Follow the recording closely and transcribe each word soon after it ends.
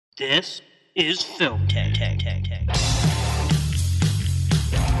This is Film Tech.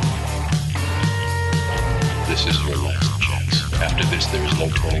 This is your last chance. After this, there is no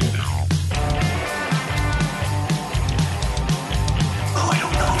turning back. Oh, I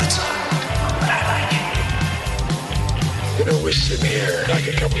don't know if it's on, but I like it. You know, we're sitting here like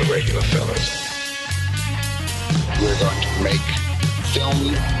a couple of regular fellas. We're going to make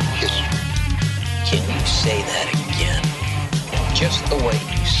film history. Can you say that again? Just the way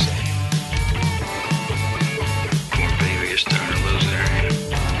you said it. Poor baby is starting to lose their head.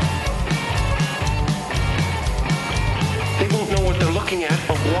 They won't know what they're looking at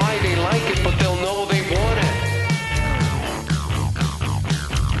or why they like it, but they'll know they want it.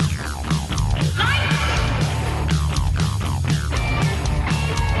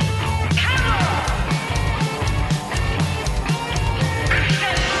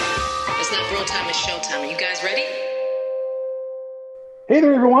 It's not bro time, it's showtime. Are you guys ready? Hey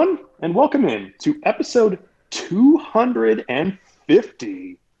there, everyone, and welcome in to episode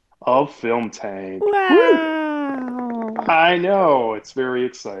 250 of Film Tank. Wow! I know, it's very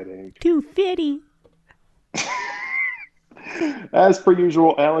exciting. 250. As per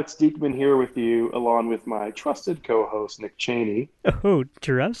usual, Alex Diekman here with you, along with my trusted co-host, Nick Cheney. Oh,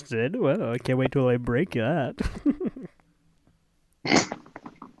 trusted? Well, I can't wait till I break that.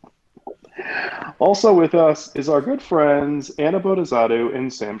 Also with us is our good friends, Anna Bodizadu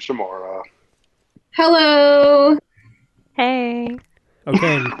and Sam Shimura. Hello. Hey.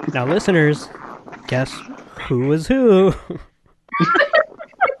 Okay, now listeners, guess who was who?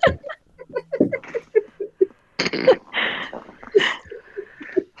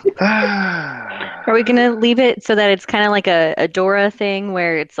 Are we gonna leave it so that it's kind of like a Dora thing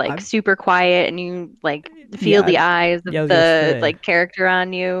where it's like super quiet and you like feel the eyes of the like character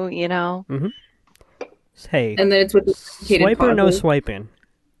on you, you know? Mm-hmm. Hey, And then it's with the swipe or no swiping?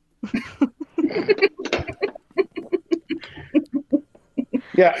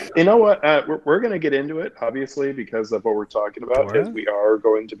 Yeah, you know what? We're going to get into it, obviously, because of what we're talking about, Dora? as we are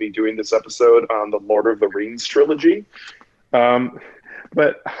going to be doing this episode on the Lord of the Rings trilogy.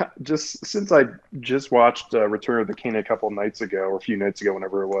 But just since I just watched Return of the King a couple nights ago, or a few nights ago,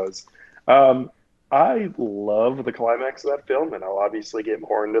 whenever it was, I love the climax of that film, and I'll obviously get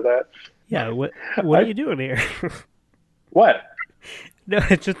more into that. Yeah, what are you doing here? What? No,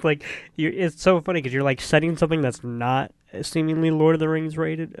 it's just like it's so funny because you're like setting something that's not seemingly Lord of the Rings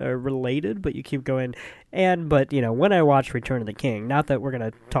related, but you keep going. But you know, when I watched Return of the King, not that we're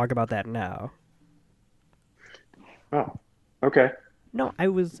gonna talk about that now. Oh, okay. No,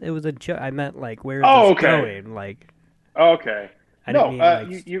 it was a joke. I meant like where is Oh, this okay. going? Like, Okay. I No, didn't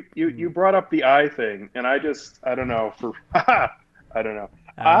mean, like, you brought up the eye thing, and I don't know, I don't know.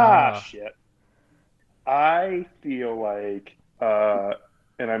 Shit. I feel like,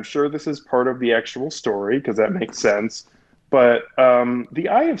 and I'm sure this is part of the actual story, because that makes sense, but the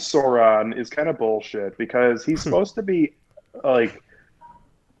Eye of Sauron is kind of bullshit, because he's supposed to be, like,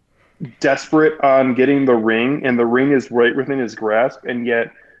 desperate on getting the ring, and the ring is right within his grasp, and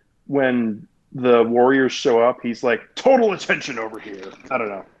yet when the warriors show up, he's like, total attention over here. I don't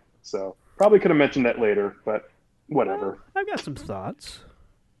know. So, probably could have mentioned that later, but whatever. I've got some thoughts.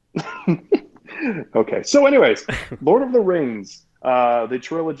 Okay, so anyways, Lord of the Rings, the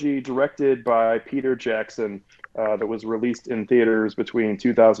trilogy directed by Peter Jackson, that was released in theaters between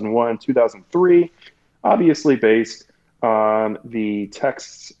 2001 and 2003, obviously based on the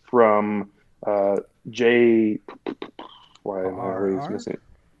texts from J. Why am I always missing?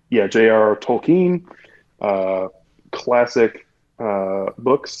 Yeah, J.R.R. Tolkien, classic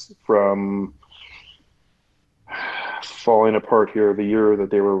books from falling apart here, the year that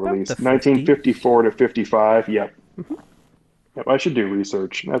they were released, 1954 to 55. Yep. Mm-hmm. Yep, I should do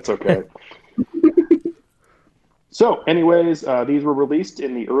research. That's okay. So, anyways, these were released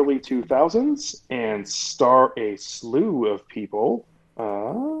in the early 2000s and star a slew of people.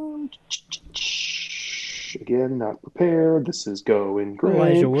 Again, not prepared. This is going great.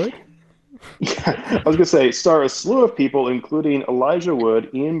 Elijah Wood? Yeah, I was going to say, star a slew of people, including Elijah Wood,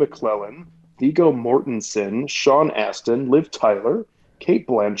 Ian McKellen, Viggo Mortensen, Sean Astin, Liv Tyler, Kate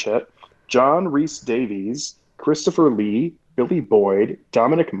Blanchett, John Rhys-Davies, Christopher Lee, Billy Boyd,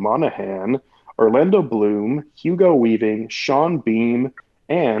 Dominic Monaghan, Orlando Bloom, Hugo Weaving, Sean Bean,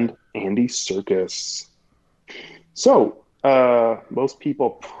 and Andy Serkis. So, most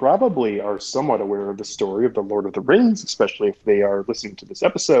people probably are somewhat aware of the story of the Lord of the Rings, especially if they are listening to this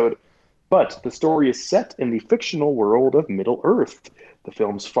episode. But the story is set in the fictional world of Middle-earth. The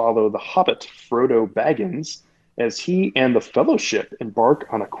films follow the hobbit Frodo Baggins as he and the Fellowship embark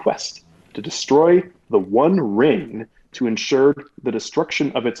on a quest to destroy the One Ring to ensure the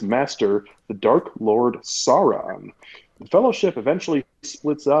destruction of its master, the Dark Lord Sauron. The Fellowship eventually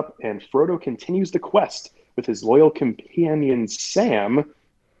splits up, and Frodo continues the quest with his loyal companion Sam,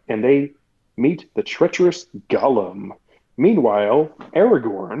 and they meet the treacherous Gollum. Meanwhile,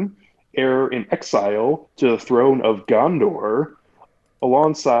 Aragorn, heir in exile to the throne of Gondor,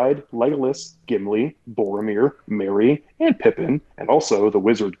 alongside Legolas, Gimli, Boromir, Merry, and Pippin, and also the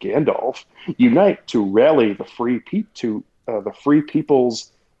wizard Gandalf, unite to rally the free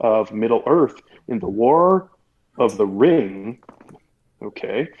peoples of Middle-earth in the War of the Ring,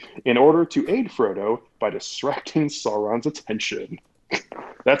 in order to aid Frodo by distracting Sauron's attention.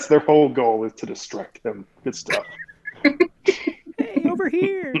 That's their whole goal, is to distract him. Good stuff. Hey, over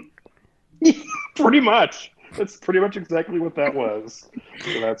here! Pretty much. That's pretty much exactly what that was.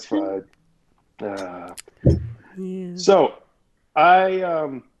 So that's fine. Yeah. So,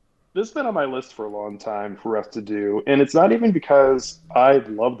 this has been on my list for a long time for us to do, and it's not even because I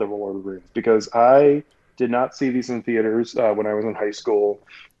love the Lord of the Rings, because I did not see these in theaters when I was in high school.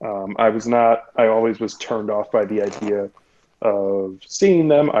 I always was turned off by the idea of seeing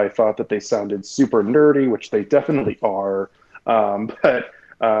them. I thought that they sounded super nerdy, which they definitely are. But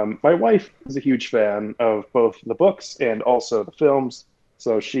my wife is a huge fan of both the books and also the films.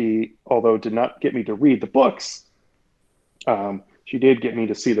 So she, although did not get me to read the books, she did get me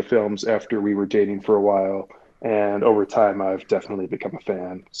to see the films after we were dating for a while. And over time, I've definitely become a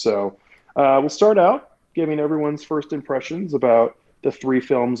fan. So we'll start out giving everyone's first impressions about the three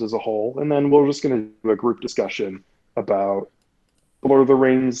films as a whole. And then we're just going to do a group discussion about the Lord of the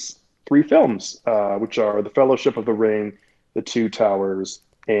Rings three films, which are The Fellowship of the Ring, The Two Towers,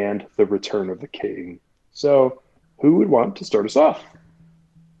 and The Return of the King. So, who would want to start us off?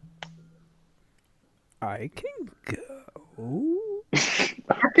 I can go.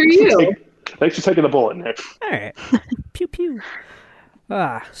 After you. Thanks for taking the bullet, Nick. All right. Pew pew.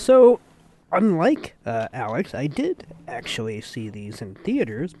 So, unlike Alex, I did actually see these in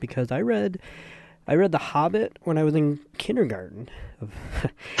theaters because I read The Hobbit when I was in kindergarten.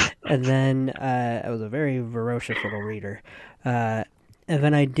 And then I was a very voracious little reader. And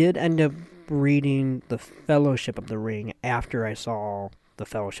then I did end up reading The Fellowship of the Ring after I saw the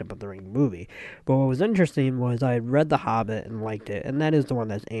Fellowship of the Ring movie. But what was interesting was I had read The Hobbit and liked it, and that is the one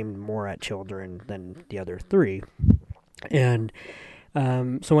that's aimed more at children than the other three. And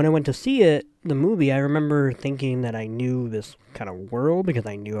so when I went to see it, the movie, I remember thinking that I knew this kind of world because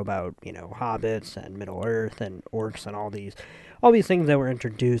I knew about, hobbits and Middle-earth and orcs and all these things that were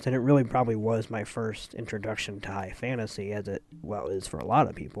introduced, and it really probably was my first introduction to high fantasy, as it, is for a lot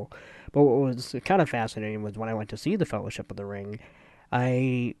of people. But what was kind of fascinating was when I went to see The Fellowship of the Ring,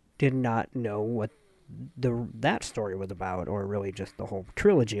 I did not know what that story was about, or really just the whole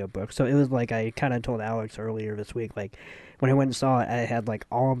trilogy of books. So it was like I kind of told Alex earlier this week, like, when I went and saw it, I had, like,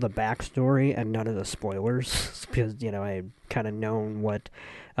 all of the backstory and none of the spoilers, because, I had kind of known what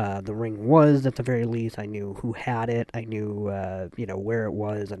the ring was, at the very least. I knew who had it, I knew, where it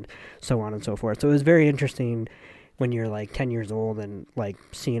was, and so on and so forth. So it was very interesting when you're, like, 10 years old and, like,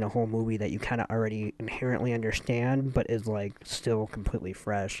 seeing a whole movie that you kind of already inherently understand, but is, like, still completely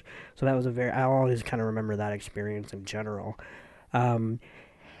fresh. So that was I always kind of remember that experience in general.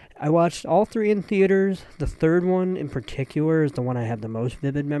 I watched all three in theaters. The third one in particular is the one I have the most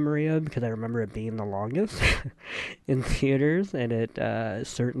vivid memory of because I remember it being the longest in theaters, and it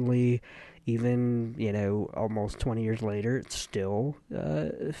certainly, even, almost 20 years later, it still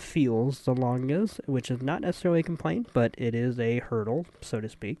feels the longest, which is not necessarily a complaint, but it is a hurdle, so to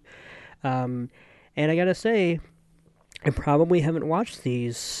speak. And I gotta say, I probably haven't watched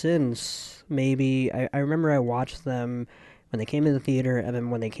these since maybe, I remember I watched them when they came in the theater, and then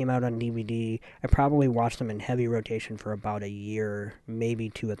when they came out on DVD, I probably watched them in heavy rotation for about a year, maybe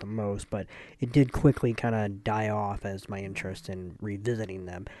two at the most, but it did quickly kind of die off as my interest in revisiting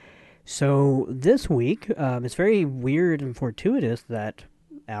them. So this week, it's very weird and fortuitous that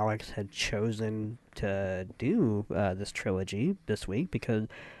Alex had chosen to do this trilogy this week, because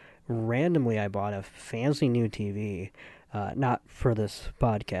randomly I bought a fancy new TV, not for this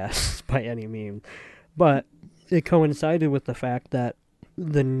podcast by any means, but it coincided with the fact that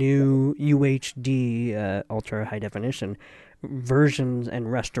the new UHD, ultra high definition, versions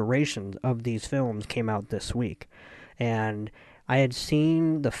and restorations of these films came out this week. And I had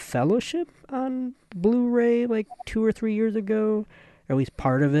seen The Fellowship on Blu-ray like 2 or 3 years ago, or at least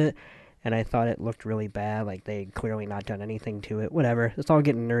part of it, and I thought it looked really bad, like they'd clearly not done anything to it. Whatever, it's all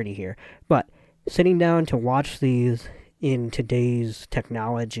getting nerdy here. But sitting down to watch these in today's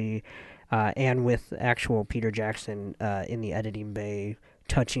technology, and with actual Peter Jackson in the editing bay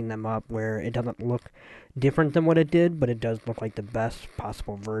touching them up where it doesn't look different than what it did, but it does look like the best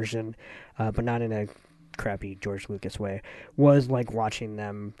possible version, but not in a crappy George Lucas way, was like watching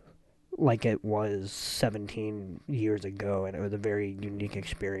them like it was 17 years ago, and it was a very unique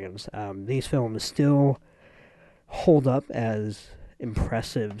experience. These films still hold up as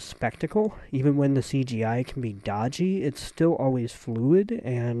impressive spectacle. Even when the CGI can be dodgy, it's still always fluid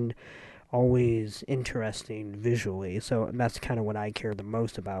and always interesting visually. So that's kind of what I care the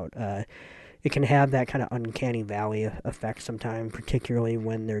most about. It can have that kind of uncanny valley effect sometimes, particularly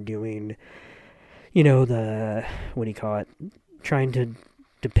when they're doing, trying to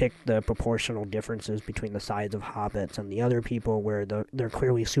depict the proportional differences between the size of hobbits and the other people, where they're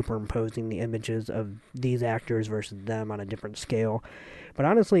clearly superimposing the images of these actors versus them on a different scale. But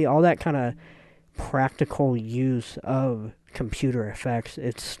honestly, all that kind of practical use of computer effects,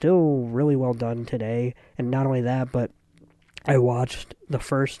 it's still really well done today. And not only that, but I watched the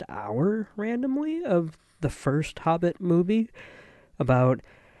first hour randomly of the first Hobbit movie about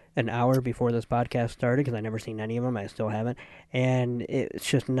an hour before this podcast started, because I've never seen any of them. I still haven't. And it's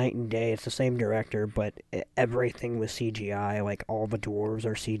just night and day. It's the same director, but everything was CGI. Like, all the dwarves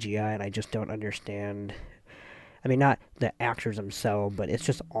are CGI, and I just don't understand. I mean, not the actors themselves, but it's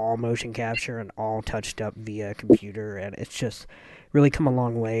just all motion capture and all touched up via computer, and it's just really come a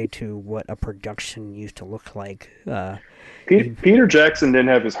long way to what a production used to look like. Peter Jackson didn't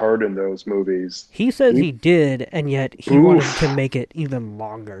have his heart in those movies. He says he did, and yet he wanted to make it even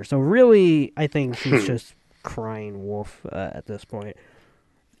longer. So really, I think he's just crying wolf at this point.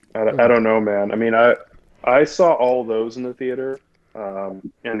 I don't know, man. I mean, I saw all those in the theater, and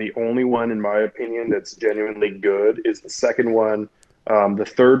the only one, in my opinion, that's genuinely good is the second one.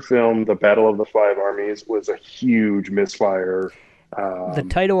 The third film, The Battle of the Five Armies, was a huge misfire. The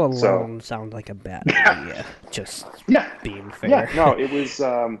title alone sounds like a bad idea. Just being fair. Yeah, no,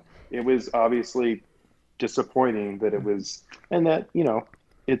 it was obviously disappointing that it was, and that,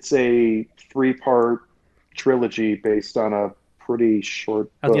 it's a 3-part trilogy based on a pretty short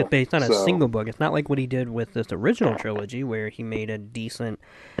book. I was just based on a single book. It's not like what he did with this original trilogy, where he made a decent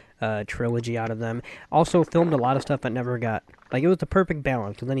trilogy out of them. Also filmed a lot of stuff that never got... Like, it was the perfect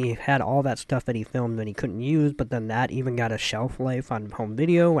balance, because then he had all that stuff that he filmed that he couldn't use, but then that even got a shelf life on home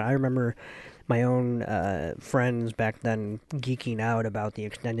video. And I remember my own friends back then geeking out about the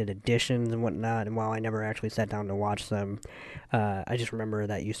extended editions and whatnot, and while I never actually sat down to watch them, I just remember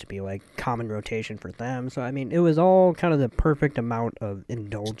that used to be, like, common rotation for them. So, I mean, it was all kind of the perfect amount of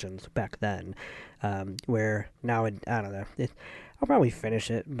indulgence back then, where now, I don't know, I'll probably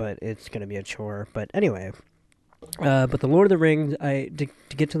finish it, but it's going to be a chore. But anyway... but the Lord of the Rings, to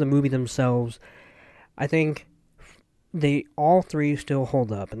get to the movie themselves, I think they all three still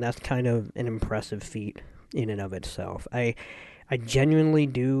hold up, and that's kind of an impressive feat in and of itself. I genuinely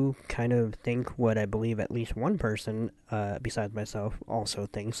do kind of think what I believe at least one person, besides myself, also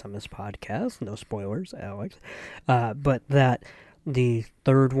thinks on this podcast. No spoilers, Alex. But that the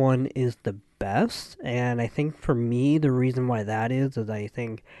third one is the best, and I think for me, the reason why that is I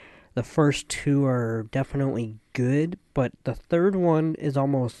think the first two are definitely good, but the third one is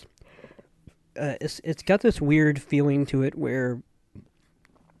almost... it's got this weird feeling to it where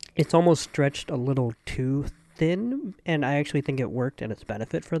it's almost stretched a little too thin, and I actually think it worked in its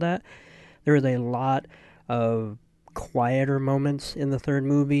benefit for that. There is a lot of quieter moments in the third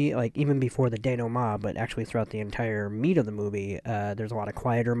movie, like even before the denouement, but actually throughout the entire meat of the movie, there's a lot of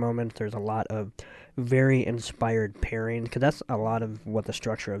quieter moments. There's a lot of very inspired pairings, because that's a lot of what the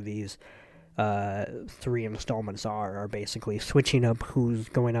structure of these 3 installments are basically switching up who's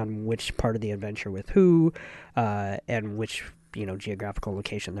going on which part of the adventure with who, and which geographical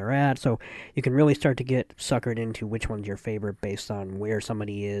location they're at. So you can really start to get suckered into which one's your favorite based on where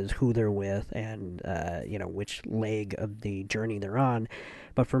somebody is, who they're with, and which leg of the journey they're on.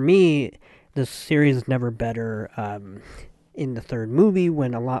 But for me, this series is never better in the third movie,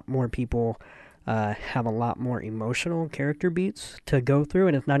 when a lot more people have a lot more emotional character beats to go through,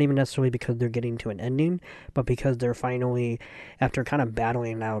 and it's not even necessarily because they're getting to an ending, but because they're finally, after kind of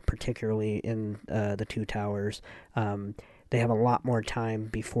battling out, particularly in the Two Towers, they have a lot more time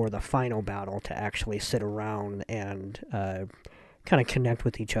before the final battle to actually sit around and kind of connect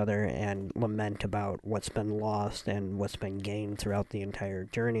with each other and lament about what's been lost and what's been gained throughout the entire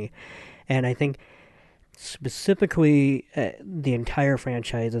journey. And I think specifically, the entire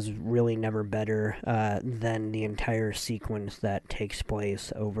franchise is really never better than the entire sequence that takes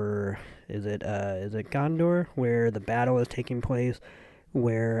place over, is it Gondor, where the battle is taking place,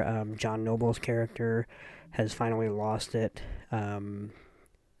 where John Noble's character has finally lost it, or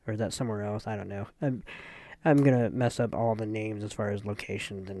is that somewhere else? I don't know. I'm gonna mess up all the names as far as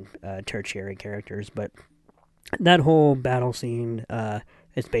locations and tertiary characters, but that whole battle scene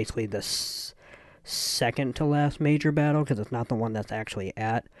is basically the second to last major battle, because it's not the one that's actually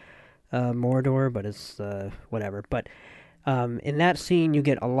at Mordor, but it's whatever. But in that scene, you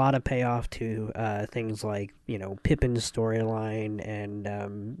get a lot of payoff to things like, Pippin's storyline,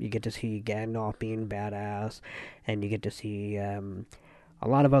 and you get to see Gandalf being badass, and you get to see a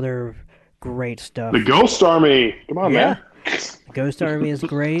lot of other great stuff. The Ghost Army! Come on, man. The Ghost Army is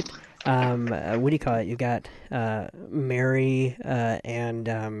great. What do you call it? You got Merry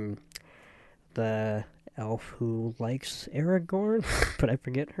and the elf who likes Aragorn, but I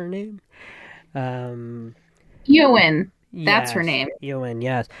forget her name. Eowyn. That's her name. Eowyn,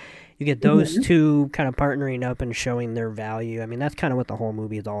 yes. You get those two kind of partnering up and showing their value. I mean, that's kind of what the whole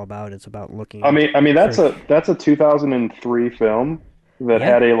movie is all about. It's about looking. I mean, that's a 2003 film that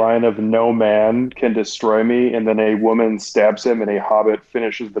had a line of "No man can destroy me," and then a woman stabs him, and a hobbit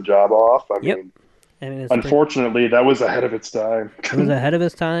finishes the job off. I mean, unfortunately, that was ahead of its time. It was ahead of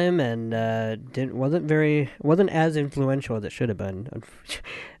its time, and wasn't as influential as it should have been.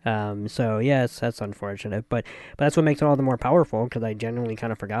 So yes, that's unfortunate, but that's what makes it all the more powerful, because I genuinely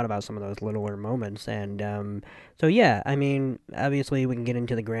kind of forgot about some of those littler moments. And so yeah, I mean, obviously we can get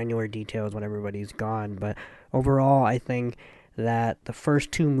into the granular details when everybody's gone, but overall, I think that the first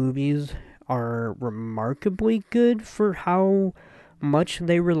two movies are remarkably good for how much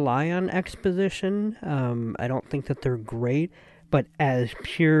they rely on exposition. I don't think that they're great, but as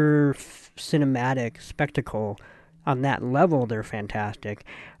pure cinematic spectacle on that level, they're fantastic.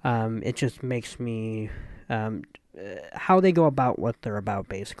 It just makes me how they go about what they're about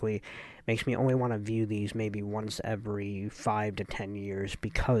basically makes me only want to view these maybe once every 5 to 10 years,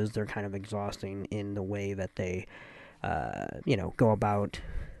 because they're kind of exhausting in the way that they go about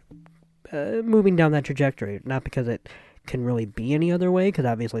moving down that trajectory. Not because it can really be any other way, because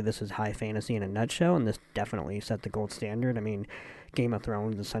obviously this is high fantasy in a nutshell, and this definitely set the gold standard. I mean, Game of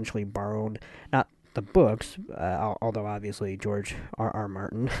Thrones essentially borrowed, not the books, although obviously George R.R.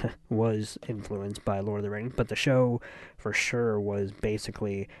 Martin was influenced by Lord of the Rings, but the show for sure was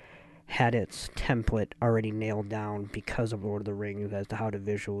basically had its template already nailed down because of Lord of the Rings as to how to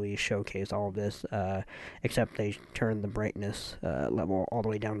visually showcase all of this, except they turned the brightness level all the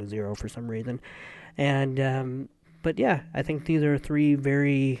way down to 0 for some reason. And but yeah, I think these are three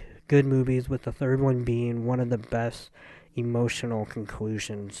very good movies, with the third one being one of the best emotional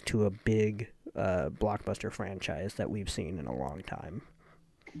conclusions to a big blockbuster franchise that we've seen in a long time.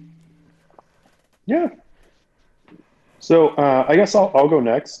 Yeah. So I guess I'll go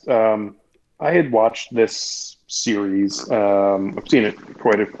next. I had watched this series. I've seen it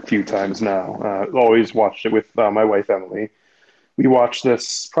quite a few times now. Always watched it with my wife, Emily. We watched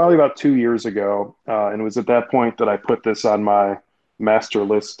this probably about 2 years ago, and it was at that point that I put this on my master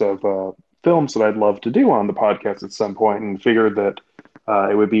list of films that I'd love to do on the podcast at some point, and figured that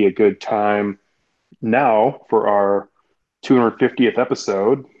it would be a good time now for our 250th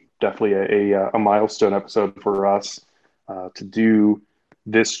episode, definitely a milestone episode for us, to do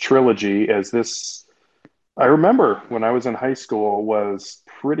this trilogy, as this, I remember when I was in high school, was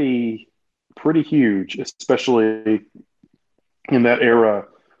pretty huge, especially in that era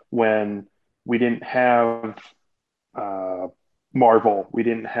when we didn't have Marvel, we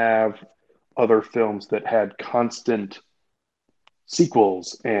didn't have other films that had constant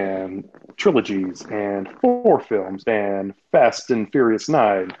sequels and trilogies and 4 films and Fast and Furious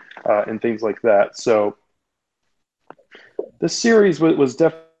 9 and things like that. So this series was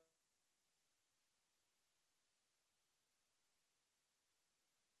definitely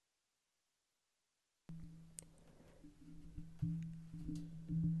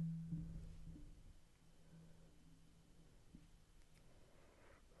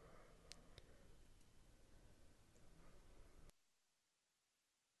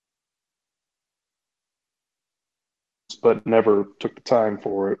but never took the time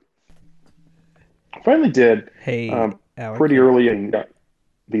for it. Finally did. Hey, Alex, pretty early in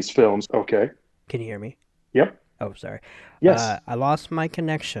these films. Okay. Can you hear me? Yep. Oh, sorry. Yes. I lost my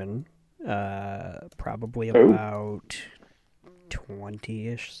connection probably about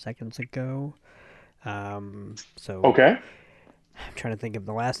 20-ish seconds ago. So okay. I'm trying to think of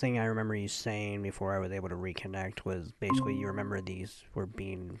the last thing I remember you saying before I was able to reconnect was basically you remember these were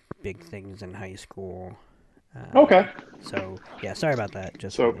being big things in high school. Okay. So yeah, sorry about that.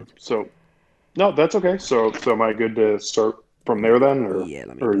 So no, that's okay. So am I good to start from there then, or yeah,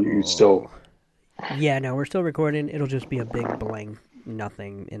 let me or are you still? Yeah, no, we're still recording. It'll just be a big blank,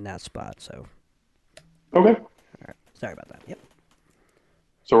 nothing in that spot. So Okay. All right. Sorry about that. Yep.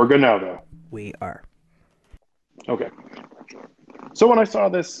 So we're good now, though. We are. Okay. So when I saw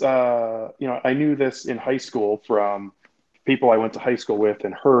this, I knew this in high school from people I went to high school with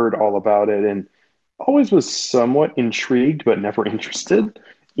and heard all about it, and always was somewhat intrigued but never interested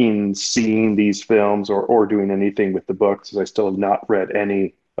in seeing these films or doing anything with the books, as I still have not read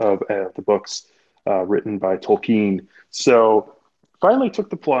any of the books written by Tolkien. So finally took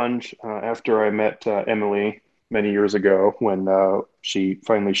the plunge after I met Emily many years ago when she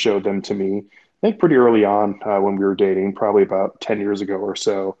finally showed them to me. I think pretty early on when we were dating, probably about 10 years ago or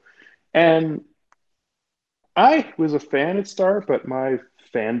so. And I was a fan at start, but my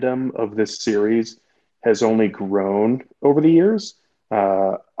fandom of this series has only grown over the years.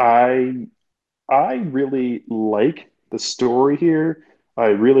 I really like the story here. I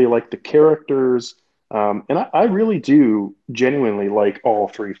really like the characters, and I really do genuinely like all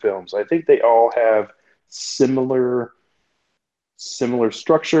three films. I think they all have similar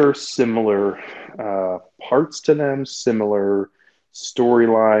structure, similar parts to them, similar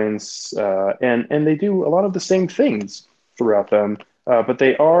storylines, and they do a lot of the same things throughout them. But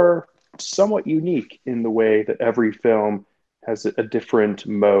they are somewhat unique in the way that every film has a different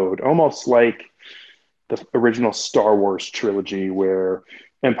mode, almost like the original Star Wars trilogy, where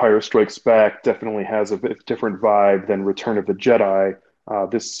Empire Strikes Back definitely has a bit different vibe than Return of the Jedi.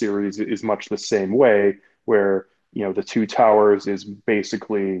 This series is much the same way, where the Two Towers is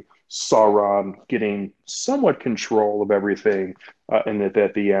basically Sauron getting somewhat control of everything, and that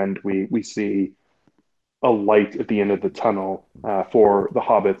at the end we see a light at the end of the tunnel for the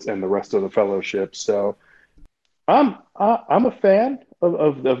hobbits and the rest of the Fellowship. So I'm a fan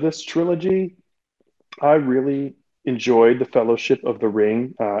of this trilogy. I really enjoyed the Fellowship of the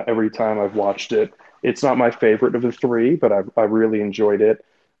Ring every time I've watched it. It's not my favorite of the three, but I really enjoyed it.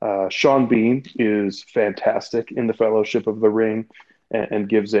 Sean Bean is fantastic in the Fellowship of the Ring and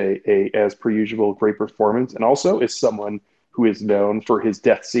gives as per usual, great performance. And also is someone who is known for his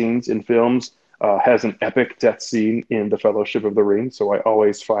death scenes in films, has an epic death scene in the Fellowship of the Ring. So I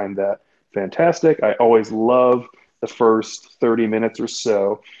always find that fantastic. I always love the first 30 minutes or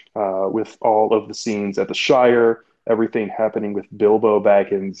so with all of the scenes at the Shire, everything happening with Bilbo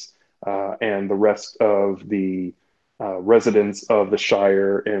Baggins and the rest of the residents of the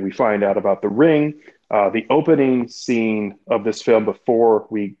Shire. And we find out about the ring. The opening scene of this film before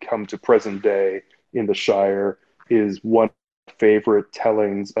we come to present day in the Shire is one of my favorite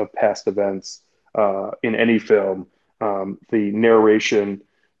tellings of past events in any film. The narration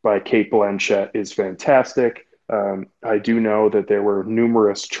by Kate Blanchett is fantastic. I do know that there were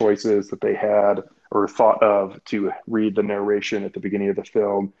numerous choices that they had or thought of to read the narration at the beginning of the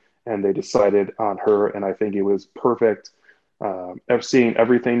film, and they decided on her, and I think it was perfect. I've seen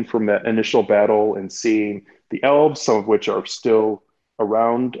everything from that initial battle and seeing the elves, some of which are still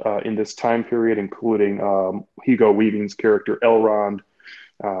around in this time period, including Hugo Weaving's character Elrond,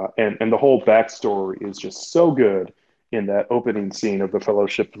 and the whole backstory is just so good in that opening scene of the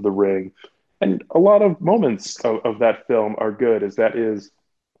Fellowship of the Ring. And a lot of moments of that film are good, as that is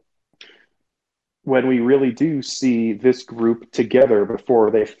when we really do see this group together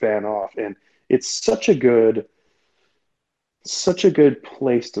before they fan off. And it's such a good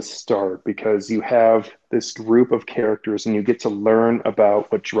place to start because you have this group of characters and you get to learn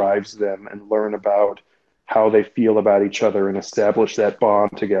about what drives them and learn about how they feel about each other and establish that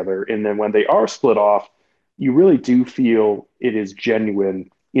bond together. And then when they are split off, you really do feel it is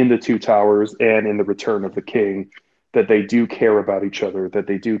genuine in the Two Towers and in the Return of the King that they do care about each other, that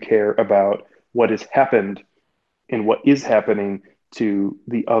they do care about what has happened and what is happening to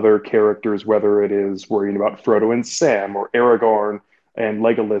the other characters, whether it is worrying about Frodo and Sam or Aragorn and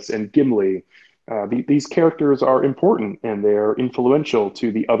Legolas and Gimli. These characters are important and they're influential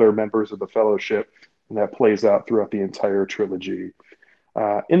to the other members of the Fellowship, and that plays out throughout the entire trilogy.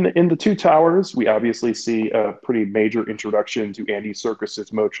 In the Two Towers, we obviously see a pretty major introduction to Andy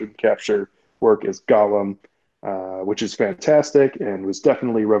Serkis's motion capture work as Gollum, which is fantastic and was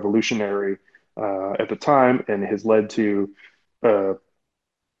definitely revolutionary at the time, and has led to a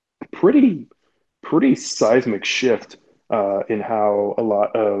pretty seismic shift in how a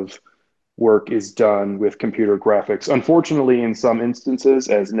lot of work is done with computer graphics. Unfortunately, in some instances,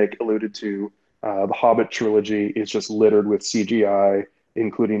 as Nick alluded to, the Hobbit trilogy is just littered with CGI,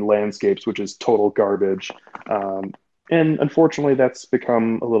 including landscapes, which is total garbage. And unfortunately, that's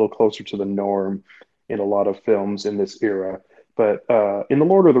become a little closer to the norm in a lot of films in this era. But in The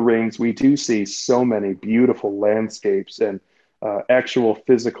Lord of the Rings, we do see so many beautiful landscapes and actual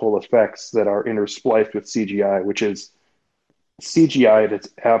physical effects that are interspliced with CGI, which is CGI at its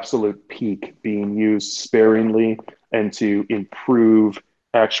absolute peak, being used sparingly and to improve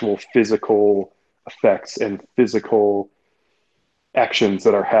actual physical effects and physical actions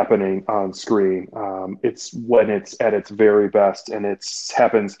that are happening on screen. It's when it's at its very best, and it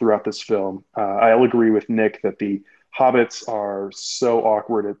happens throughout this film. I'll agree with Nick that the hobbits are so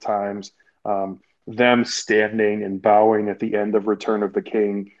awkward at times. Them standing and bowing at the end of Return of the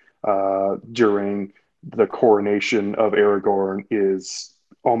King during the coronation of Aragorn is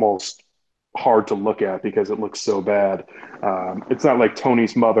almost hard to look at because it looks so bad. It's not like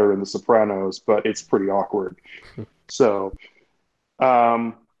Tony's mother in The Sopranos, but it's pretty awkward. So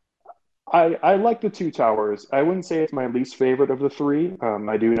I like the Two Towers. I wouldn't say it's my least favorite of the three.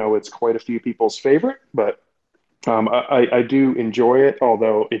 I do know it's quite a few people's favorite, but I do enjoy it,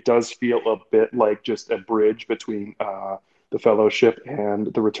 although it does feel a bit like just a bridge between the Fellowship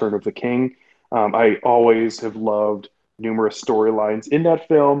and the Return of the King. I always have loved numerous storylines in that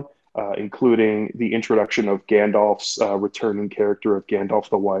film, including the introduction of Gandalf's returning character of Gandalf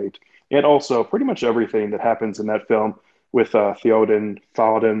the White, and also pretty much everything that happens in that film with Theoden,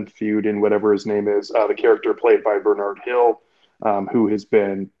 whatever his name is, the character played by Bernard Hill, who has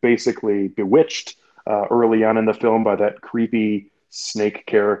been basically bewitched early on in the film by that creepy snake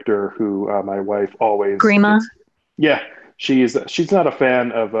character who my wife always... Grima? Yeah, she's not a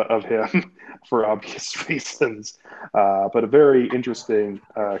fan of him for obvious reasons, but a very interesting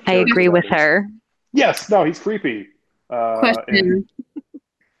I agree with her. Yes, no, he's creepy. Question.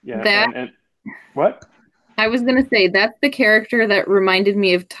 And what? I was going to say, that's the character that reminded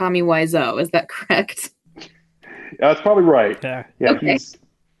me of Tommy Wiseau. Is that correct? That's probably right. Yeah. Okay.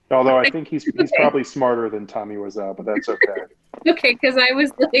 Although I think he's probably smarter than Tommy Wiseau, but that's okay. Okay, because I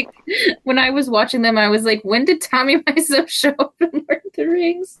was like, when I was watching them, I was like, when did Tommy Wiseau show up in Lord of the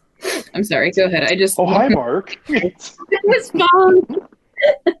Rings? I'm sorry, go ahead. Oh, hi, Mark. It was fun.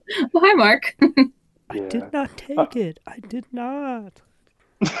 Well, hi, Mark. I did not take it. I did not.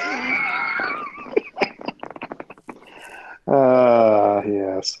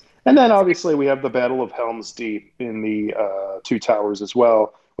 Yes. And then obviously we have the Battle of Helm's Deep in the Two Towers as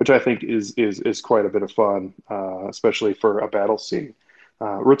well, which I think is quite a bit of fun, especially for a battle scene.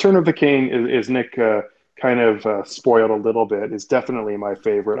 Return of the King, is Nick kind of spoiled a little bit, is definitely my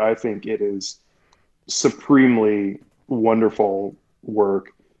favorite. I think it is supremely wonderful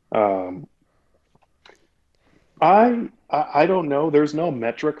work. I don't know. There's no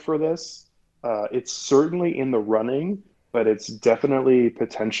metric for this. It's certainly in the running, but it's definitely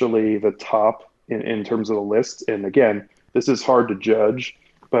potentially the top in terms of the list. And again, this is hard to judge,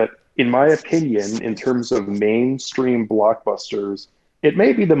 but in my opinion, in terms of mainstream blockbusters, it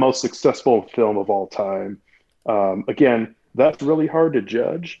may be the most successful film of all time. Again, that's really hard to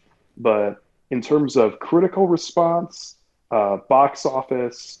judge, but in terms of critical response, box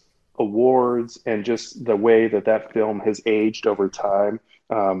office, awards, and just the way that film has aged over time,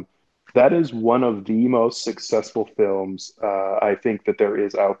 that is one of the most successful films I think that there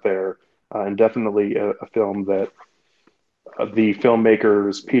is out there, and definitely a film that the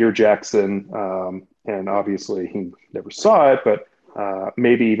filmmakers, Peter Jackson, and obviously he never saw it, but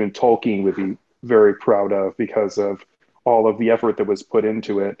maybe even Tolkien would be very proud of because of all of the effort that was put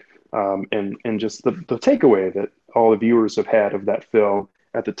into it, and just the takeaway that all the viewers have had of that film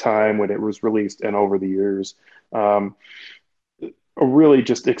at the time when it was released and over the years. A really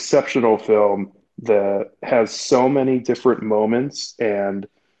just exceptional film that has so many different moments and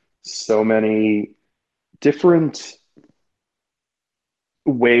so many different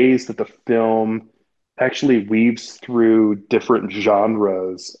ways that the film actually weaves through different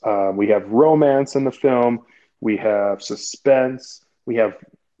genres. We have romance in the film, we have suspense, we have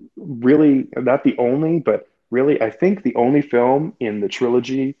really, not the only, but really, I think the only film in the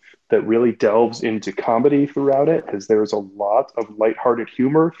trilogy that really delves into comedy throughout it, because there's a lot of lighthearted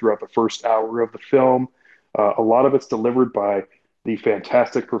humor throughout the first hour of the film. A lot of it's delivered by the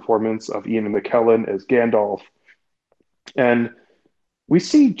fantastic performance of Ian McKellen as Gandalf. And we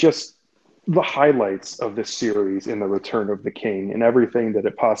see just the highlights of this series in The Return of the King and everything that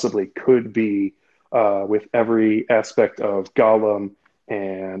it possibly could be, with every aspect of Gollum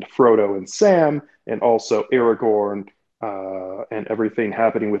and Frodo and Sam, and also Aragorn, and everything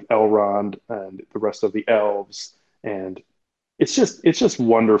happening with Elrond and the rest of the elves. And it's just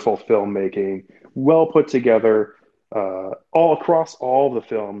wonderful filmmaking, well put together, all across all the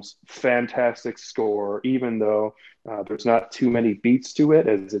films. Fantastic score, even though there's not too many beats to it,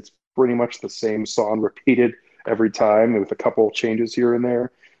 as it's pretty much the same song repeated every time with a couple changes here and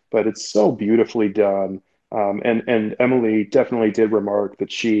there. But it's so beautifully done. And Emily definitely did remark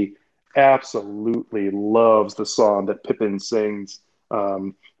that she absolutely loves the song that Pippin sings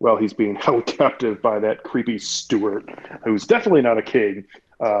while he's being held captive by that creepy steward, who's definitely not a king.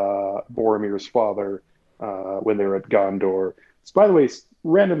 Boromir's father when they were at Gondor. So, by the way,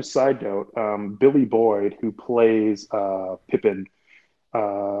 random side note: Billy Boyd, who plays Pippin,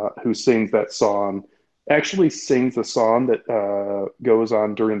 who sings that song, actually sings the song that goes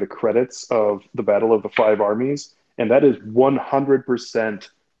on during the credits of the Battle of the Five Armies, and that is 100%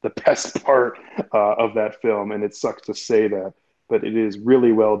 the best part of that film. And it sucks to say that, but it is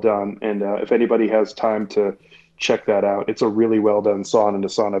really well done. And if anybody has time to check that out, it's a really well done song, and a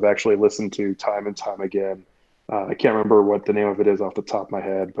song I've actually listened to time and time again. I can't remember what the name of it is off the top of my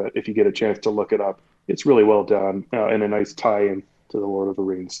head, but if you get a chance to look it up, it's really well done and a nice tie-in to the Lord of the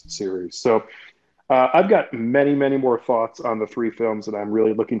Rings series. So I've got many, many more thoughts on the three films, and I'm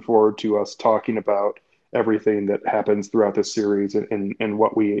really looking forward to us talking about everything that happens throughout the series and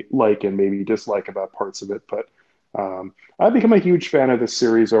what we like and maybe dislike about parts of it. But I've become a huge fan of this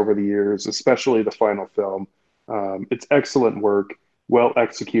series over the years, especially the final film. It's excellent work, well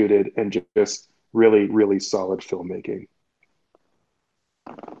executed, and just really, really solid filmmaking.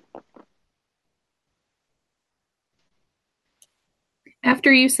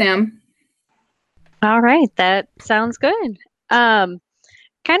 After you, Sam. All right, that sounds good. Kind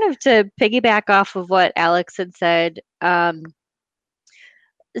of to piggyback off of what Alex had said.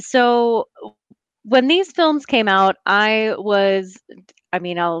 So when these films came out, I'll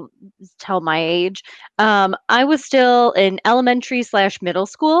tell my age. I was still in elementary/middle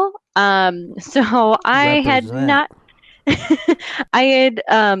school. So I had not, I had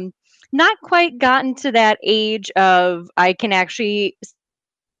not quite gotten to that age of I can actually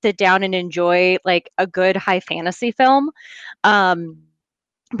sit down and enjoy like a good high fantasy film.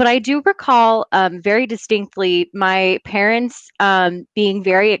 But I do recall very distinctly my parents being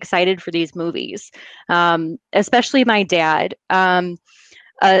very excited for these movies, especially my dad.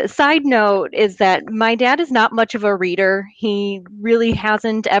 A side note is that my dad is not much of a reader. He really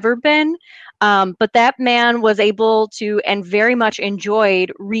hasn't ever been. But that man was able to and very much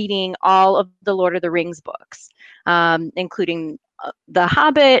enjoyed reading all of the Lord of the Rings books, including The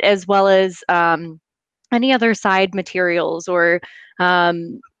Hobbit, as well as any other side materials or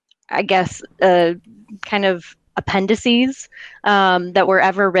I guess kind of appendices that were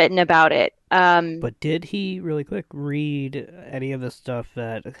ever written about it. But did he, really quick, read any of the stuff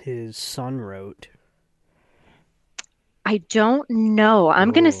that his son wrote? I don't know.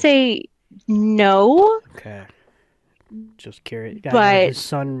 I'm going to say no. Okay. Just curious. But his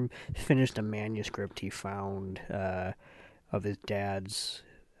son finished a manuscript he found of his dad's,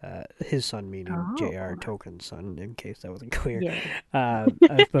 his son meaning J.R. Tolkien's son, in case that wasn't clear. Yeah.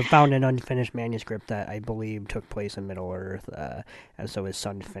 But found an unfinished manuscript that I believe took place in Middle Earth, and so his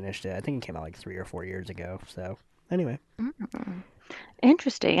son finished it. I think it came out like 3 or 4 years ago. So anyway.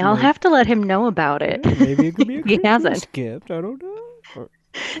 Interesting. I'll have to let him know about it. Yeah, maybe it could be a he hasn't. Gift. I don't know.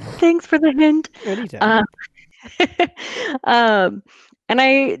 Thanks for the hint. Anytime. And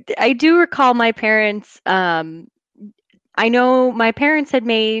I do recall my parents. I know my parents had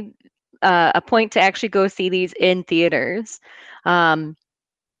made a point to actually go see these in theaters, and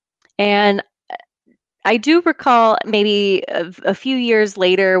I do recall maybe a few years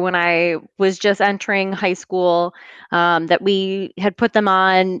later when I was just entering high school that we had put them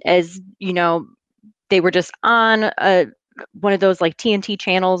on as, you know, they were just on one of those like TNT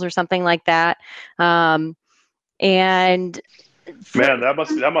channels or something like that. And man, that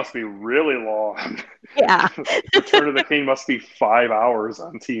must be really long. Yeah. Return of the King must be 5 hours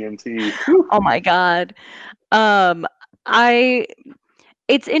on TNT. Oh my God.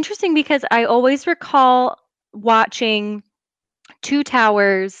 It's interesting because I always recall watching Two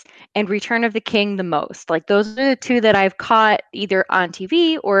Towers and Return of the King the most. Like those are the two that I've caught either on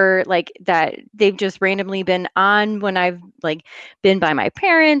TV or like that they've just randomly been on when I've like been by my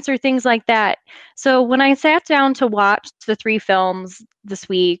parents or things like that. So when I sat down to watch the three films this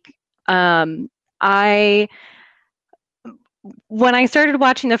week, when I started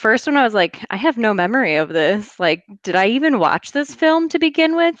watching the first one, I was like, I have no memory of this. Like, did I even watch this film to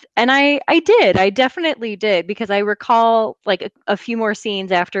begin with? And I did. I definitely did, because I recall like a few more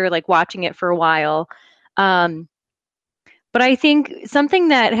scenes after like watching it for a while. But I think something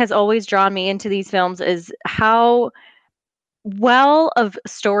that has always drawn me into these films is how well of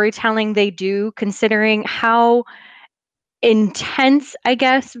storytelling they do, considering how intense, I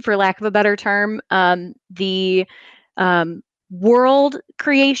guess, for lack of a better term, the world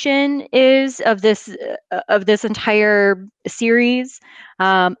creation is of this entire series,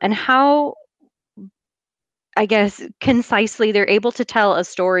 and how, I guess, concisely they're able to tell a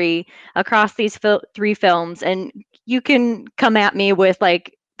story across these three films. And you can come at me with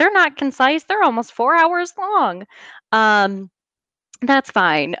like, they're not concise, they're almost 4 hours long. That's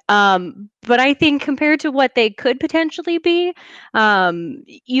fine. But I think compared to what they could potentially be,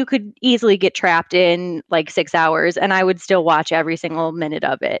 you could easily get trapped in like 6 hours, and I would still watch every single minute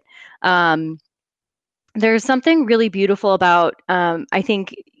of it. Um, there's something really beautiful about, I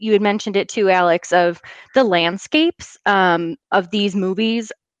think you had mentioned it too, Alex, of the landscapes of these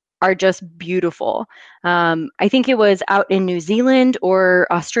movies are just beautiful. I think it was out in New Zealand or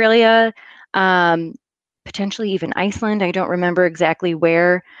Australia, um, potentially even Iceland. I don't remember exactly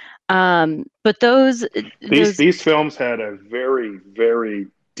where. But These films had a very, very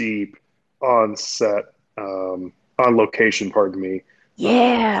deep on set, on location, pardon me,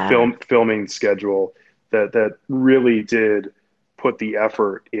 yeah. filming schedule that really did put the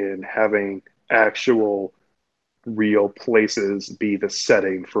effort in having actual real places be the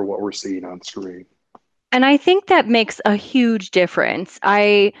setting for what we're seeing on screen. And I think that makes a huge difference.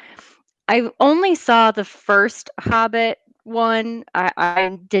 I only saw the first Hobbit one.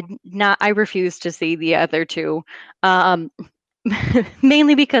 I did not. I refused to see the other two, um,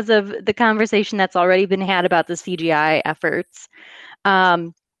 mainly because of the conversation that's already been had about the CGI efforts.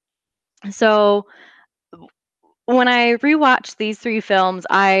 Um, so when I rewatched these three films,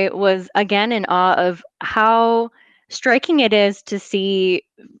 I was again in awe of how striking it is to see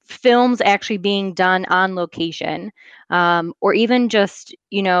films actually being done on location, or even just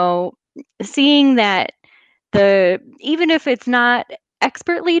seeing that even if it's not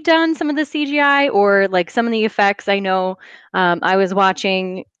expertly done, some of the CGI or like some of the effects. I know I was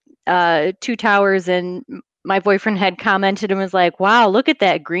watching Two Towers, and my boyfriend had commented and was like, "Wow, look at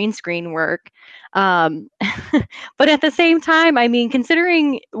that green screen work." Um, but at the same time, I mean,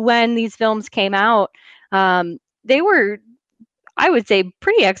 considering when these films came out, they were, I would say,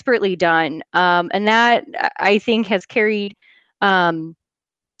 pretty expertly done, and that I think has carried kind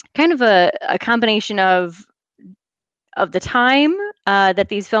of a combination of the time that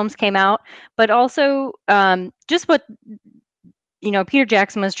these films came out, but also just what Peter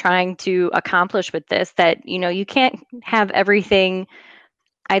Jackson was trying to accomplish with this. That you can't have everything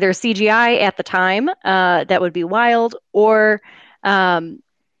either CGI at the time, that would be wild, or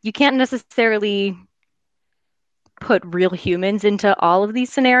you can't necessarily put real humans into all of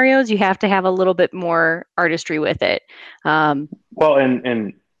these scenarios. You have to have a little bit more artistry with it. Well,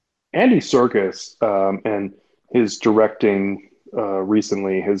 and Andy Serkis, and his directing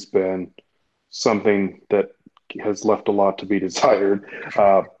recently has been something that has left a lot to be desired.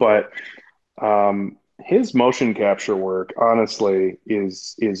 But his motion capture work, honestly,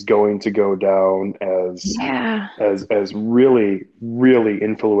 is going to go down Yeah. as really, really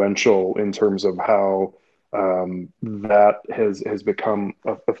influential in terms of how that has become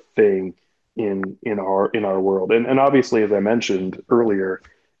a thing in our world. And obviously, as I mentioned earlier,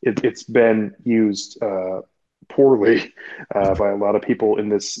 it's been used poorly by a lot of people in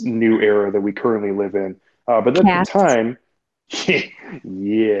this new era that we currently live in. But at the Cats. time,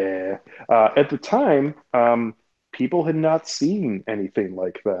 yeah, at the time, people had not seen anything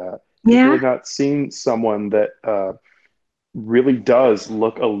like that. People Yeah. had not seen someone that really does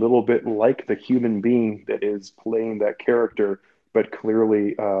look a little bit like the human being that is playing that character, but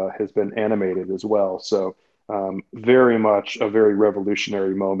clearly has been animated as well. So, very much a very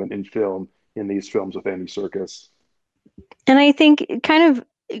revolutionary moment in film in these films with Andy Serkis. And I think kind of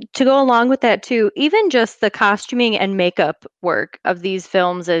to go along with that too, even just the costuming and makeup work of these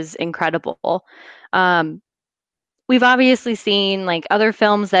films is incredible. Um, we've obviously seen like other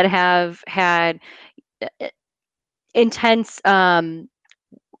films that have had uh, intense,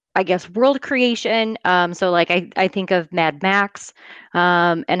 I guess, world creation. So like I think of Mad Max,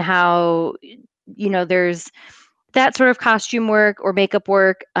 and how there's that sort of costume work or makeup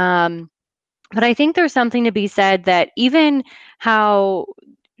work. But I think there's something to be said that even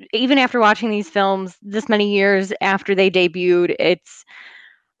after watching these films this many years after they debuted,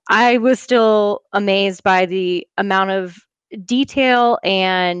 I was still amazed by the amount of detail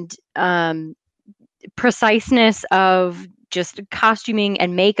and preciseness of just costuming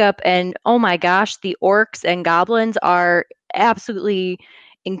and makeup. And oh my gosh, the orcs and goblins are absolutely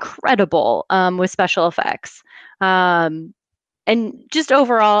incredible with special effects. And just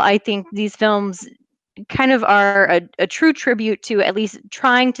overall, I think these films kind of are a true tribute to at least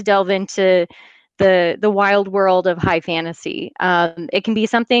trying to delve into the wild world of high fantasy. It can be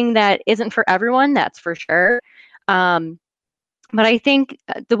something that isn't for everyone, that's for sure. But I think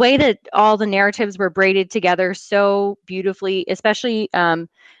the way that all the narratives were braided together so beautifully, especially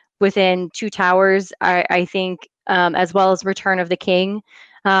within Two Towers, I think, as well as Return of the King,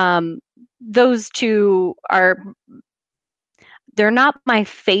 those two they're not my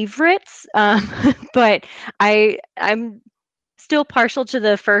favorites, but I'm still partial to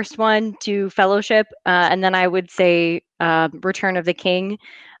the first one, to Fellowship, and then I would say Return of the King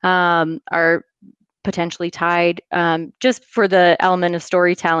are potentially tied, just for the element of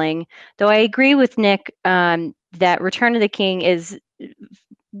storytelling. Though I agree with Nick that Return of the King is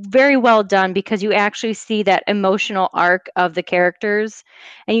very well done because you actually see that emotional arc of the characters,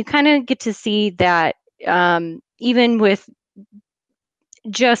 and you kind of get to see that even with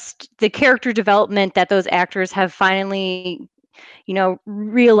just the character development that those actors have finally,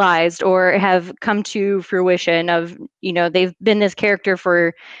 realized or have come to fruition of, they've been this character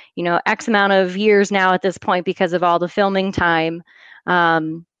for, X amount of years now at this point because of all the filming time.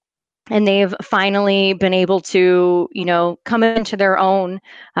 And they've finally been able to, come into their own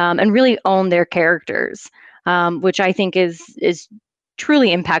and really own their characters, which I think is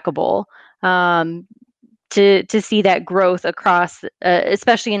truly impeccable. To see that growth across,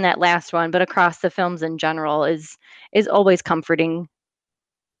 especially in that last one, but across the films in general is always comforting.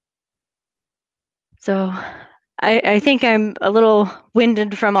 So I think I'm a little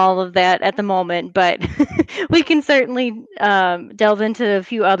winded from all of that at the moment, but we can certainly delve into a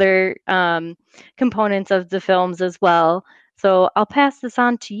few other components of the films as well. So I'll pass this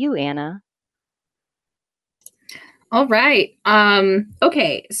on to you, Anna. All right.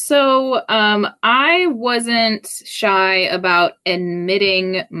 Okay. So I wasn't shy about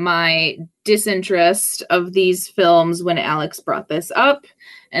admitting my disinterest of these films when Alex brought this up.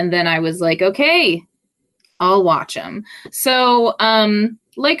 And then I was like, okay, I'll watch them. So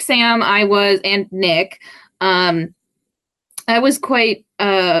like Sam, and Nick, I was quite,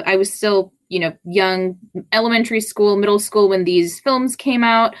 I was still, young, elementary school, middle school when these films came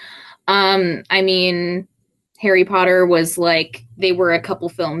out. I mean, Harry Potter was they were a couple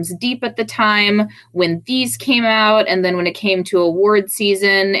films deep at the time when these came out. And then when it came to award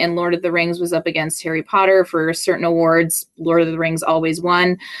season and Lord of the Rings was up against Harry Potter for certain awards, Lord of the Rings always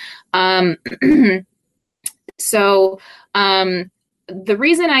won. So the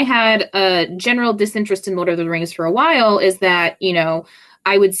reason I had a general disinterest in Lord of the Rings for a while is that,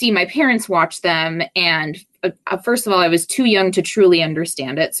 I would see my parents watch them, and first of all, I was too young to truly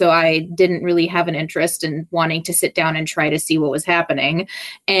understand it. So I didn't really have an interest in wanting to sit down and try to see what was happening.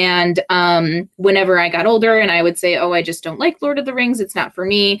 And whenever I got older and I would say, oh, I just don't like Lord of the Rings, it's not for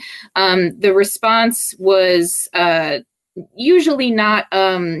me, the response was usually not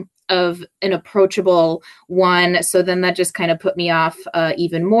of an approachable one. So then that just kind of put me off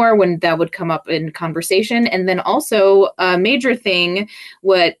even more when that would come up in conversation. And then also a major thing,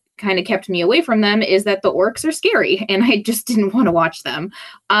 what kind of kept me away from them is that the orcs are scary and I just didn't want to watch them.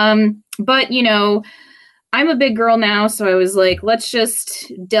 But, I'm a big girl now, so I was like, let's just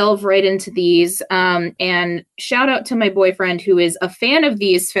delve right into these. And shout out to my boyfriend who is a fan of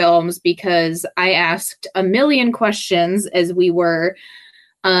these films because I asked a million questions as we were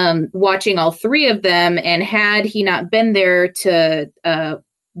watching all three of them. And had he not been there to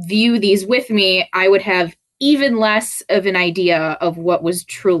view these with me, I would have even less of an idea of what was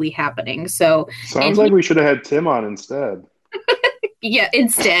truly happening. So sounds like we should have had Tim on instead. Yeah,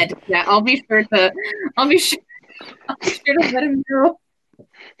 instead. Yeah, I'll be sure to let him know.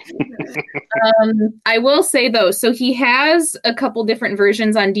 I will say though, so he has a couple different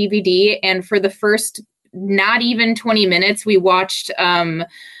versions on DVD, and for the first not even 20 minutes, we watched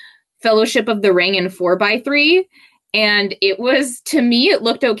Fellowship of the Ring in 4:3. And it was, to me, it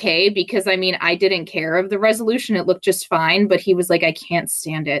looked okay because, I didn't care of the resolution. It looked just fine. But he was like, I can't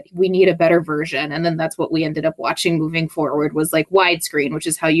stand it. We need a better version. And then that's what we ended up watching moving forward was widescreen, which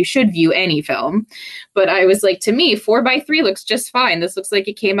is how you should view any film. But I was like, to me, 4:3 looks just fine. This looks like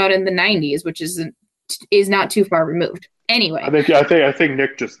it came out in the 90s, which is not too far removed. Anyway. I think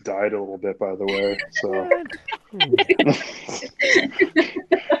Nick just died a little bit, by the way. So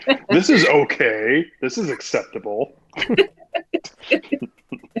this is okay. This is acceptable.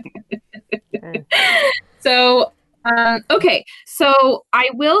 So, okay. So I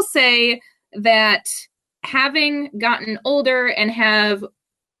will say that having gotten older and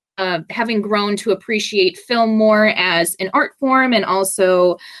having grown to appreciate film more as an art form and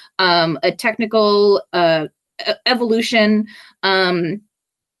also a technical evolution,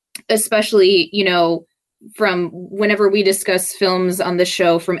 especially, from whenever we discuss films on the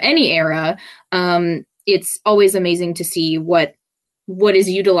show from any era, it's always amazing to see what is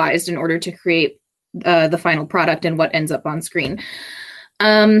utilized in order to create the final product and what ends up on screen.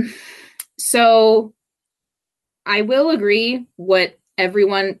 So I will agree with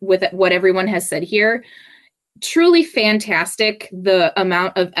what everyone has said here. Truly fantastic, the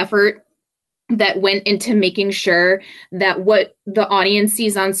amount of effort that went into making sure that what the audience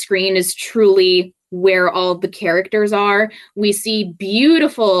sees on screen is truly where all the characters are. We see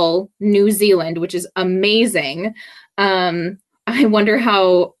beautiful New Zealand, which is amazing. I wonder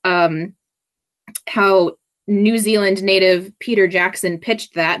how New Zealand native Peter Jackson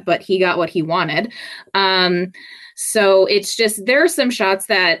pitched that, but he got what he wanted. So it's just, there are some shots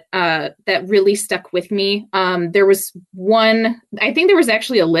that really stuck with me. There was one, I think there was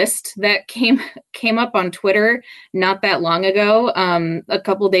actually a list that came up on Twitter not that long ago, a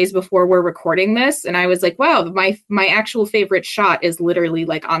couple days before we're recording this. And I was like, wow, my actual favorite shot is literally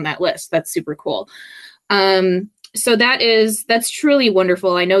like on that list. That's super cool. So that's truly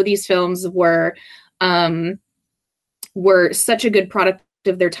wonderful. I know these films were such a good product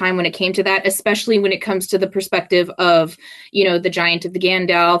of their time when it came to that, especially when it comes to the perspective of, the Giant of the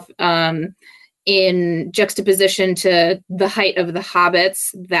Gandalf, in juxtaposition to the height of the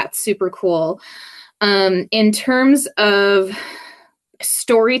Hobbits. That's super cool. In terms of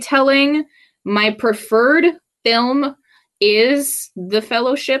storytelling, my preferred film is The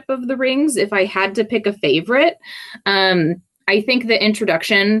Fellowship of the Rings, if I had to pick a favorite. I think the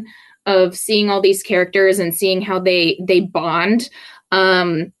introduction of seeing all these characters and seeing how they bond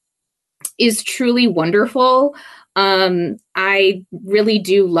is truly wonderful. I really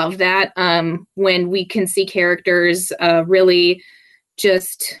do love that, when we can see characters really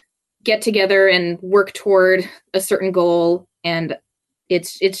just get together and work toward a certain goal, and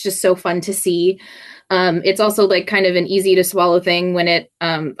it's just so fun to see. It's also like kind of an easy to swallow thing when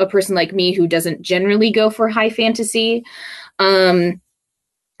a person like me who doesn't generally go for high fantasy.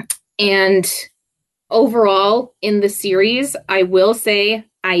 And overall in the series, I will say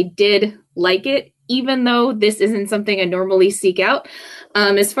I did like it, even though this isn't something I normally seek out.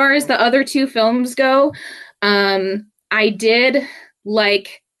 As far as the other two films go, I did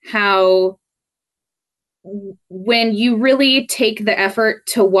like how when you really take the effort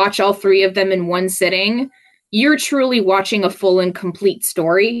to watch all three of them in one sitting, you're truly watching a full and complete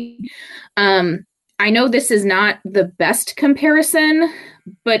story. I know this is not the best comparison,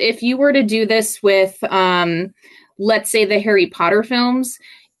 but if you were to do this with, let's say, the Harry Potter films,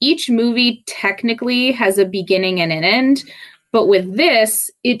 each movie technically has a beginning and an end. But with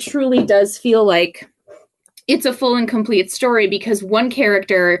this, it truly does feel like it's a full and complete story, because one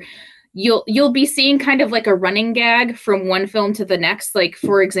character, you'll be seeing kind of like a running gag from one film to the next. Like,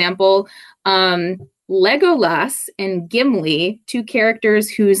 for example, Legolas and Gimli, two characters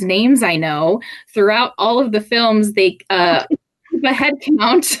whose names I know, throughout all of the films, they keep a head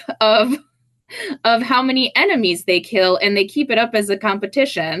count of how many enemies they kill, and they keep it up as a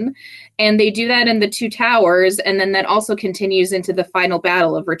competition. And they do that in the Two Towers, and then that also continues into the final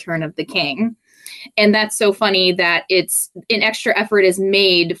battle of Return of the King. And that's so funny that it's an extra effort is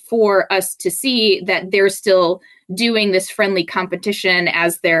made for us to see that they're still doing this friendly competition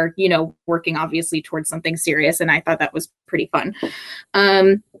as they're, working obviously towards something serious. And I thought that was pretty fun.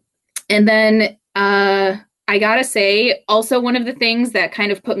 And then I gotta say, also one of the things that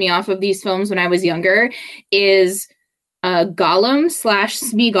kind of put me off of these films when I was younger is Gollum /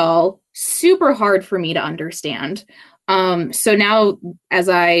 Smeagol, super hard for me to understand. So now, as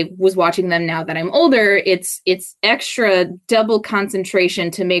I was watching them now that I'm older, it's extra double concentration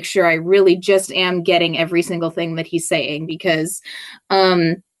to make sure I really just am getting every single thing that he's saying, because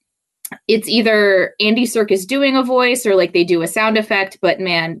it's either Andy Serkis doing a voice or like they do a sound effect, but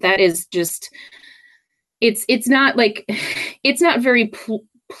man, that is just, it's not like, it's not very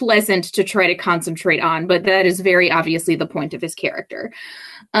pleasant to try to concentrate on, but that is very obviously the point of his character.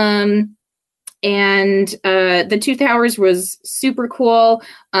 And the Two Towers was super cool.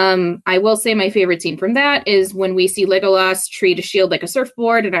 I will say my favorite scene from that is when we see Legolas treat a shield like a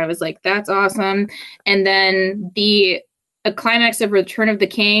surfboard, and I was like, that's awesome. And then a climax of Return of the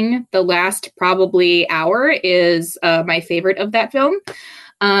King, the last probably hour, is my favorite of that film.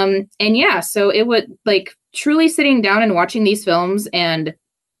 And yeah, so it would like truly sitting down and watching these films and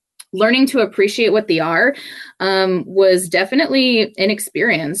learning to appreciate what they are was definitely an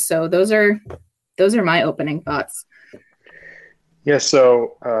experience. So those are my opening thoughts. Yeah,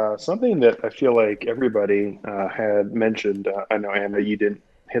 so something that I feel like everybody had mentioned, I know, Anna, you didn't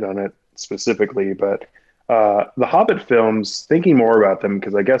hit on it specifically, but the Hobbit films, thinking more about them,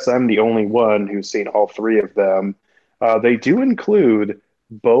 because I guess I'm the only one who's seen all three of them, they do include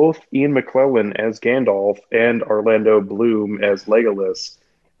both Ian McKellen as Gandalf and Orlando Bloom as Legolas.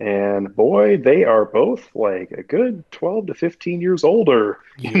 And boy, they are both like a good 12 to 15 years older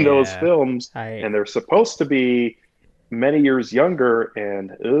in those films. And they're supposed to be many years younger.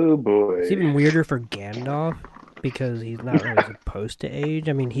 And oh boy. It's even weirder for Gandalf. because he's not really supposed to age.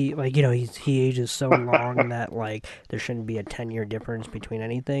 I mean, he he ages so long that like there shouldn't be a 10-year difference between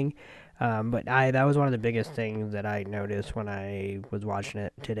anything. But that was one of the biggest things that I noticed when I was watching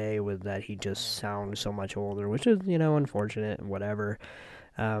it today was that he just sounds so much older, which is unfortunate and whatever.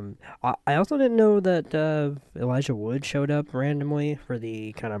 I also didn't know that Elijah Wood showed up randomly for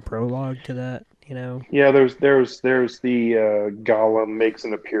the kind of prologue to that. Yeah, there's the Gollum makes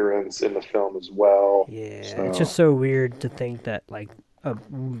an appearance in the film as well. Yeah, so. It's just so weird to think that like a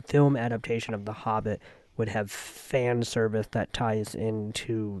film adaptation of The Hobbit would have fan service that ties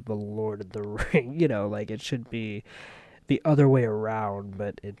into the Lord of the Ring. Like it should be the other way around,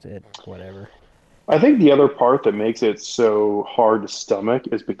 but it whatever. I think the other part that makes it so hard to stomach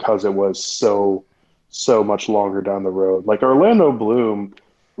is because it was so much longer down the road. Like Orlando Bloom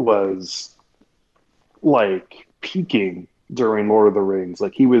was like peaking during Lord of the Rings.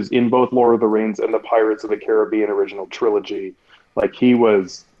 Like he was in both Lord of the Rings and the Pirates of the Caribbean original trilogy. Like he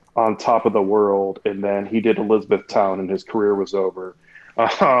was on top of the world, and then he did Elizabethtown and his career was over.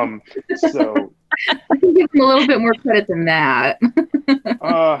 So I can give him a little bit more credit than that.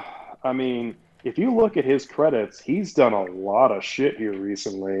 I mean, if you look at his credits, he's done a lot of shit here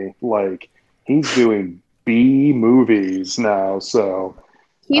recently. Like he's doing B movies now, so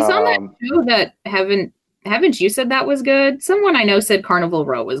he's on that show that haven't you said that was good? Someone I know said Carnival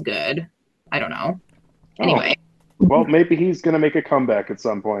Row was good. I don't know. Anyway. Well, maybe he's gonna make a comeback at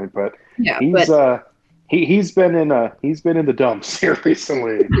some point, but yeah, he's been in the dumps here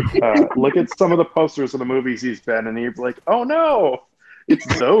recently. Look at some of the posters of the movies he's been, and he's like, oh no, it's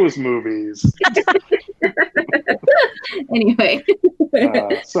those movies. Anyway.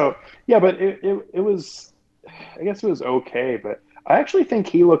 So yeah, but it was, I guess it was okay, but I actually think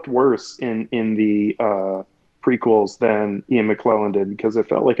he looked worse in the prequels than Ian McKellen did, because it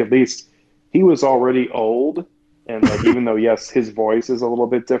felt like at least he was already old, and like even though yes, his voice is a little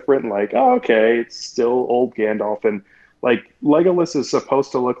bit different, like okay, it's still old Gandalf, and like Legolas is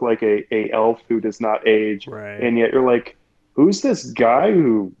supposed to look like a elf who does not age, right? And yet you're like, who's this guy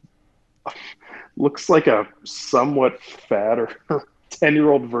who looks like a somewhat fat or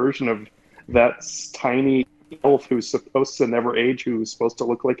 10-year-old version of that tiny elf who's supposed to never age, who's supposed to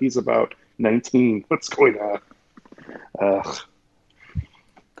look like he's about 19. What's going on?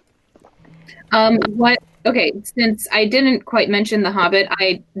 Okay, since I didn't quite mention The Hobbit,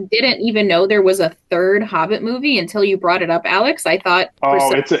 I didn't even know there was a third Hobbit movie until you brought it up, Alex. I thought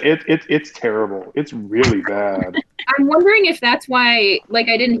it's terrible. It's really bad. I'm wondering if that's why I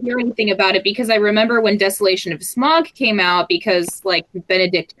didn't hear anything about it, because I remember when Desolation of Smog came out, because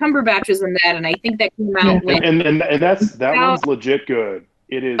Benedict Cumberbatch was in that, and I think that came out and that one's legit good.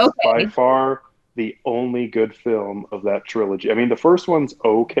 It is by far the only good film of that trilogy. I mean, the first one's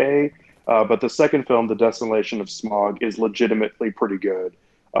okay, but the second film, The Desolation of Smog, is legitimately pretty good.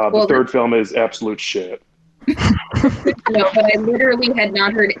 The third film is absolute shit. No, but I literally had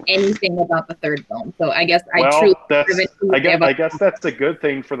not heard anything about the third film, so I guess I guess that's a good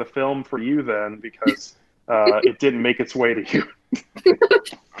thing for the film for you then, because it didn't make its way to you.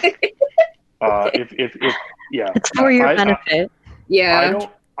 It's for your benefit.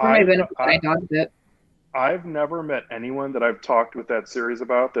 I dogged it. I've never met anyone that I've talked with that series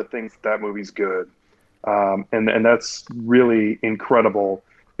about that thinks that movie's good, and that's really incredible,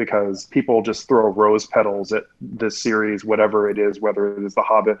 because people just throw rose petals at this series, whatever it is, whether it is The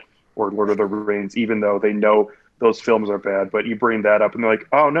Hobbit or Lord of the Rings, even though they know those films are bad. But you bring that up and they're like,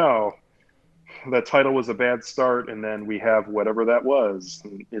 oh no, that title was a bad start, and then we have whatever that was.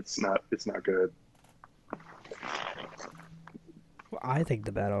 It's not good. I think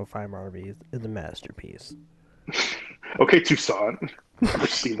the Battle of Fire is a masterpiece. Okay, Tucson. Never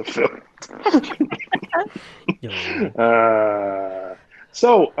seen the film.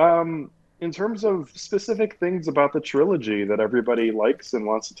 So, in terms of specific things about the trilogy that everybody likes and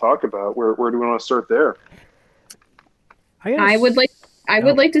wants to talk about, where do we want to start there? I would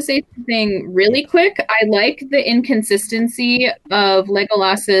like to say something really quick. I like the inconsistency of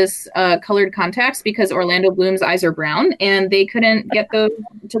Legolas's colored contacts, because Orlando Bloom's eyes are brown, and they couldn't get those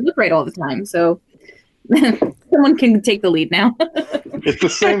to look right all the time. So someone can take the lead now. It's the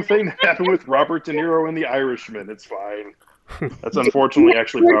same thing that happened with Robert De Niro in The Irishman. It's fine. That's unfortunately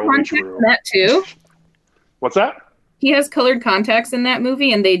actually probably true. That too. What's that? He has colored contacts in that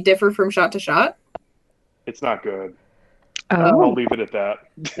movie, and they differ from shot to shot. It's not good. Oh. I'll leave it at that.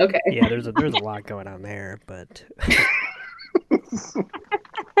 Okay. Yeah, there's a lot going on there, but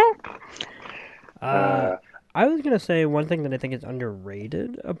I was gonna say one thing that I think is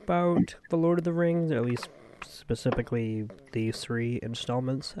underrated about the Lord of the Rings, at least specifically these 3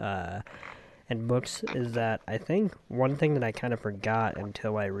 installments, and books is that I think one thing that I kind of forgot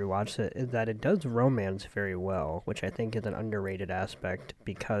until I rewatched it is that it does romance very well, which I think is an underrated aspect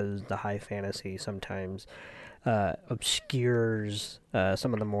because the high fantasy sometimes obscures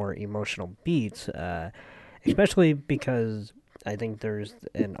some of the more emotional beats, especially because I think there's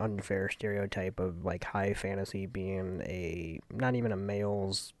an unfair stereotype of like high fantasy being not even a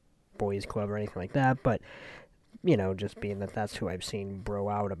male's boys club or anything like that, but just being that's who I've seen bro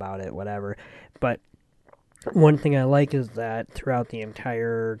out about it, whatever. But one thing I like is that throughout the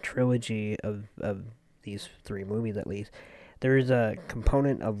entire trilogy of these three movies, at least, there is a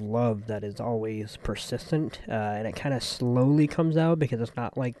component of love that is always persistent, and it kind of slowly comes out because it's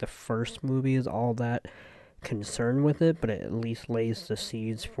not like the first movie is all that concerned with it, but it at least lays the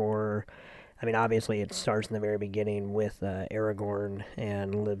seeds for. I mean, obviously, it starts in the very beginning with Aragorn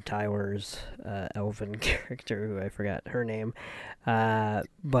and Liv Tyler's elven character, who I forgot her name.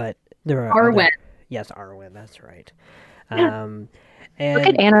 But there are Arwen. Yes, Arwen. That's right. Yeah. And Look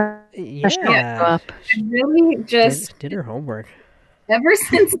at Anna. yeah, I really just did her homework. ever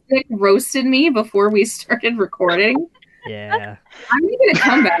since Nick roasted me before we started recording. Yeah, I'm making a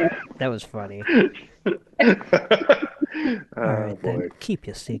comeback. that was funny. All Oh, right, boy. then keep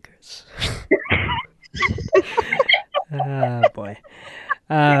your secrets. Oh, boy.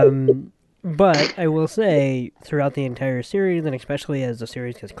 But I will say, throughout the entire series, and especially as the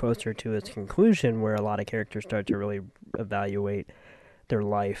series gets closer to its conclusion, where a lot of characters start to really evaluate their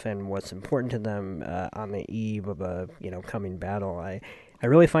life and what's important to them on the eve of a coming battle, I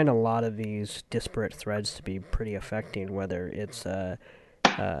really find a lot of these disparate threads to be pretty affecting, whether it's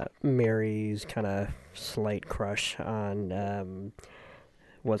Mary's kind of slight crush on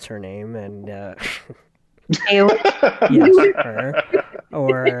what's her name, and yes, her,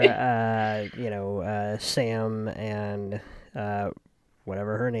 or Sam and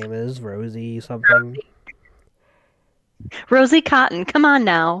whatever her name is, Rosie something. Rosie Cotton, come on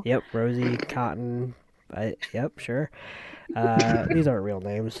now. Yep, Rosie Cotton. Yep, sure. These aren't real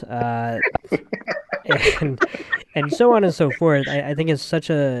names. And so on and so forth. I think it's such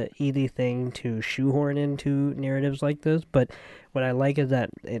a easy thing to shoehorn into narratives like this, but what I like is that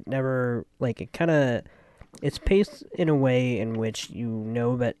it never, it's paced in a way in which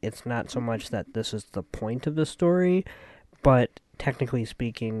that it's not so much that this is the point of the story, but technically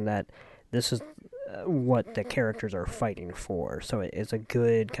speaking that this is what the characters are fighting for. So it's a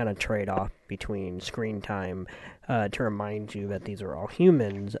good kind of trade-off between screen time to remind you that these are all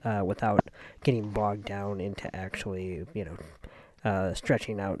humans without getting bogged down into actually,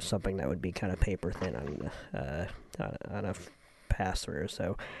 stretching out something that would be kind of paper thin on a pass-through.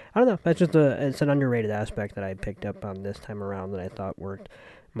 So, I don't know. That's just it's an underrated aspect that I picked up on this time around that I thought worked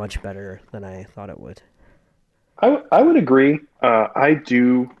much better than I thought it would. I would agree. I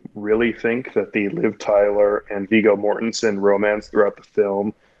do really think that the Liv Tyler and Viggo Mortensen romance throughout the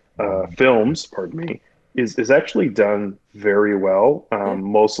films, is actually done very well,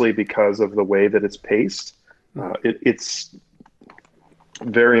 mostly because of the way that it's paced. It's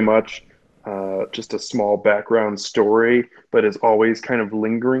very much just a small background story, but is always kind of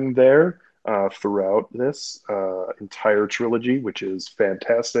lingering there throughout this entire trilogy, which is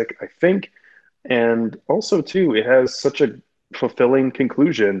fantastic, I think. And also, too, it has such a fulfilling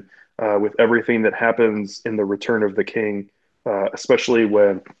conclusion with everything that happens in The Return of the King, especially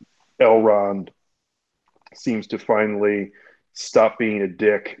when Elrond seems to finally stop being a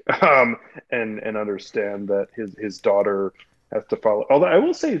dick and understand that his daughter has to follow. Although I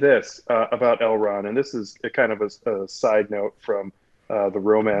will say this about Elrond, and this is a kind of a side note from the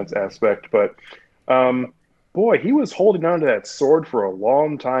romance aspect, but boy, he was holding on to that sword for a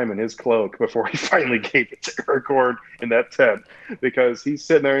long time in his cloak before he finally gave it to Aragorn in that tent, because he's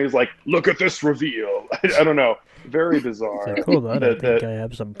sitting there and he's like, look at this reveal. I don't know. Very bizarre. Like, hold on, I think I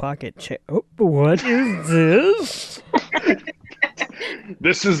have some pocket change. Oh, what is this?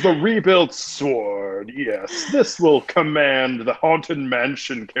 This is the rebuilt sword. Yes, this will command the Haunted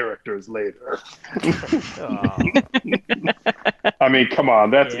Mansion characters later. Oh. I mean, come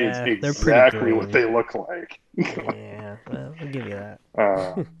on, that is Yeah, exactly what they look like. Yeah, well, I'll give you that.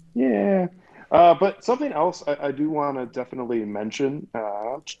 Yeah. But something else I do want to definitely mention,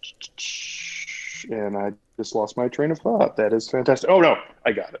 and I just lost my train of thought. That is fantastic. Oh, no,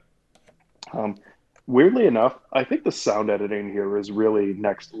 I got it. Weirdly enough, I think the sound editing here is really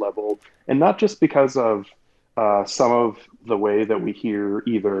next level, and not just because of some of the way that we hear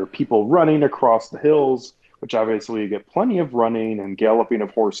either people running across the hills, which obviously you get plenty of running and galloping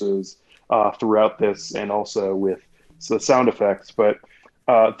of horses throughout this, and also with the sound effects, but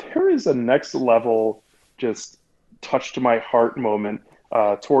there is a next level, just touch to my heart moment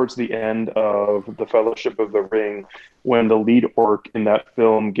towards the end of the Fellowship of the Ring, when the lead orc in that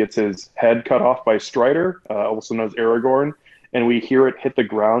film gets his head cut off by Strider, also known as Aragorn, and we hear it hit the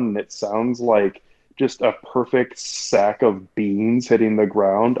ground, and it sounds like just a perfect sack of beans hitting the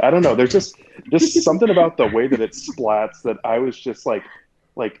ground. I don't know. There's just something about the way that it splats that I was just like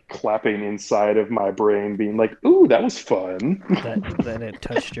clapping inside of my brain, being like, "Ooh, that was fun." Then it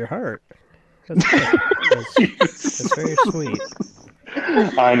touched your heart. That's good. That's very sweet.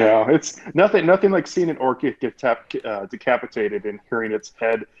 I know. It's nothing like seeing an orc get decapitated and hearing its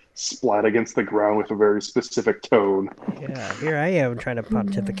head splat against the ground with a very specific tone. Yeah, here I am trying to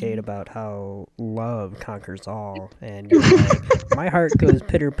pontificate about how love conquers all, and you're like, my heart goes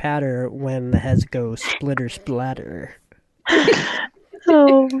pitter-patter when the heads go splitter-splatter.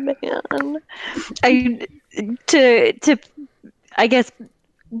 Oh, man. I guess,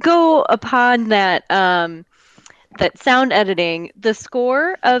 go upon that, that sound editing, the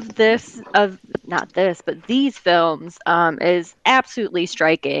score of these films is absolutely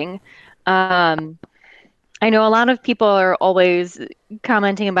striking. I know a lot of people are always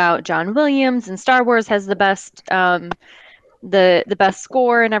commenting about John Williams, and Star Wars has the best the best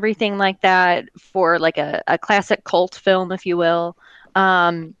score and everything like that for like a classic cult film, if you will.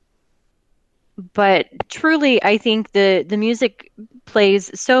 But truly, I think the music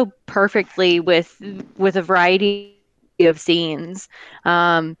plays so perfectly with a variety of scenes.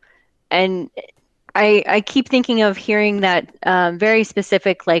 And I keep thinking of hearing that very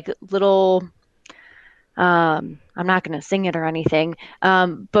specific, like little, I'm not going to sing it or anything,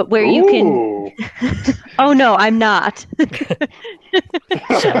 but where you can... Oh, no, I'm not.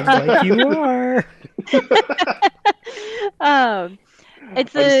 Sounds like you are.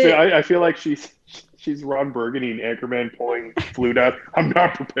 I feel like she's Ron Burgundy and Anchorman pulling flute out. I'm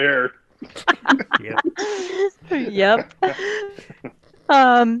not prepared. Yep.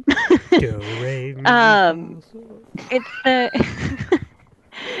 It's the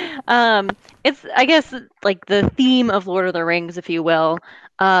it's, I guess, like the theme of Lord of the Rings, if you will.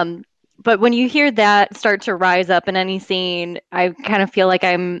 But when you hear that start to rise up in any scene, I kind of feel like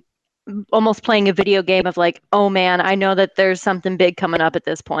I'm almost playing a video game of like, oh man, I know that there's something big coming up at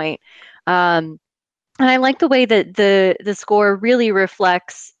this point. And I like the way that the score really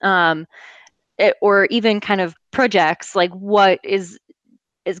reflects it, or even kind of projects like what is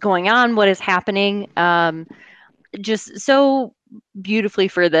going on, what is happening, just so beautifully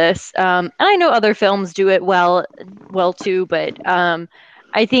for this. And I know other films do it well too, but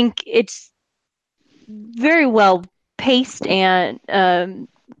I think it's very well paced and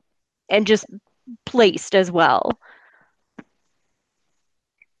just placed as well.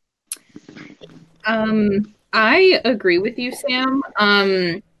 I agree with you, Sam.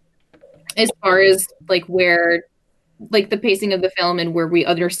 As far as like where, like the pacing of the film and where we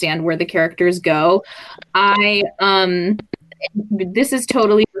understand where the characters go, this is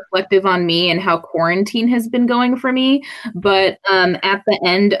totally reflective on me and how quarantine has been going for me. But at the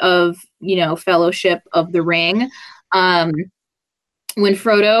end of, Fellowship of the Ring, when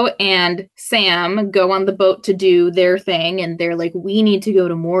Frodo and Sam go on the boat to do their thing, and they're like, we need to go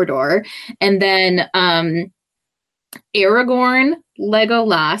to Mordor. And then Aragorn,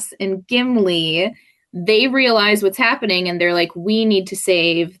 Legolas, and Gimli, they realize what's happening, and they're like, we need to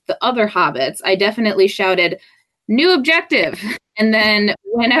save the other hobbits. I definitely shouted, new objective. And then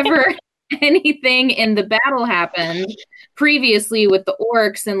whenever anything in the battle happened previously with the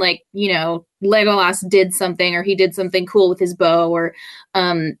orcs, and like, Legolas did something, or he did something cool with his bow, or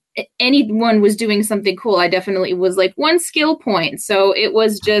anyone was doing something cool, I definitely was like 1 skill point. So it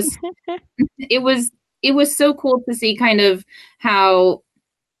was just, it was so cool to see kind of how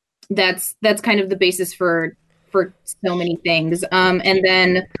that's kind of the basis for so many things. And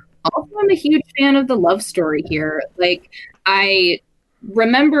then also, I'm a huge fan of the love story here. Like, I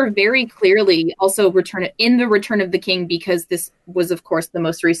remember very clearly also Return of the King, because this was, of course, the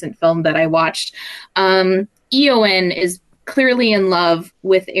most recent film that I watched. Eowyn is clearly in love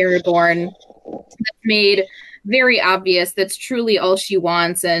with Aragorn. That's made very obvious. That's truly all she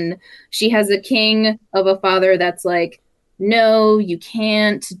wants. And she has a king of a father that's like, no, you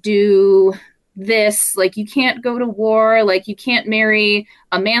can't do this, like, you can't go to war, like, you can't marry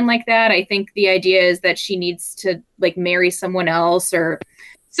a man like that. I think the idea is that she needs to like marry someone else or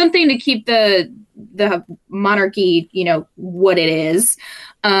something to keep the monarchy, what it is.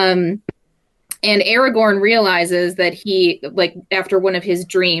 And Aragorn realizes that he, like, after one of his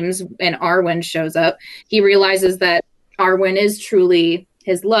dreams and Arwen shows up, he realizes that Arwen is truly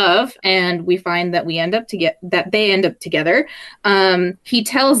his love, and we find that they end up together. He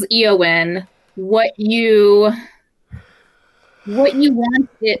tells Eowyn, what you what you want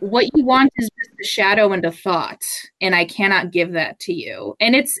is just a shadow and a thought, and I cannot give that to you.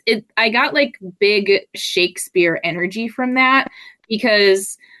 And I got like big Shakespeare energy from that,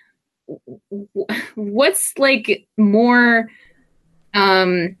 because what's like more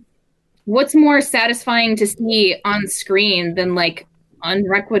what's more satisfying to see on screen than like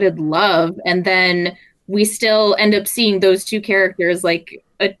unrequited love, and then we still end up seeing those two characters like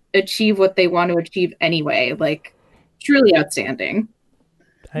achieve what they want to achieve anyway. Like, truly outstanding.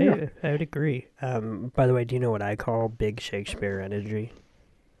 I would agree. By the way, do you know what I call big Shakespeare energy?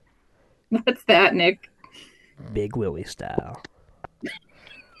 What's that, Nick? Big Willie style.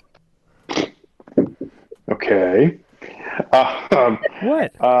 Okay.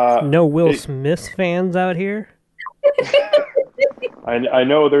 What? No Will Smith fans out here? I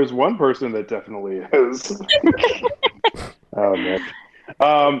know there's one person that definitely is. Oh, Nick.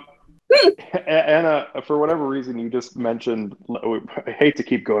 Anna, for whatever reason, you just mentioned. I hate to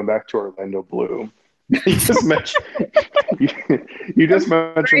keep going back to Orlando Bloom. You just mentioned. you just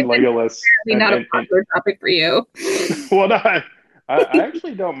mentioned Legolas. Not a popular topic for you. Well, no, I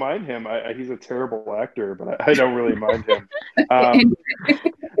actually don't mind him. He's a terrible actor, but I don't really mind him.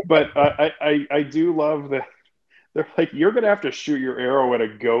 But I do love that. They're like, you're going to have to shoot your arrow at a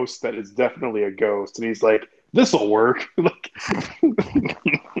ghost that is definitely a ghost. And he's like, this'll work. Like,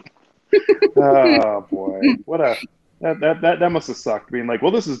 oh, boy. That must have sucked. Being like,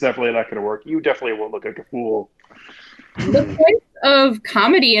 well, this is definitely not going to work. You definitely won't look like a fool. The points of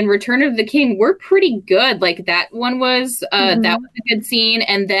comedy in Return of the King were pretty good. Like, that one was, that was a good scene.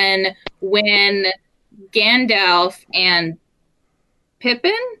 And then when Gandalf and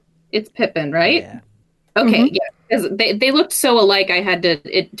Pippin? It's Pippin, right? Yeah. Okay, yeah. Because they looked so alike,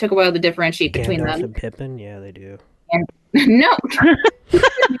 it took a while to differentiate between Gandalf them. and Pippin? Yeah, they do. And, no.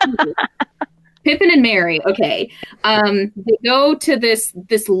 Pippin and Merry, okay. They go to this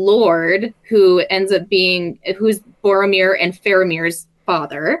lord who ends up who's Boromir and Faramir's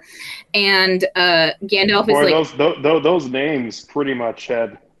father. And Gandalf is like... Those names pretty much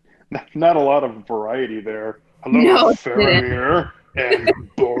had not a lot of variety there. Hello, no, Faramir and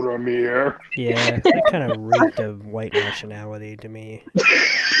Boromir. Yeah, that kind of reeked of white nationality to me.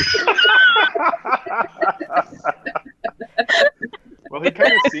 Well, he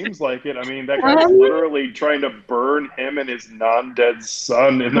kind of seems like it. I mean, that guy's literally trying to burn him and his non-dead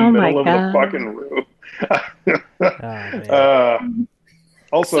son in the middle of the fucking room.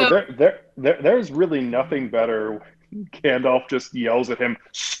 Also, there's really nothing better. Gandalf just yells at him,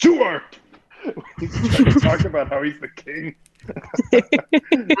 Stuart! He's trying to talk about how he's the king.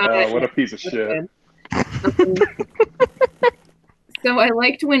 What a piece of shit. So I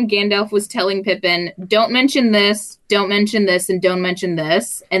liked when Gandalf was telling Pippin, don't mention this, and don't mention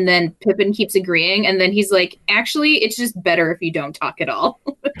this. And then Pippin keeps agreeing. And then he's like, actually, it's just better if you don't talk at all.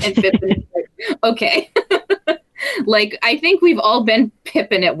 And Pippin is like, okay. Like, I think we've all been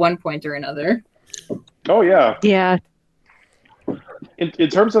Pippin at one point or another. Oh, yeah. Yeah. In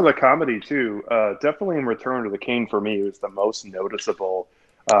terms of the comedy, too, definitely in Return of the King, for me, was the most noticeable.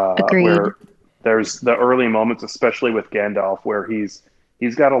 Agreed. Where there's the early moments, especially with Gandalf, where he's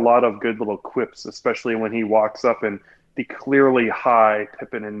got a lot of good little quips, especially when he walks up and the clearly high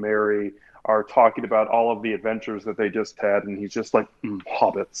Pippin and Merry are talking about all of the adventures that they just had, and he's just like,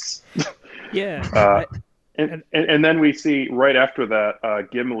 hobbits. Yeah. And then we see right after that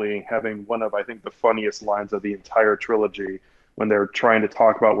Gimli having one of, I think, the funniest lines of the entire trilogy when they're trying to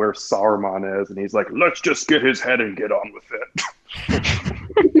talk about where Saruman is, and he's like, let's just get his head and get on with it.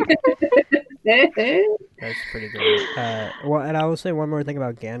 That's pretty great. Well, and I will say one more thing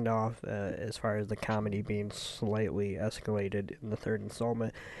about Gandalf, as far as the comedy being slightly escalated in the third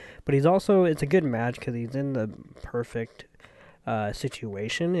installment. But it's a good match because he's in the perfect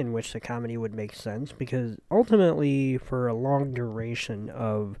situation in which the comedy would make sense, because ultimately, for a long duration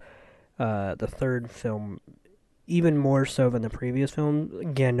of the third film, even more so than the previous film,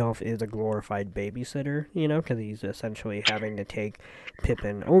 Gandalf is a glorified babysitter, because he's essentially having to take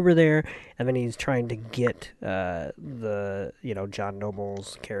Pippin over there, and then he's trying to get John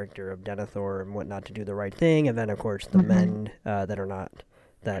Noble's character of Denethor and whatnot to do the right thing, and then, of course, the men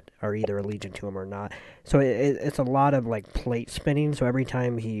that are either allegiant to him or not. So it's a lot of, like, plate spinning, so every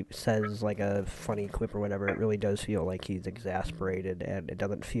time he says, like, a funny quip or whatever, it really does feel like he's exasperated, and it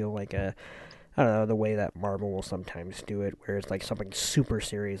doesn't feel like I don't know, the way that Marvel will sometimes do it, where it's like something super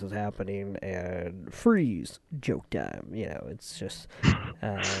serious is happening and freeze, joke time. It's just,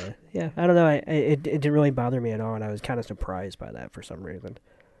 yeah, I don't know. It didn't really bother me at all, and I was kind of surprised by that for some reason.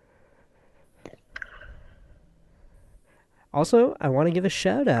 Also, I want to give a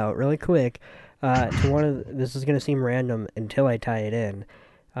shout out really quick to one of this is going to seem random until I tie it in.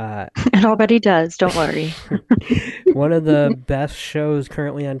 It already does. Don't worry. One of the best shows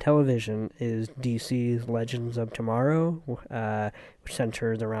currently on television is DC's Legends of Tomorrow, which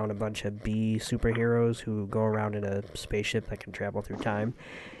centers around a bunch of B superheroes who go around in a spaceship that can travel through time.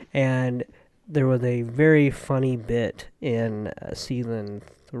 And there was a very funny bit in season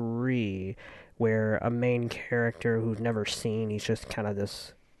 3 where a main character who's never seen, he's just kind of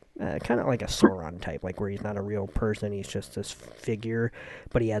this, kind of like a Sauron type, like where he's not a real person, he's just this figure,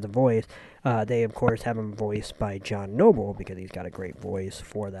 but he has a voice. They, of course, have him voiced by John Noble because he's got a great voice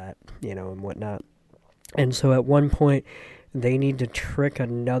for that, and whatnot. And so at one point, they need to trick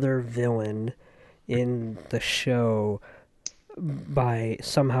another villain in the show by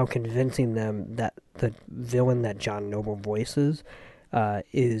somehow convincing them that the villain that John Noble voices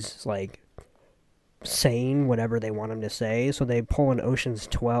is, like, saying whatever they want him to say. So they pull an Ocean's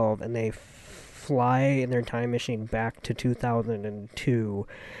 12 and they fly in their time machine back to 2002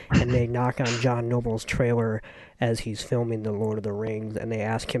 and they knock on John Noble's trailer as he's filming The Lord of the Rings, and they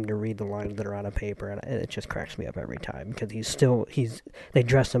ask him to read the lines that are on a paper, and it just cracks me up every time because they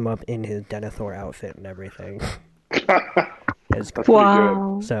dress him up in his Denethor outfit and everything. It's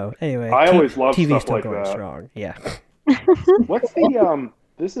Wow. Good. So anyway, I always love TV's stuff still like going that. strong. Yeah. What's the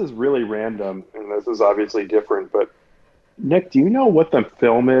This is really random, and this is obviously different, but Nick, do you know what the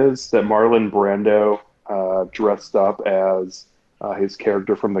film is that Marlon Brando dressed up as his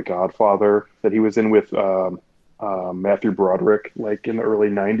character from The Godfather that he was in with Matthew Broderick, like in the early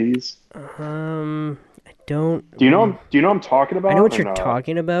 90s? I don't. Do you know what I'm talking about? I know what you're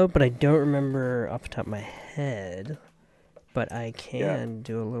talking about, but I don't remember off the top of my head. But I can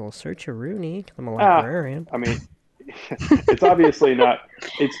do a little search-a-rooney because I'm a librarian. I mean, it's obviously not.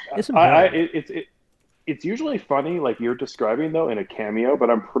 It's usually funny, like you're describing though, in a cameo. But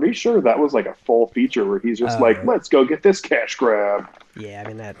I'm pretty sure that was like a full feature where he's just like, "Let's go get this cash grab." Yeah, I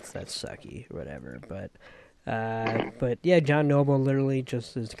mean that's sucky, whatever. But yeah, John Noble literally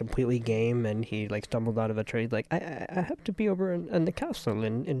just is completely game, and he like stumbled out of a trade. Like, I have to be over in the castle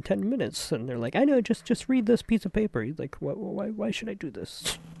in 10 minutes, and they're like, I know, just read this piece of paper. He's like, why should I do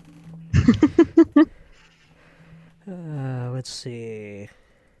this? Let's see.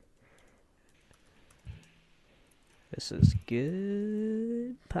 This is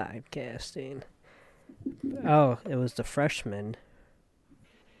good podcasting. Oh, it was The Freshman.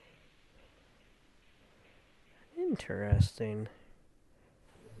 Interesting.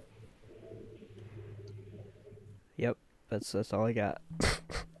 Yep, that's all I got.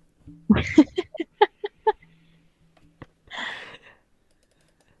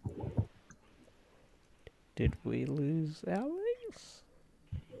 Did we lose Alex?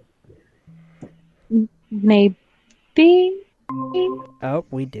 Maybe. Oh,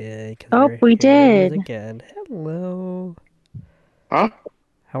 we did. Oh, we did. Again. Hello. Huh?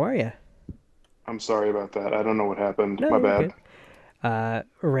 How are you? I'm sorry about that. I don't know what happened. No, My you're bad.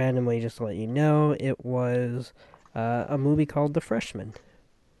 good. Randomly, just to let you know, it was a movie called The Freshman.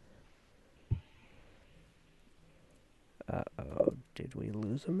 Uh-oh, did we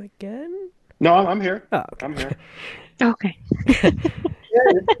lose him again? No, I'm here. Oh, okay. I'm here. Okay.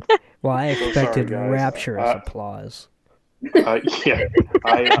 Well, I expected sorry, guys. rapturous applause. Yeah,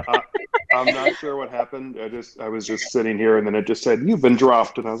 I'm not sure what happened. I was just sitting here, and then it just said you've been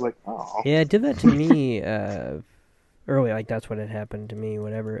dropped, and I was like, oh. Yeah, it did that to me early. Like that's what had happened to me.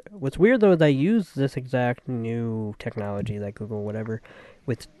 Whatever. What's weird though is I used this exact new technology, like Google whatever,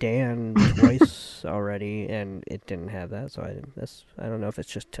 with Dan's voice already, and it didn't have that. So I don't know if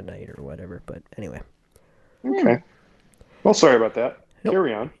it's just tonight or whatever. But anyway. Okay. Well, sorry about that. Nope.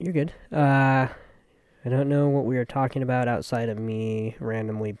 Carry on. You're good. I don't know what we were talking about outside of me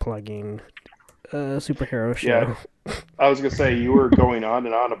randomly plugging a superhero show. Yeah, I was gonna say you were going on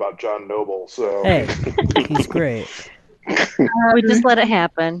and on about John Noble. So hey, he's great. We just let it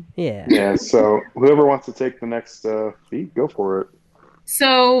happen. Yeah. Yeah. So whoever wants to take the next feed, go for it.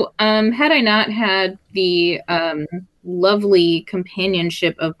 So, had I not had the lovely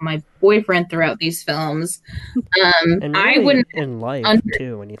companionship of my boyfriend throughout these films, and really I wouldn't in life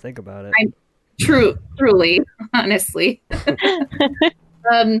too. When you think about it, truly, honestly,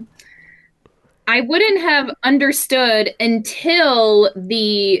 I wouldn't have understood until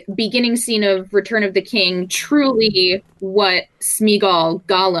the beginning scene of Return of the King truly what Smeagol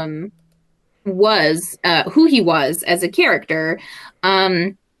Gollum was, who he was as a character.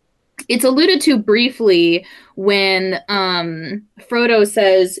 It's alluded to briefly when Frodo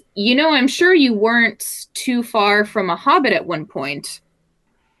says, "You know, I'm sure you weren't too far from a hobbit at one point."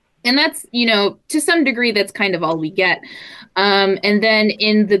 And that's, to some degree, that's kind of all we get. And then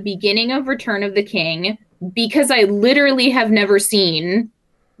in the beginning of Return of the King, because I literally have never seen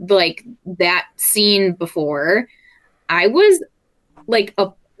like that scene before, I was like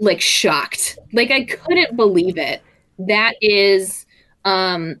shocked. Like I couldn't believe it. That is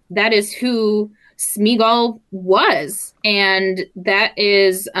who Smeagol was, and that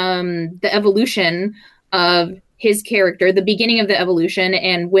is the evolution of his character, the beginning of the evolution.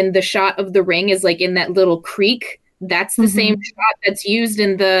 And when the shot of the ring is like in that little creek, that's the same shot that's used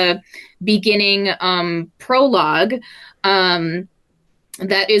in the beginning prologue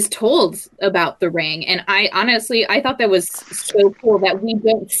that is told about the ring. And I thought that was so cool that we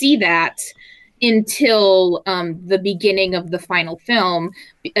don't see that until the beginning of the final film,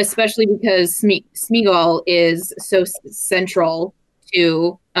 especially because Smeagol is so central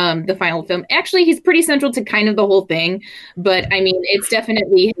to the final film. Actually, he's pretty central to kind of the whole thing, but I mean, it's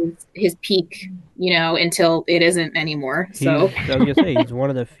definitely his peak, until it isn't anymore. So I was gonna say he's one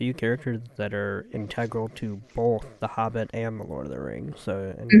of the few characters that are integral to both The Hobbit and The Lord of the Rings.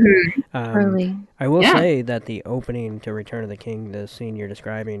 So, Really? I will say that the opening to Return of the King, the scene you're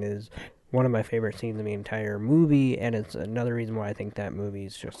describing, is one of my favorite scenes in the entire movie, and it's another reason why I think that movie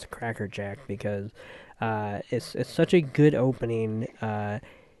is just crackerjack, because it's such a good opening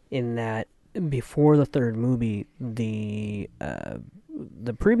in that before the third movie, the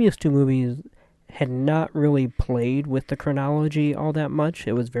previous two movies had not really played with the chronology all that much.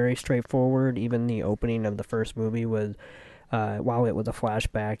 It was very straightforward. Even the opening of the first movie was, while it was a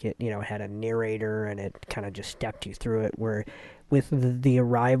flashback, it had a narrator and it kind of just stepped you through it. Where with the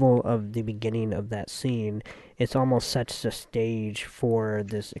arrival of the beginning of that scene, it's almost sets the stage for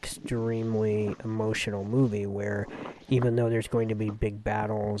this extremely emotional movie where even though there's going to be big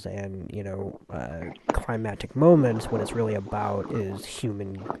battles and, climactic moments, what it's really about is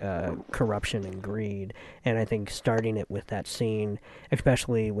human corruption and greed. And I think starting it with that scene,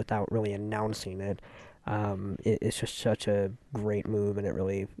 especially without really announcing it, it's just such a great move, and it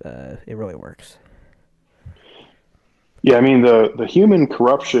really works. Yeah, I mean the human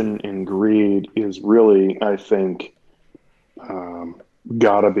corruption and greed is really, I think,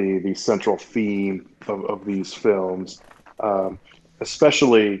 gotta be the central theme of these films,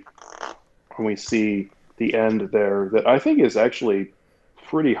 especially when we see the end there. That I think is actually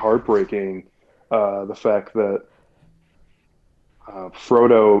pretty heartbreaking. The fact that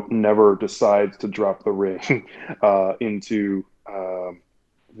Frodo never decides to drop the ring into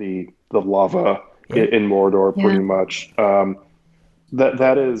the lava in Mordor, pretty much.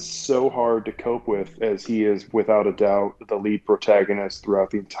 That is so hard to cope with, as he is without a doubt the lead protagonist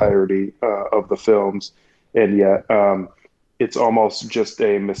throughout the entirety of the films, and yet it's almost just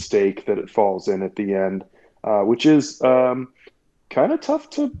a mistake that it falls in at the end, which is kind of tough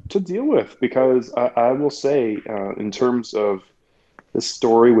to deal with, because I will say, in terms of the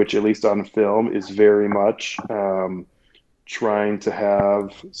story, which at least on film is very much trying to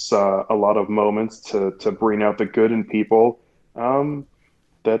have a lot of moments to bring out the good in people,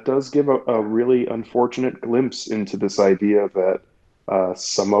 that does give a really unfortunate glimpse into this idea that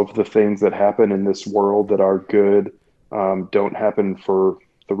some of the things that happen in this world that are good don't happen for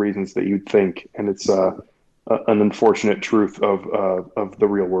the reasons that you'd think, and it's an unfortunate truth of the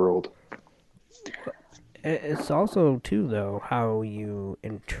real world. It's also, too, though, how you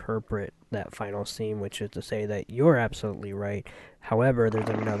interpret that final scene, which is to say that you're absolutely right. However, there's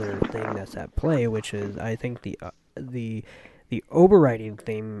another thing that's at play, which is, I think, the overriding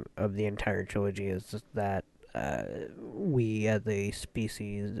theme of the entire trilogy is just that we as a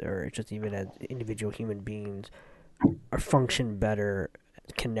species, or just even as individual human beings, are function better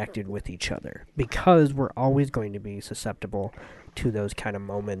connected with each other, because we're always going to be susceptible to those kind of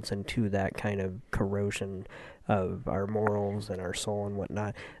moments and to that kind of corrosion of our morals and our soul and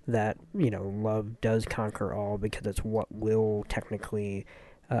whatnot, that love does conquer all, because it's what will technically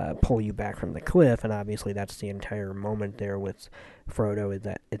pull you back from the cliff. And obviously that's the entire moment there with Frodo, is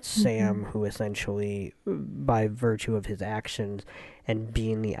that it's Sam who essentially, by virtue of his actions and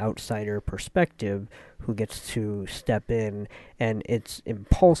being the outsider perspective, who gets to step in, and it's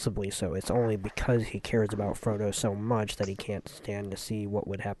impulsively so. It's only because he cares about Frodo so much that he can't stand to see what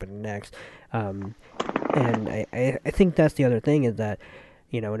would happen next. And I think that's the other thing, is that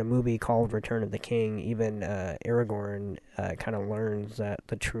in a movie called Return of the King, even Aragorn kind of learns that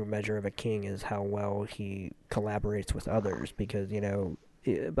the true measure of a king is how well he collaborates with others, because,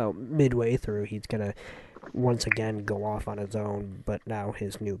 about midway through, he's going to once again go off on his own, but now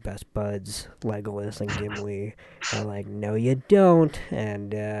his new best buds, Legolas and Gimli, are like, no you don't,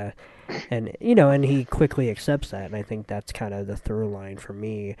 and and he quickly accepts that, and I think that's kind of the through line for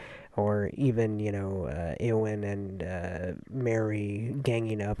me. Or even, Eowyn and Merry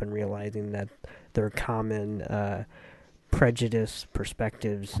ganging up and realizing that their common prejudice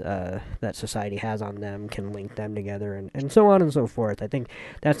perspectives that society has on them can link them together, and so on and so forth. I think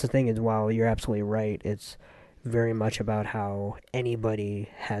that's the thing is, while you're absolutely right, it's very much about how anybody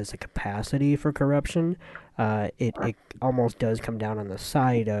has a capacity for corruption. It almost does come down on the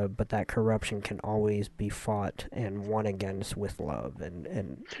side of, but that corruption can always be fought and won against with love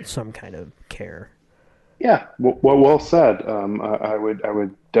and some kind of care. Yeah, well said. I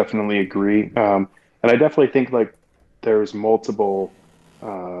would definitely agree, and I definitely think like there's multiple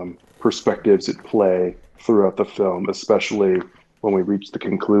perspectives at play throughout the film, especially when we reach the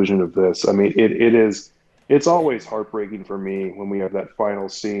conclusion of this. I mean, it's always heartbreaking for me when we have that final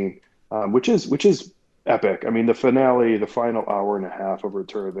scene, which is epic. I mean, the finale, the final hour and a half of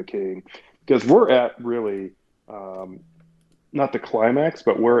Return of the King, because we're at really not the climax,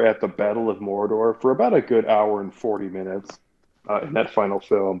 but we're at the Battle of Mordor for about a good hour and 40 minutes in that final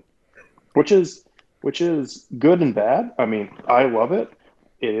film, which is good and bad. I mean, I love it.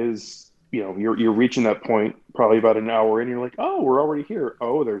 It is, you're reaching that point probably about an hour in, you're like, oh, we're already here.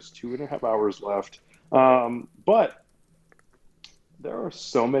 Oh, there's 2.5 hours left. But there are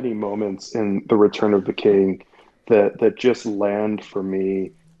so many moments in The Return of the King that just land for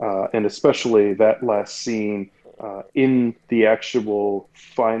me, and especially that last scene in the actual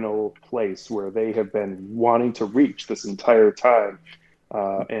final place where they have been wanting to reach this entire time,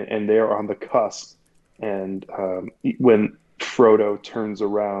 and they are on the cusp. And when Frodo turns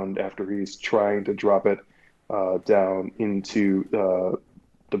around after he's trying to drop it down into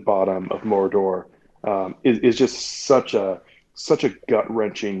the bottom of Mordor, is just such a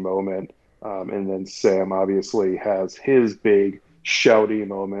gut-wrenching moment. And then Sam obviously has his big shouty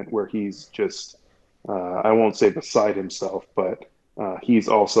moment where he's just, I won't say beside himself, but he's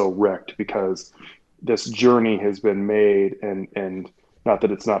also wrecked because this journey has been made, and not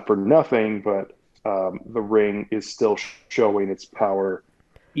that it's not for nothing, but the ring is still showing its power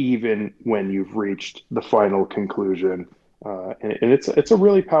even when you've reached the final conclusion. And it's a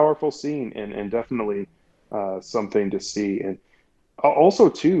really powerful scene, and definitely something to see. And also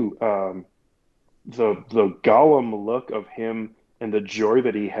too, the Gollum look of him and the joy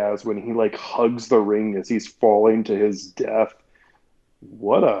that he has when he like hugs the ring as he's falling to his death.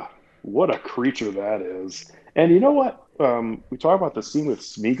 What a creature that is. And you know what? We talk about the scene with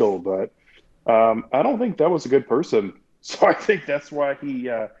Smeagol, but I don't think that was a good person. So I think that's why he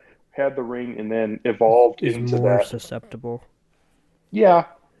had the ring and then evolved into more that. susceptible. Yeah.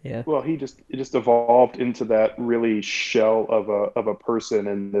 Yeah. Well, it just evolved into that really shell of a person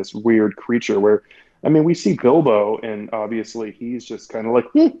and this weird creature where, I mean, we see Bilbo and obviously he's just kind of like,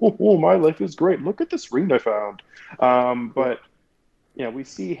 oh, my life is great. Look at this ring I found. But yeah, we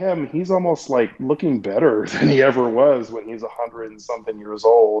see him. He's almost like looking better than he ever was when he's 100 and something years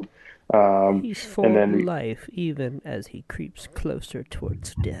old. He's full of life, even as he creeps closer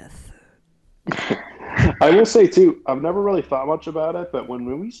towards death. I will say, too, I've never really thought much about it, but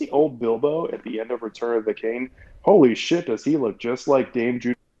when we see old Bilbo at the end of Return of the King, holy shit, does he look just like Dame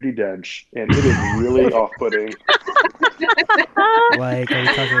Judi Dench, and it is really off-putting. Like, are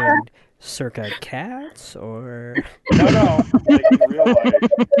you talking circa Cats, or... No, like in real life.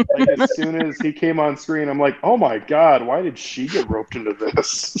 Like, as soon as he came on screen, I'm like, oh my god, why did she get roped into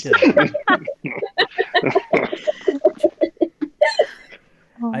this?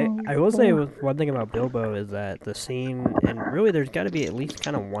 I will say one thing about Bilbo is that the scene, and really there's got to be at least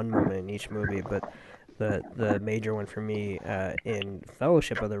kind of one moment in each movie, but the major one for me in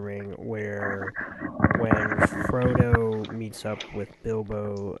Fellowship of the Ring, where when Frodo meets up with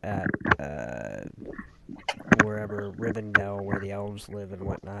Bilbo at wherever, Rivendell, where the elves live and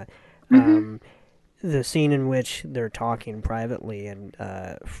whatnot, the scene in which they're talking privately and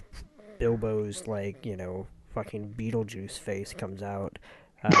Bilbo's like, fucking Beetlejuice face comes out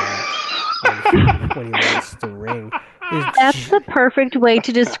when he wants the ring. That's the perfect way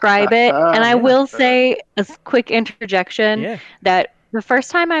to describe it. And I will say a quick interjection that the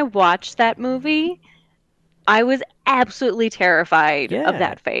first time I watched that movie, I was absolutely terrified of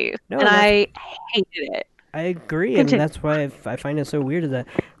that face. And I hated it. I agree, and that's why I find it so weird that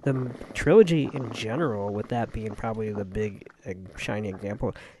the trilogy in general, with that being probably the big shining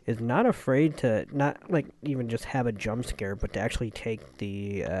example, is not afraid to not like even just have a jump scare, but to actually take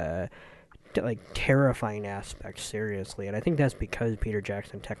the like terrifying aspects seriously, and I think that's because Peter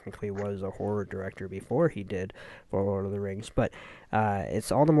Jackson technically was a horror director before he did for Lord of the Rings. But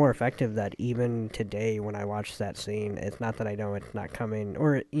it's all the more effective that even today, when I watch that scene, it's not that I know it's not coming,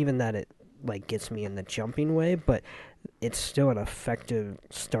 or even that it like gets me in the jumping way, but it's still an effective,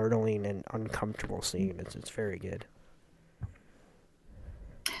 startling, and uncomfortable scene. It's very good.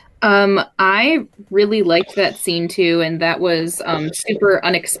 I really liked that scene too, and that was super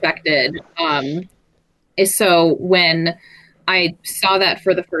unexpected. So when I saw that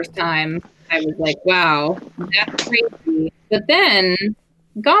for the first time, I was like, wow, that's crazy. But then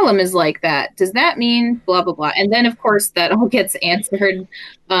Gollum is like that. Does that mean blah, blah, blah? And then, of course, that all gets answered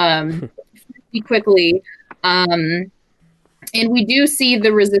pretty quickly. And we do see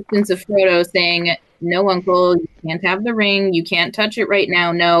the resistance of Frodo saying, no, uncle, you can't have the ring. You can't touch it right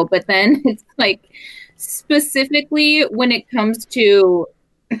now. No. But then it's like, specifically when it comes to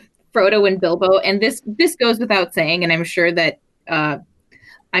Frodo and Bilbo, and this goes without saying, and I'm sure that's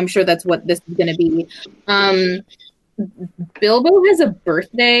what this is going to be. Bilbo has a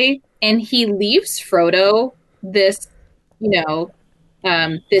birthday, and he leaves Frodo this,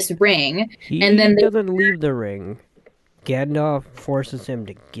 this ring, and then he doesn't leave the ring. Gandalf forces him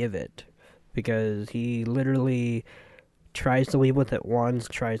to give it, because he literally tries to leave with it once,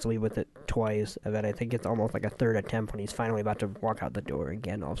 tries to leave with it twice, and then I think it's almost like a third attempt when he's finally about to walk out the door, and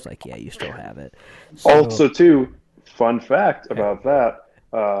Gandalf's like, yeah, you still have it. So, also, too, fun fact about that,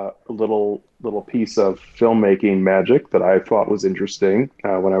 a little piece of filmmaking magic that I thought was interesting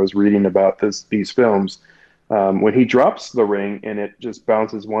when I was reading about these films. When he drops the ring and it just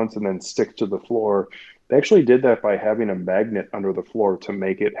bounces once and then sticks to the floor, they actually did that by having a magnet under the floor to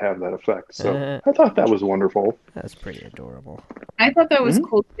make it have that effect. So I thought that was wonderful. That's pretty adorable. I thought that was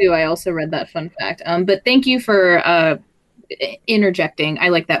cool too. I also read that fun fact. But thank you for interjecting. I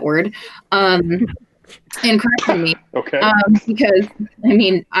like that word. And correcting me. Okay. Because,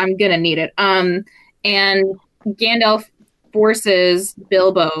 I'm going to need it. And Gandalf forces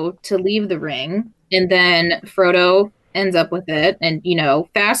Bilbo to leave the ring, and then Frodo ends up with it. And,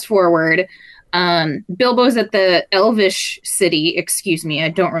 fast forward, Bilbo's at the Elvish city. Excuse me, I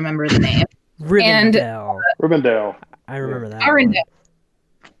don't remember the name. Rivendell. I remember that. Arendelle.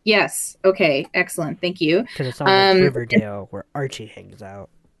 Yes. Okay. Excellent. Thank you. Because it sounds like Riverdale, where Archie hangs out.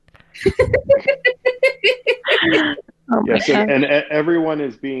 Yes, and everyone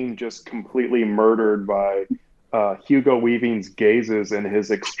is being just completely murdered by Hugo Weaving's gazes and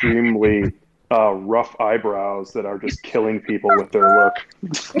his extremely rough eyebrows that are just killing people with their look.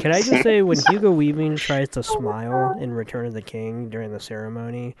 Can I just say, when Hugo Weaving tries to smile in Return of the King during the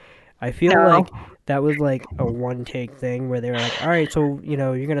ceremony, I feel like that was like a one-take thing where they were like, all right, so, you're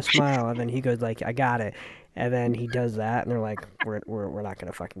going to smile, and then he goes like, I got it. And then he does that, and they're like, we're not going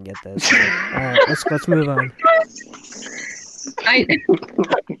to fucking get this. So, all right, let's move on.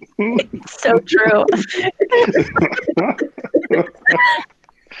 So true.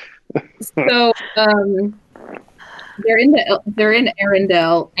 So they're in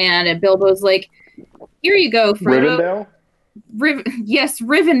Arendelle, and Bilbo's like, "Here you go, Frodo." Rivendell? Yes,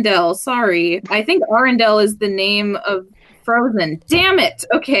 Rivendell. Sorry, I think Arendelle is the name of Frozen. Damn it.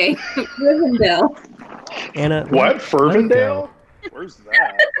 Okay, Rivendell. Anna, what? Fervendale? Where's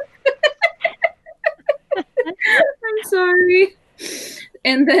that? I'm sorry.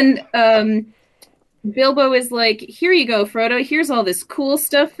 And then Bilbo is like, here you go, Frodo. Here's all this cool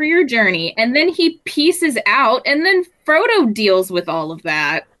stuff for your journey. And then he pieces out, and then Frodo deals with all of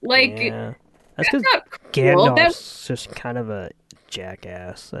that. Like, yeah. That's not cool. Gandalf's just kind of a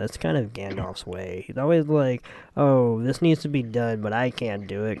jackass. That's kind of Gandalf's way. He's always like, oh, this needs to be done, but I can't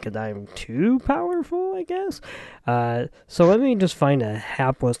do it because I'm too powerful, I guess. So let me just find a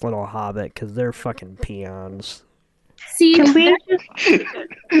hapless little hobbit, because they're fucking peons. See, Can we just...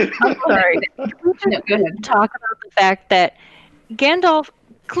 I'm sorry. No, go ahead. Talk about the fact that Gandalf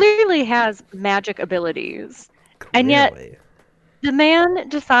clearly has magic abilities. And yet, the man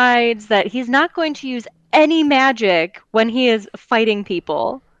decides that he's not going to use any magic when he is fighting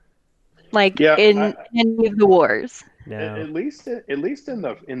people, like in any of the wars. No. At least in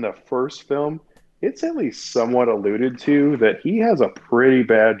the first film, it's at least somewhat alluded to that he has a pretty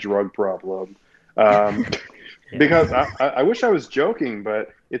bad drug problem. Because I wish I was joking,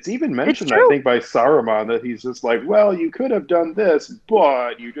 but it's even mentioned, I think, by Saruman that he's just like, well, you could have done this,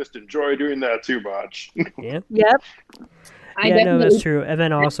 but you just enjoy doing that too much. Yeah. Yep. Yeah, no, that's true. And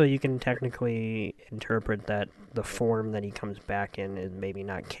then also you can technically interpret that the form that he comes back in is maybe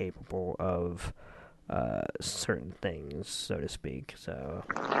not capable of certain things, so to speak. So,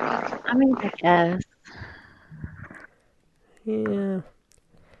 I mean, I guess. Yeah.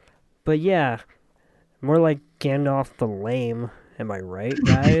 But yeah, more like Gandalf the Lame. Am I right,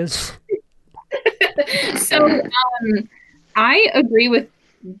 guys? So, I agree with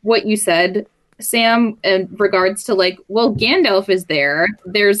what you said, Sam, in regards to like, well, Gandalf is there.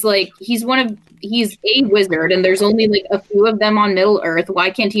 There's like, he's a wizard, and there's only like a few of them on Middle Earth. Why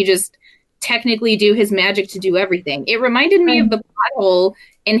can't he just technically do his magic to do everything? It reminded me of the plot hole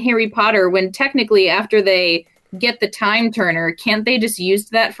in Harry Potter when technically after they get the time turner, can't they just use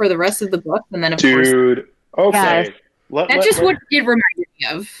that for the rest of the book? And then, of course, okay. Yes. That's just what it reminded me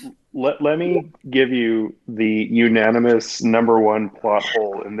of. Let me give you the unanimous number one plot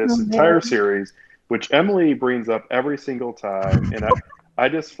hole in this entire series, which Emily brings up every single time, and I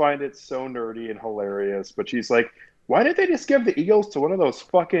just find it so nerdy and hilarious. But she's like, why did they just give the eagles to one of those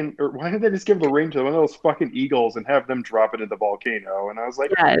fucking, or why did they just give the ring to one of those fucking eagles and have them drop it in the volcano? And I was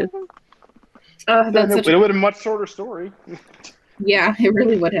like, Yes. That's it would have been a much shorter story. Yeah, it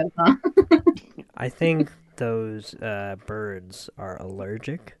really would have. Huh? I think those birds are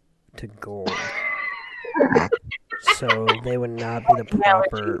allergic to gold. So they would not be the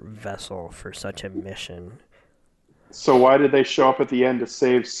proper vessel for such a mission. So why did they show up at the end to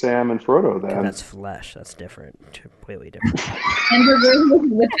save Sam and Frodo then? That's flesh. That's different. Completely different. And we're not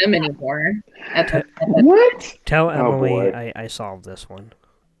with them anymore. What? Tell Emily boy. I solved this one.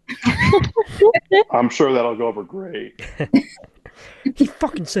 I'm sure that'll go over great. He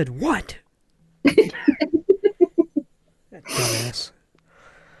fucking said what? Dumbass.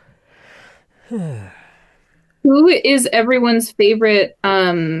 Who is everyone's favorite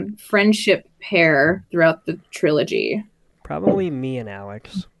friendship pair throughout the trilogy? Probably me and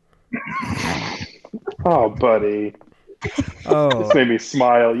Alex. Oh, buddy. Oh, This made me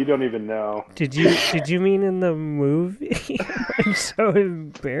smile. You don't even know. did you mean in the movie? I'm so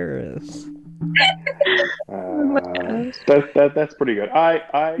embarrassed. That's pretty good.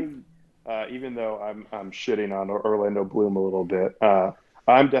 I even though I'm shitting on Orlando Bloom a little bit,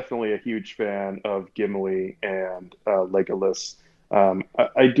 I'm definitely a huge fan of Gimli and Legolas.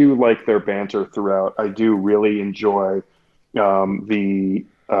 I do like their banter throughout. I do really enjoy the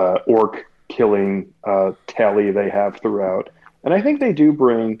orc killing tally they have throughout, and I think they do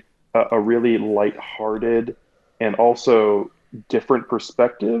bring a really lighthearted and also different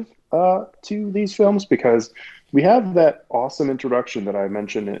perspective to these films, because we have that awesome introduction that I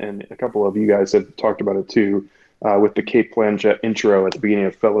mentioned, and a couple of you guys have talked about it too, with the Cate Blanchett intro at the beginning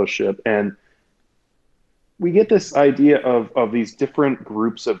of Fellowship. And we get this idea of these different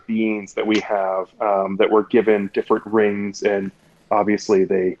groups of beings that we have that were given different rings, and obviously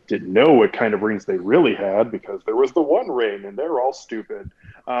they didn't know what kind of rings they really had because there was the one ring and they're all stupid.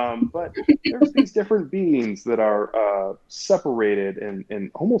 But there's these different beings that are separated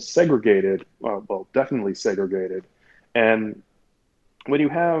and almost segregated, well, definitely segregated. And when you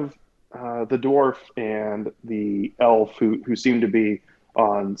have the dwarf and the elf who seem to be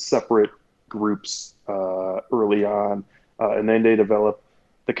on separate groups early on, and then they develop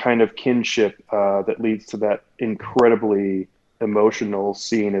the kind of kinship that leads to that incredibly emotional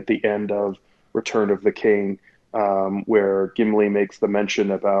scene at the end of Return of the King, where Gimli makes the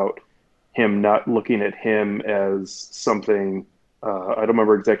mention about him not looking at him as something, I don't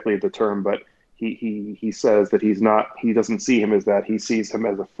remember exactly the term, but he says that he doesn't see him as that, he sees him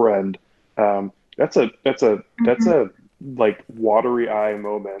as a friend. That's a like watery eye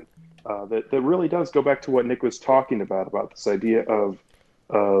moment that really does go back to what Nick was talking about this idea of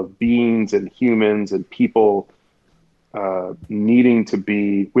beings and humans and people needing to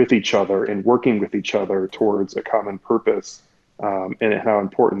be with each other and working with each other towards a common purpose, and how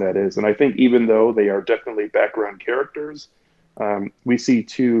important that is. And I think even though they are definitely background characters, we see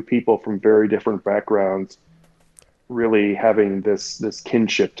two people from very different backgrounds really having this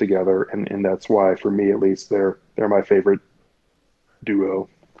kinship together, and that's why, for me at least, they're my favorite duo.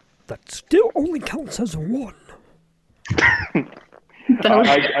 That still only counts as one.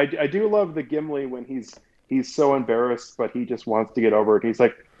 I do love the Gimli when he's so embarrassed, but he just wants to get over it. He's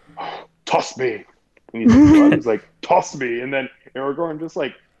like, toss me. And he's like, what? He's like, toss me. And then Aragorn just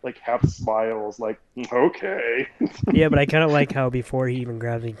like half smiles, like, okay. Yeah, but I kind of like how before he even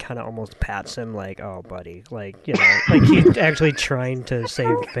grabs, he kind of almost pats him, like, oh, buddy. Like, you know, like he's actually trying to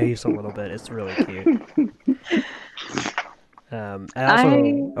save face a little bit. It's really cute.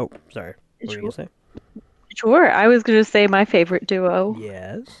 Oh, sorry. What were you going to say? Sure, I was going to say my favorite duo.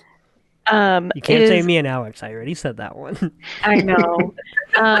 Yes. You can't say me and Alex. I already said that one. I know.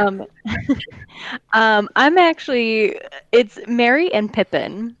 I'm actually. It's Merry and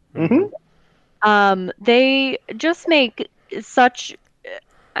Pippin. Mm-hmm. They just make such.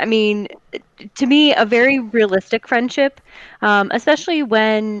 I mean, to me, a very realistic friendship, especially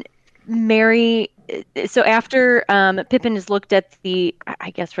when Merry. So after Pippin has looked at the,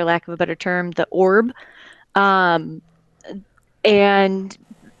 I guess for lack of a better term, the orb, um, and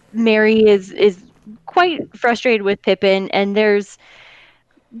Merry is quite frustrated with Pippin, and there's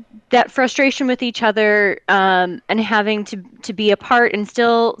that frustration with each other, and having to be apart and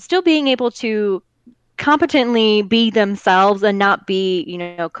still being able to competently be themselves and not be,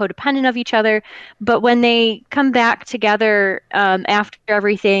 codependent of each other. But when they come back together, after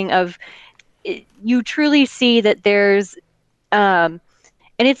everything, you truly see that there's, and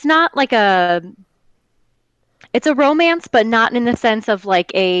it's not like it's a romance, but not in the sense of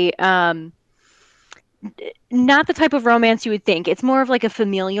like not the type of romance you would think. It's more of like a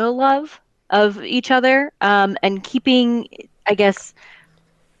familial love of each other, and keeping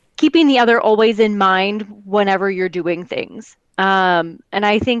the other always in mind whenever you're doing things. And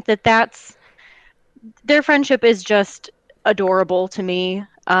I think that's their friendship is just adorable to me.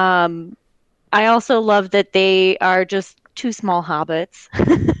 I also love that they are just two small hobbits.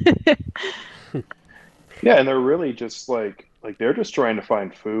 Yeah, and they're really just like they're just trying to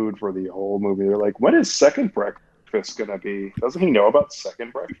find food for the whole movie. They're like, when is second breakfast gonna be? Doesn't he know about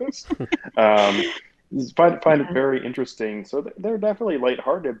second breakfast? um, find it very interesting. So they're definitely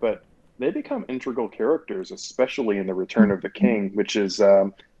lighthearted, but they become integral characters, especially in the Return of the King, which is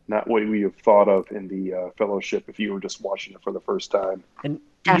not what we have thought of in the Fellowship if you were just watching it for the first time. And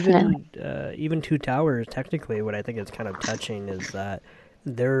Definitely. even Two Towers, technically, what I think is kind of touching is that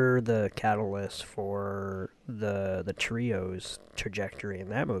they're the catalyst for the trio's trajectory in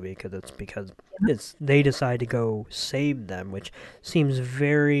that movie, because they decide to go save them, which seems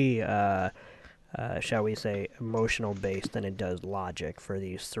very shall we say emotional based than it does logic for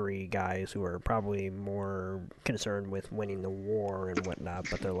these three guys who are probably more concerned with winning the war and whatnot,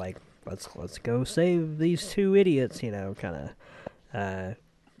 but they're like, let's go save these two idiots, kind of.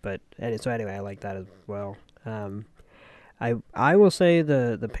 So anyway, I like that as well. I will say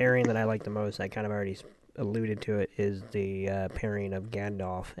the pairing that I like the most, I kind of already alluded to it, is the pairing of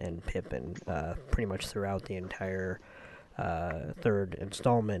Gandalf and Pippin, pretty much throughout the entire third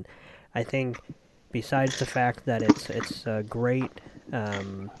installment. I think besides the fact that it's a great,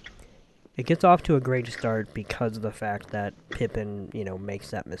 it gets off to a great start because of the fact that Pippin,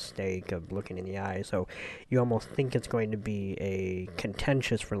 makes that mistake of looking in the eye. So you almost think it's going to be a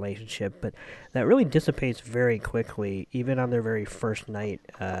contentious relationship, but that really dissipates very quickly, even on their very first night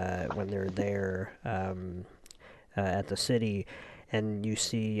when they're there at the city. And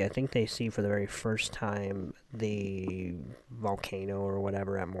I think they see for the very first time the volcano or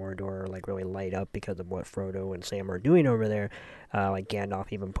whatever at Mordor like really light up because of what Frodo and Sam are doing over there. Like Gandalf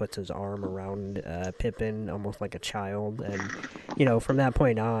even puts his arm around Pippin almost like a child. And, from that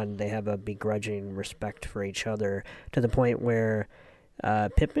point on, they have a begrudging respect for each other to the point where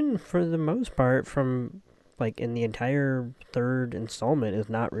Pippin, for the most part, from like in the entire third installment, is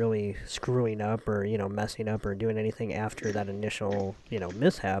not really screwing up or messing up or doing anything after that initial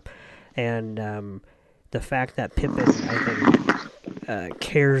mishap. And the fact that Pippin, I think,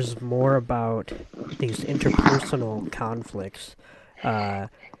 cares more about these interpersonal conflicts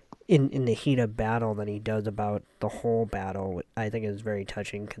in the heat of battle than he does about the whole battle, I think is very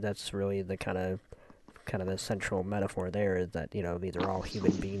touching, because that's really the kind of the central metaphor there, is that these are all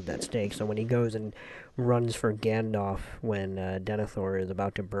human beings at stake. So when he goes and runs for Gandalf when Denethor is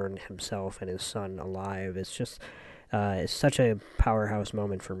about to burn himself and his son alive, it's just it's such a powerhouse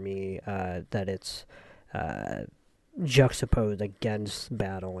moment for me, that it's juxtaposed against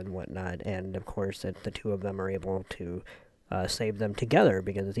battle and whatnot, and of course that the two of them are able to save them together,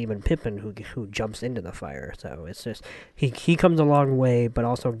 because it's even Pippin who jumps into the fire. So it's just he comes a long way, but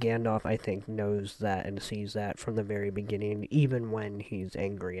also Gandalf, I think, knows that and sees that from the very beginning, even when he's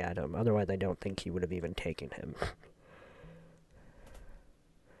angry at him. Otherwise, I don't think he would have even taken him.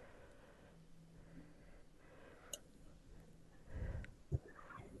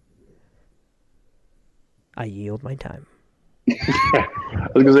 I yield my time. I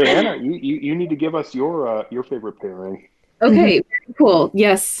was going to say, Anna, you need to give us your favorite pairing. Okay, very cool.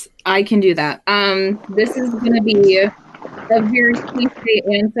 Yes, I can do that. This is going to be a very cliche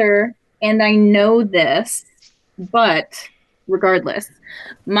answer, and I know this, but regardless,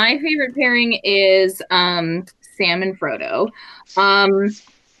 my favorite pairing is Sam and Frodo. I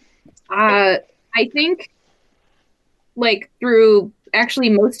think, like, through actually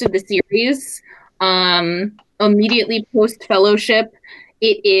most of the series, immediately post Fellowship,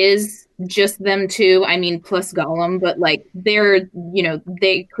 it is just them two. I mean, plus Gollum, but like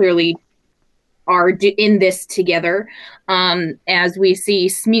they clearly are in this together. As we see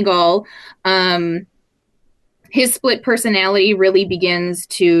Smeagol his split personality really begins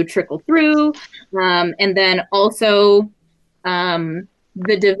to trickle through. And then also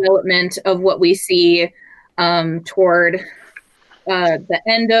the development of what we see toward the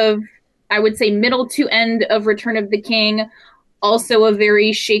end of, I would say, middle to end of Return of the King. Also a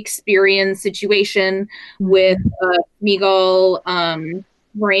very Shakespearean situation with Smeagol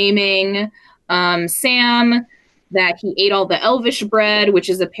framing Sam that he ate all the elvish bread, which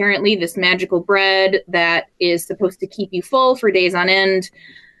is apparently this magical bread that is supposed to keep you full for days on end.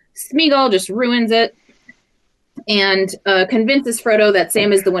 Smeagol just ruins it and convinces Frodo that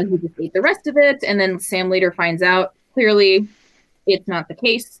Sam is the one who just ate the rest of it. And then Sam later finds out clearly it's not the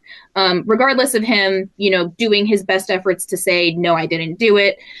case. Regardless of him, doing his best efforts to say, no, I didn't do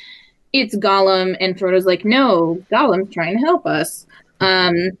it. It's Gollum. And Frodo's like, no, Gollum's trying to help us.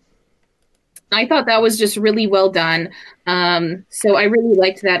 I thought that was just really well done. So I really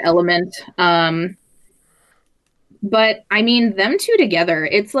liked that element. But I mean, them two together,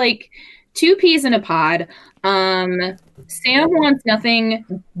 it's like two peas in a pod. Sam wants nothing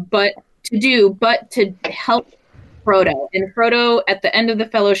but to help Frodo. And Frodo, at the end of the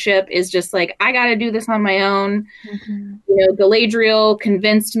Fellowship, is just like, I got to do this on my own. Mm-hmm. Galadriel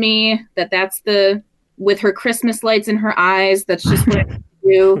convinced me that that's with her Christmas lights in her eyes, that's just what I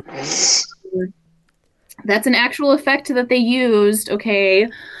do. That's an actual effect that they used, okay?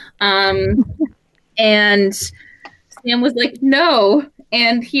 And Sam was like, no.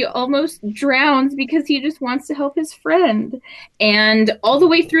 And he almost drowns because he just wants to help his friend. And all the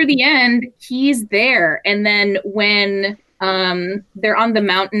way through the end, he's there. And then when they're on the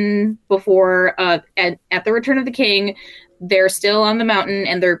mountain before, at the Return of the King, they're still on the mountain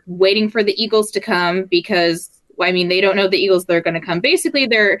and they're waiting for the eagles to come because, they don't know the eagles that are going to come. Basically,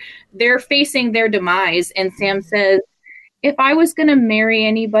 they're facing their demise. And Sam says, if I was going to marry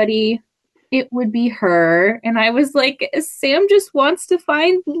anybody, it would be her. And I was like, Sam just wants to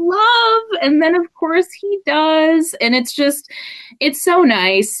find love. And then, of course, he does. And it's so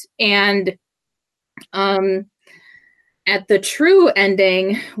nice. And at the true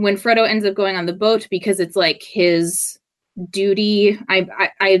ending, when Frodo ends up going on the boat, because it's like his duty,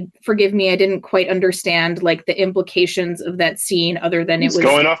 I forgive me, I didn't quite understand like the implications of that scene other than He's it was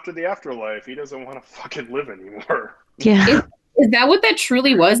going off to the afterlife. He doesn't want to fucking live anymore. Yeah. Is that what that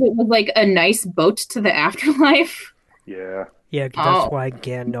truly was? It was like a nice boat to the afterlife? Yeah. Yeah, cause that's why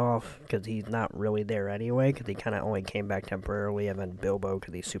Gandalf, because he's not really there anyway, because he kind of only came back temporarily, and then Bilbo,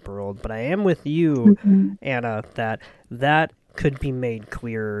 because he's super old. But I am with you, Anna, that could be made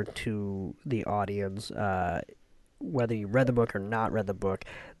clear to the audience, whether you read the book or not read the book,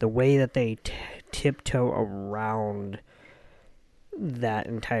 the way that they tiptoe around that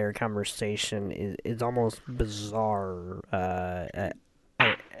entire conversation is almost bizarre.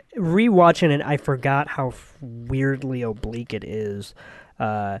 Rewatching it, I forgot how weirdly oblique it is,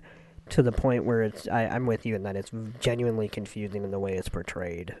 to the point where I'm with you in that it's genuinely confusing in the way it's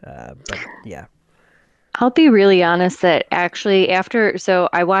portrayed. But yeah. I'll be really honest that actually so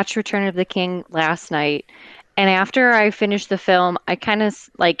I watched Return of the King last night, and after I finished the film, I kind of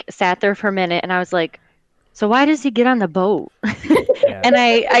like sat there for a minute and I was like, so why does he get on the boat? Yeah. And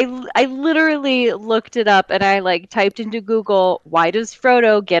I literally looked it up and I like typed into Google, why does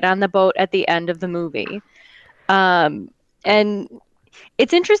Frodo get on the boat at the end of the movie? And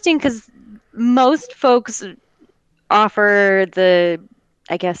it's interesting because most folks offer the,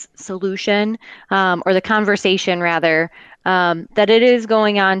 I guess, solution, or the conversation rather, that it is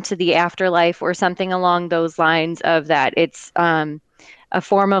going on to the afterlife or something along those lines of that. It's a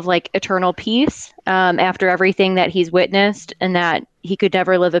form of like eternal peace after everything that he's witnessed, and that he could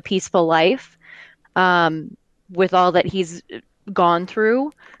never live a peaceful life with all that he's gone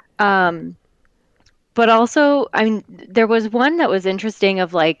through. But also, I mean, there was one that was interesting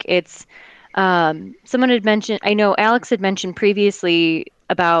of like, it's someone had mentioned, I know Alex had mentioned previously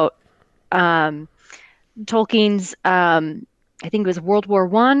about Tolkien's, I think it was World War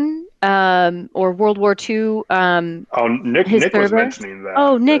One or World War II. Nick was mentioning that.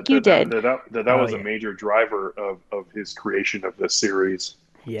 Oh, Nick, you did. That was a major driver of his creation of this series.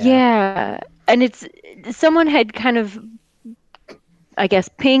 Yeah. And it's someone had kind of, I guess,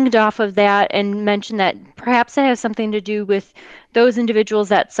 pinged off of that and mentioned that perhaps it has something to do with those individuals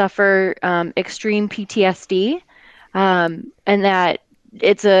that suffer extreme PTSD, and that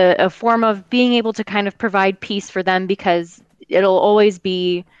it's a form of being able to kind of provide peace for them, because it'll always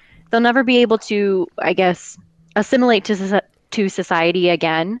be, they'll never be able to, I guess, assimilate to society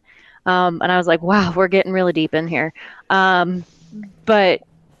again. And I was like, wow, we're getting really deep in here. But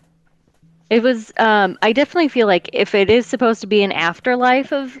It was. I definitely feel like if it is supposed to be an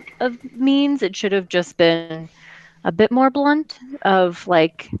afterlife of means, it should have just been a bit more blunt. Of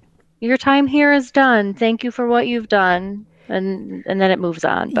like, your time here is done. Thank you for what you've done, and then it moves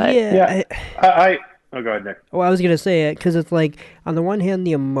on. But Yeah, I oh, go ahead, Nick. Well, I was gonna say it because it's like on the one hand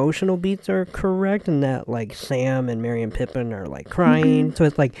the emotional beats are correct, and that like Sam and Merry and Pippin are like crying, so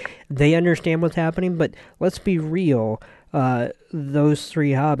it's like they understand what's happening. But let's be real, those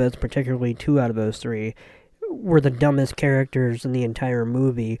three hobbits, particularly two out of those three, were the dumbest characters in the entire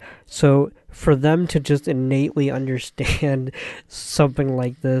movie. So for them to just innately understand something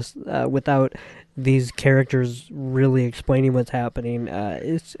like this without these characters really explaining what's happening,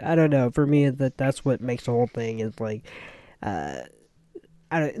 it's, I don't know, for me that's what makes the whole thing is like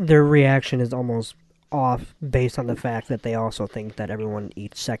their reaction is almost off based on the fact that they also think that everyone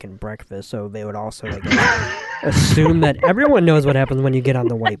eats second breakfast, so they would also like assume that everyone knows what happens when you get on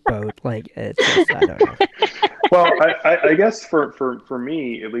the white boat. Like, it's just, I don't know. Well, I guess for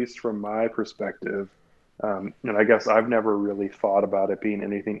me, at least from my perspective, and I guess I've never really thought about it being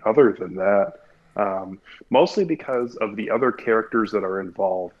anything other than that. Mostly because of the other characters that are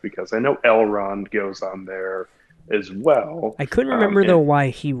involved, because I know Elrond goes on there as well. I couldn't remember though why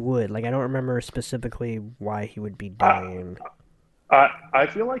he would. Like, I don't remember specifically why he would be dying. I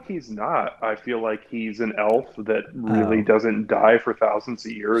feel like he's not. I feel like he's an elf that really doesn't die for thousands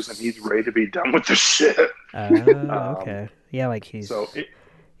of years, and he's ready to be done with the shit. Okay. Yeah, like he's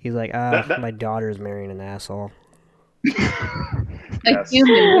like, my daughter's marrying an asshole. A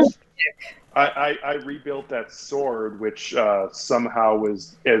human. I rebuilt that sword, which somehow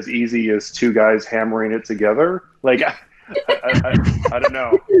was as easy as two guys hammering it together. Like, I don't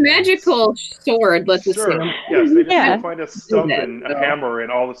know. Magical sword, let's assume. Yes, they just find a stump and a hammer,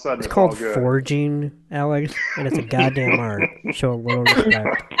 and all of a sudden it's called all good. Forging, Alex, and it's a goddamn art. Show a little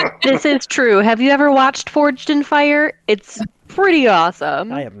respect. this is true. Have you ever watched Forged in Fire? It's pretty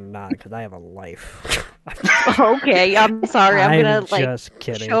awesome. I have not, because I have a life. Okay, I'm sorry. I'm gonna just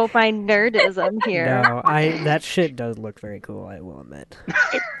kidding. show my nerdism here. No, that shit does look very cool, I will admit.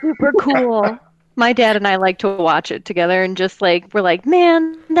 It's super cool. My dad and I like to watch it together, and just like we're like,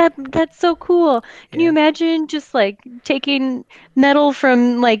 man, that's so cool. Can you imagine just like taking metal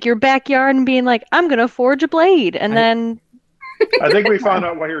from like your backyard and being like, I'm gonna forge a blade, and then. I think we found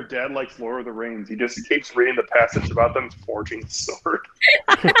out why your dad likes Lord of the Rings. He just keeps reading the passage about them forging the sword.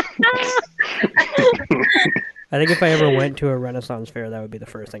 I think if I ever went to a Renaissance fair, that would be the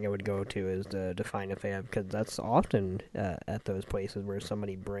first thing I would go to, is to find a fan, because that's often at those places where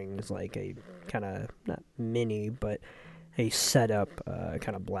somebody brings like a kind of, not mini, but a setup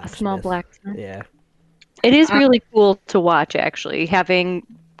kind of blacksmith. A small blacksmith. Yeah. It is really cool to watch, actually, having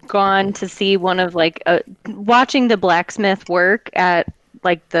gone to see one of like watching the blacksmith work at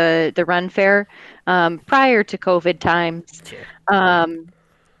like the Ren Fair prior to COVID times.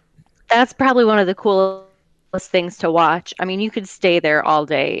 That's probably one of the coolest things to watch. I mean, you could stay there all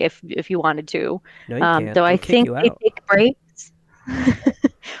day if you wanted to. No, you can't. Though They'll I kick think you they out. take breaks.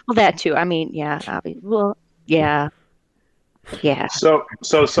 Well, that too. I mean, yeah, obviously. Well, yeah. Yeah. So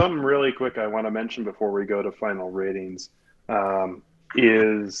something really quick I want to mention before we go to final ratings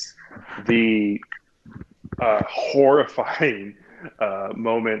is the horrifying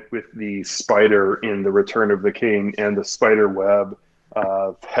moment with the spider in The Return of the King and the spider web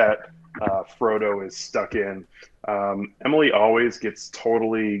that Frodo is stuck in. Emily always gets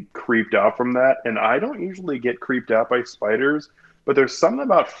totally creeped out from that, and I don't usually get creeped out by spiders, but there's something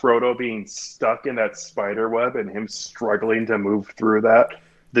about Frodo being stuck in that spider web and him struggling to move through that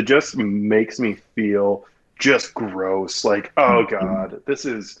just makes me feel just gross. Like, oh god, this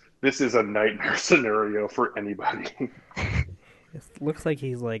is a nightmare scenario for anybody. It looks like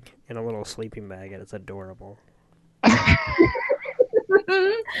he's like in a little sleeping bag, and it's adorable.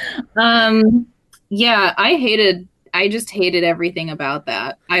 Yeah, I just hated everything about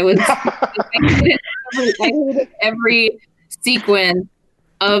that. I hated every sequence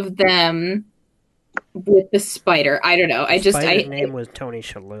of them with the spider. I don't know. His name was Tony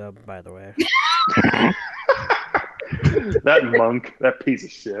Shalhoub, by the way. That monk, that piece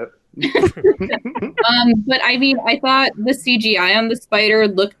of shit. But I mean, I thought the CGI on the spider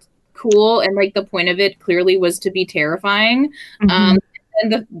looked cool, and like the point of it clearly was to be terrifying. Mm-hmm.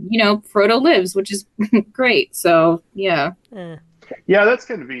 And Frodo lives, which is great. So yeah. Yeah, that's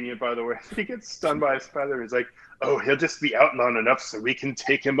convenient, by the way. He gets stung by a spider. He's like, oh, he'll just be out long enough so we can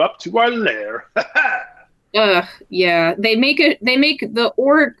take him up to our lair. Yeah. They make the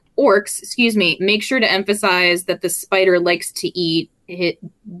orcs, make sure to emphasize that the spider likes to eat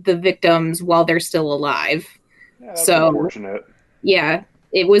the victims while they're still alive. Yeah, that's unfortunate. Yeah.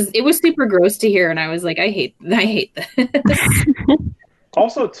 it was super gross to hear, and I was like, I hate this.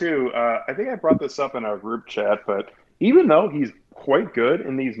 Also, too, I think I brought this up in our group chat, but even though he's quite good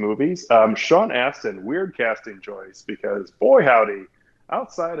in these movies, Sean Astin, weird casting choice because boy howdy,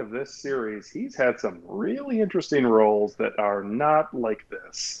 outside of this series, he's had some really interesting roles that are not like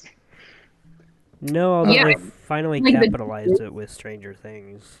this. No, although Yeah. they finally Like the- capitalized it with Stranger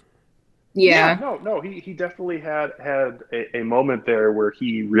Things. Yeah. No, he definitely had a moment there where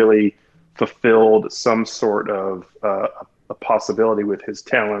he really fulfilled some sort of a possibility with his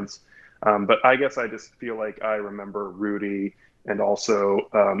talents. But I guess I just feel like I remember Rudy and also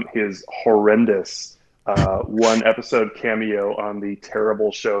his horrendous one episode cameo on the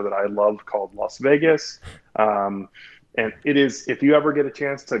terrible show that I love called Las Vegas. And it is, if you ever get a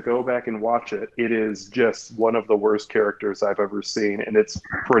chance to go back and watch it, it is just one of the worst characters I've ever seen, and it's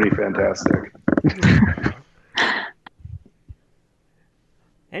pretty fantastic.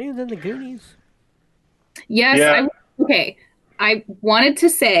 And he was in the Goonies. Yes. Yeah. Okay. I wanted to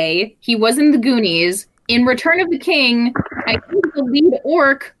say he was in the Goonies. In Return of the King, I think the lead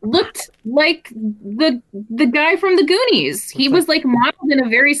orc looked like the guy from the Goonies. He was like modeled in a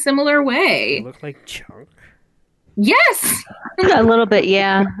very similar He way. looked like Chunk. Yes. A little bit,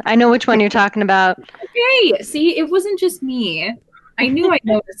 yeah. I know which one you're talking about. Okay. See, it wasn't just me. I knew I'd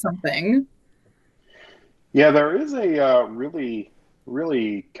noticed something. Yeah, there is a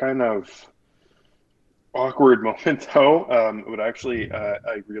really kind of awkward moment though. What actually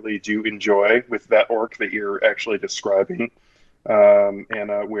I really do enjoy with that orc that you're actually describing,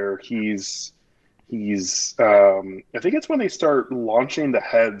 and where he's I think it's when they start launching the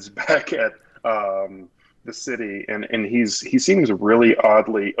heads back at the city, and he seems really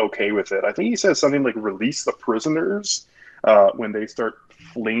oddly okay with it. I think he says something like "release the prisoners" when they start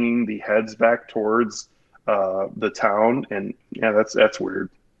flinging the heads back towards the town, and yeah, that's weird.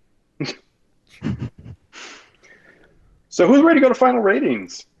 So who's ready to go to final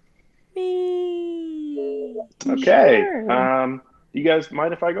ratings? Me. Okay. Sure. You guys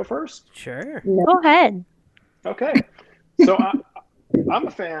mind if I go first? Sure. Go ahead. Okay. So I'm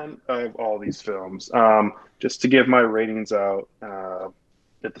a fan of all these films. Just to give my ratings out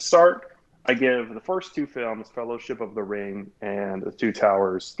at the start, I give the first two films, Fellowship of the Ring and The Two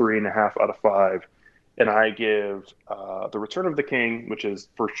Towers, 3.5 out of 5. And I give The Return of the King, which is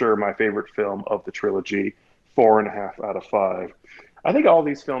for sure my favorite film of the trilogy, 4.5 out of 5. I think all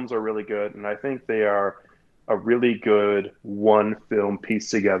these films are really good, and I think they are a really good one film piece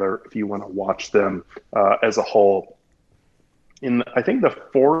together if you want to watch them as a whole. I think the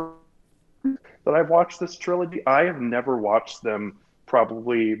four that I've watched this trilogy, I have never watched them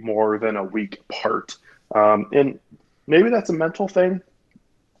probably more than a week apart. And maybe that's a mental thing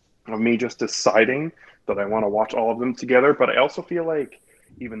of me just deciding that I want to watch all of them together. But I also feel like,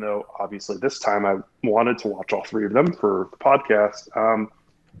 even though obviously this time I wanted to watch all three of them for the podcast,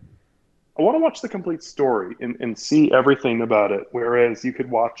 I want to watch the complete story and see everything about it. Whereas you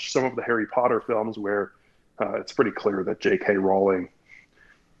could watch some of the Harry Potter films where it's pretty clear that J.K. Rowling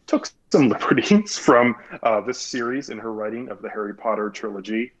took some liberties from this series in her writing of the Harry Potter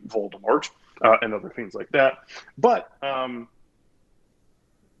trilogy, Voldemort, and other things like that. But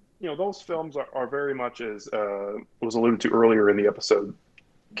those films are very much, as was alluded to earlier in the episode,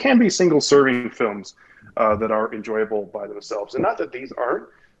 can be single-serving films that are enjoyable by themselves. And not that these aren't,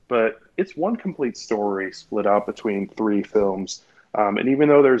 but it's one complete story split out between three films. And even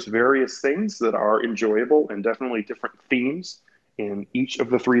though there's various things that are enjoyable and definitely different themes in each of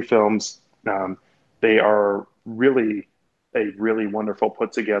the three films, they are really a really wonderful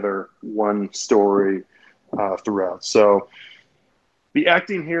put together one story throughout. So the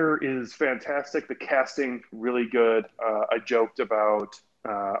acting here is fantastic. The casting, really good. I joked about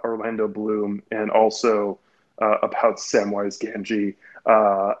Orlando Bloom and also about Samwise Gamgee,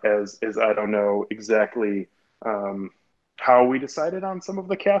 as I don't know exactly how we decided on some of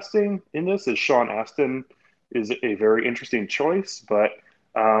the casting in this, as Sean Astin is a very interesting choice, but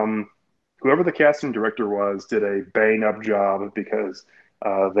whoever the casting director was did a bang up job because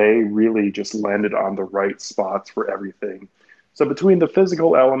they really just landed on the right spots for everything. So between the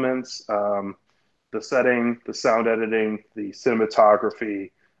physical elements, the setting, the sound editing, the cinematography,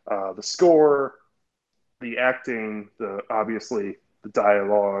 the score, the acting, obviously the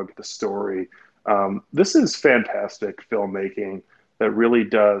dialogue, the story, this is fantastic filmmaking that really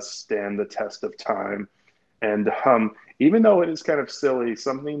does stand the test of time. And even though it is kind of silly,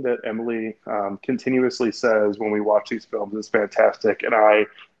 something that Emily continuously says when we watch these films is fantastic, and I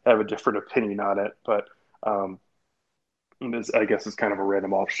have a different opinion on it, but I guess it's kind of a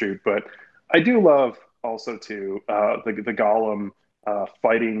random offshoot. But I do love also too the Gollum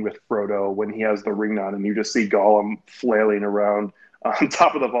fighting with Frodo when he has the ring on, and you just see Gollum flailing around on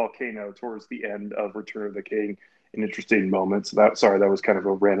top of the volcano towards the end of Return of the King. An interesting moment. So that was kind of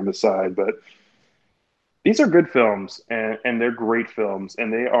a random aside, but these are good films, and they're great films,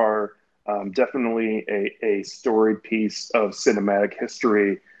 and they are definitely a storied piece of cinematic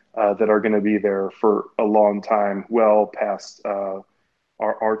history that are going to be there for a long time, well past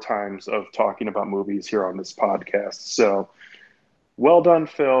our times of talking about movies here on this podcast. So, well done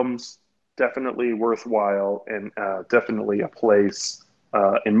films, definitely worthwhile, and definitely a place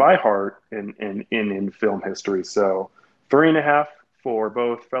in my heart in film history. So, 3.5 for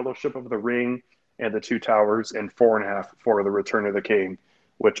both Fellowship of the Ring and the Two Towers, and 4.5 for The Return of the King,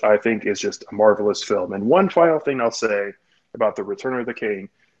 which I think is just a marvelous film. And one final thing I'll say about The Return of the King,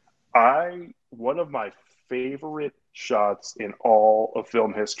 one of my favorite shots in all of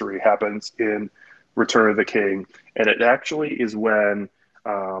film history happens in Return of the King, and it actually is when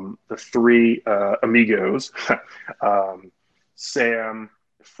the three amigos, Sam,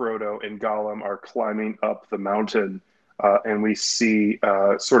 Frodo, and Gollum, are climbing up the mountain, and we see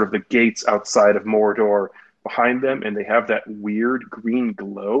sort of the gates outside of Mordor behind them, and they have that weird green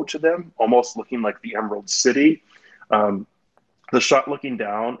glow to them, almost looking like the Emerald City. The shot looking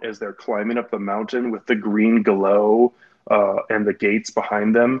down as they're climbing up the mountain with the green glow and the gates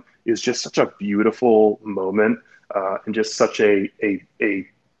behind them is just such a beautiful moment, and just such a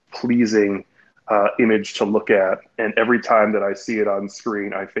pleasing image to look at. And every time that I see it on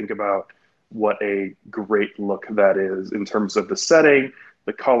screen, I think about what a great look that is in terms of the setting,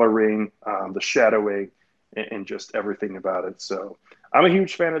 the coloring, the shadowing, and just everything about it. So I'm a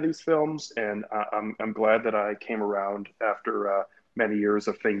huge fan of these films, and I'm glad that I came around after many years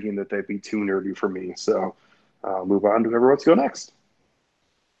of thinking that they'd be too nerdy for me. So I'll move on to whoever wants to go next.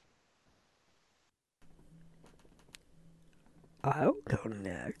 I'll go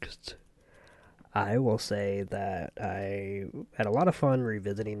next. I will say that I had a lot of fun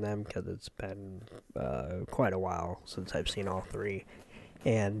revisiting them because it's been quite a while since I've seen all three.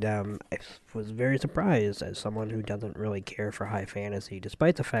 And I was very surprised as someone who doesn't really care for high fantasy,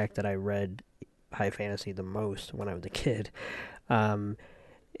 despite the fact that I read high fantasy the most when I was a kid,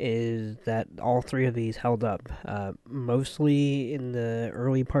 is that all three of these held up. Mostly in the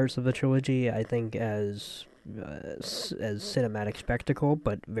early parts of the trilogy, I think as cinematic spectacle,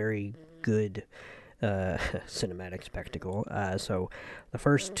 but very good cinematic spectacle. So the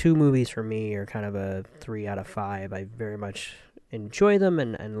first two movies for me are kind of a 3 out of 5. I very much enjoy them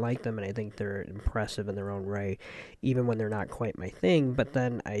and like them, and I think they're impressive in their own right, even when they're not quite my thing. But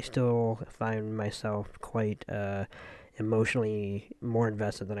then I still find myself quite emotionally more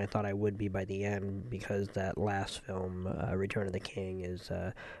invested than I thought I would be by the end, because that last film, Return of the King, is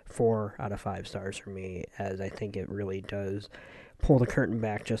 4 out of 5 stars for me, as I think it really does pull the curtain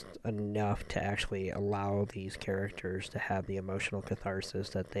back just enough to actually allow these characters to have the emotional catharsis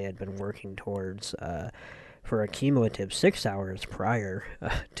that they had been working towards for a cumulative 6 hours prior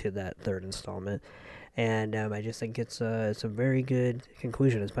to that third installment. And I just think it's a very good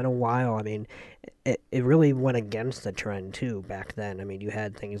conclusion. It's been a while. I mean, it really went against the trend, too, back then. I mean, you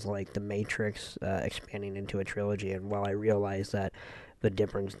had things like The Matrix expanding into a trilogy, and while I realize that the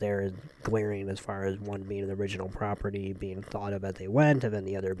difference there is glaring as far as one being an original property being thought of as they went, and then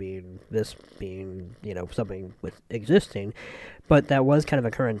the other being something with existing, but that was kind of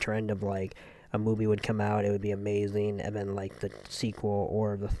a current trend of, like, a movie would come out, it would be amazing, and then like the sequel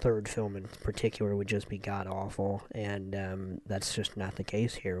or the third film in particular would just be god awful. And that's just not the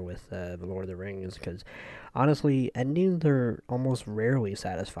case here with the Lord of the Rings, because honestly, endings are almost rarely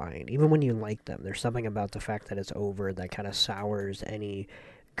satisfying. Even when you like them, there's something about the fact that it's over that kind of sours any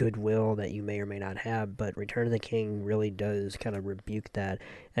goodwill that you may or may not have. But Return of the King really does kind of rebuke that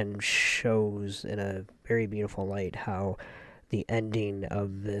and shows in a very beautiful light how the ending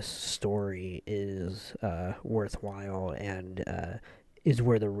of this story is worthwhile and is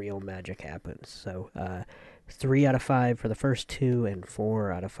where the real magic happens. So 3 out of 5 for the first two, and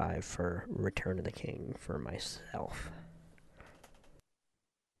 4 out of 5 for Return of the King for myself.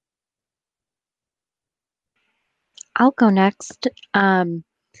 I'll go next.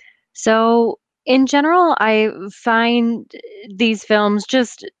 So in general, I find these films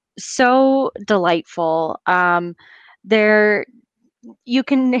just so delightful. You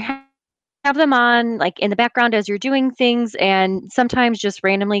can have them on like in the background as you're doing things, and sometimes just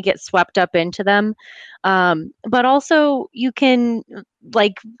randomly get swept up into them. But also you can,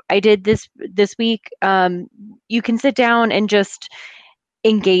 like I did this week, you can sit down and just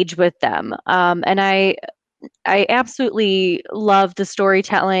engage with them. And I absolutely love the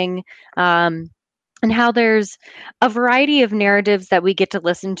storytelling. and how there's a variety of narratives that we get to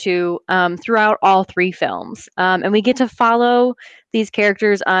listen to throughout all three films. And we get to follow these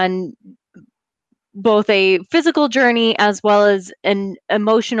characters on both a physical journey as well as an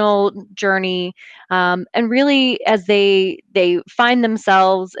emotional journey, and really as they find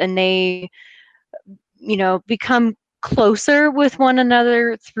themselves and they become closer with one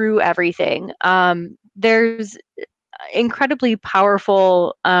another through everything. There's incredibly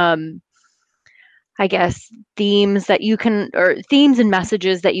powerful I guess themes and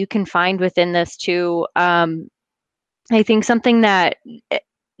messages that you can find within this too. I think something that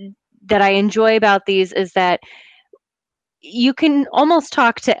I enjoy about these is that you can almost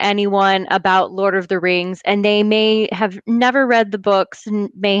talk to anyone about Lord of the Rings, and they may have never read the books and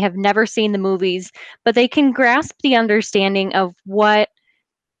may have never seen the movies, but they can grasp the understanding of what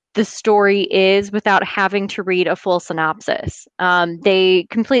the story is without having to read a full synopsis. They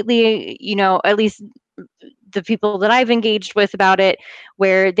completely, at least the people that I've engaged with about it,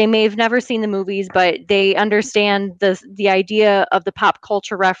 where they may have never seen the movies, but they understand the idea of the pop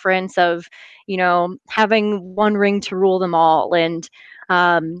culture reference of, having one ring to rule them all. And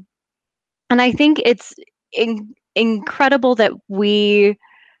I think it's incredible that we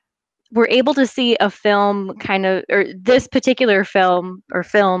were able to see a film or this particular film, or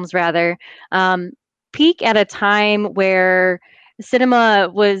films rather, peak at a time where cinema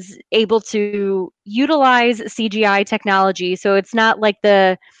was able to utilize CGI technology. So it's not like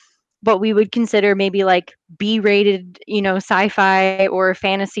what we would consider maybe like B-rated, sci-fi or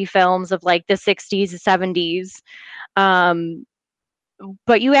fantasy films of like the 60s, 70s.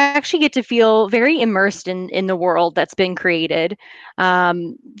 But you actually get to feel very immersed in the world that's been created,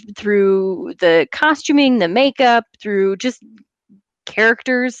 through the costuming, the makeup, through just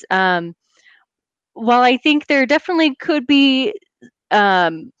characters. While I think there definitely could be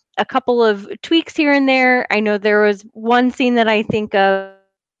a couple of tweaks here and there, I know there was one scene that I think of.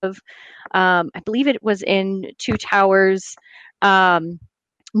 I believe it was in Two Towers.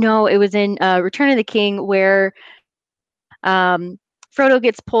 No, it was in Return of the King, where Frodo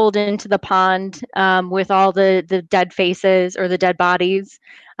gets pulled into the pond with all the dead faces or the dead bodies.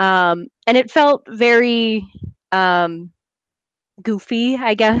 And it felt very goofy,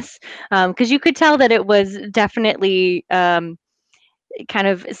 I guess, because you could tell that it was definitely kind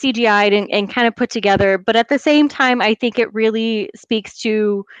of CGI'd and kind of put together. But at the same time, I think it really speaks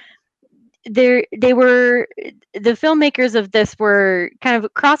to the filmmakers of this were kind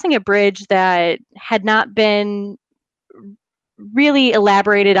of crossing a bridge that had not been really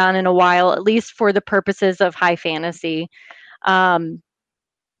elaborated on in a while, at least for the purposes of high fantasy.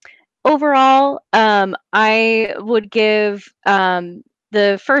 Overall, I would give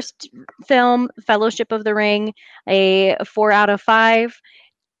the first film, Fellowship of the Ring, a 4 out of 5.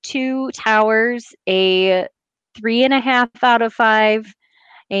 Two Towers, a 3.5 out of 5.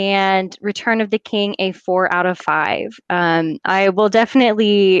 And Return of the King, a 4 out of 5. I will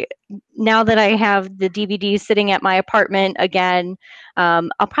definitely, now that I have the DVD sitting at my apartment again, I'll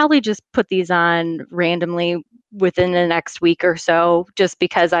probably just put these on randomly within the next week or so, just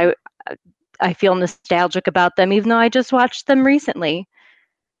because I feel nostalgic about them, even though I just watched them recently.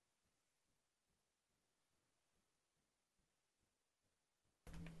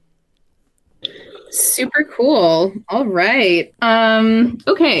 Super cool. All right.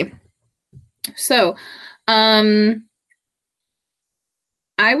 Okay. So, I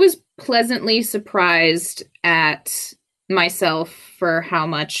was pleasantly surprised at myself for how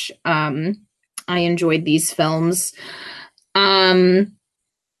much I enjoyed these films.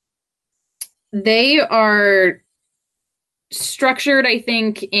 They are structured, I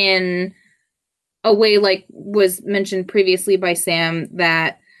think, in a way, like was mentioned previously by Sam,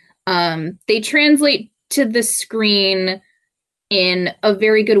 that they translate to the screen in a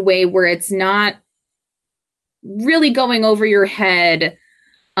very good way, where it's not really going over your head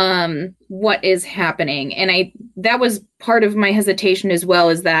what is happening. And that was part of my hesitation as well,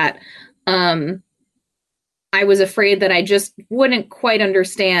 is that I was afraid that I just wouldn't quite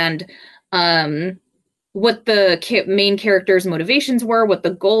understand what the main character's motivations were, what the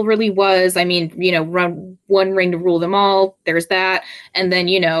goal really was. I mean, run one ring to rule them all. There's that. And then,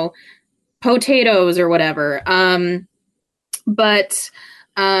 potatoes or whatever. But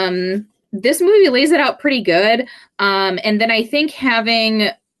this movie lays it out pretty good. And then I think having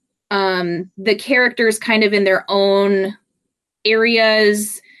the characters kind of in their own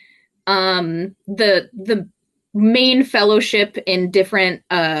areas, the main fellowship in different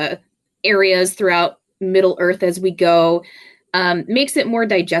areas throughout Middle Earth as we go, makes it more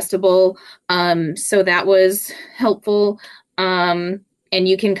digestible. So that was helpful. And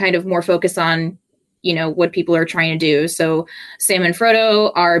you can kind of more focus on what people are trying to do. So Sam and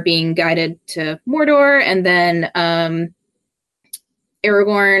Frodo are being guided to Mordor, and then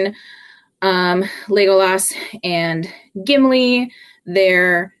Aragorn, Legolas, and Gimli,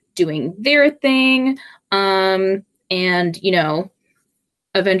 they're doing their thing. And,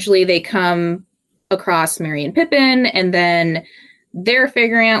 eventually they come across Merry and Pippin, and then they're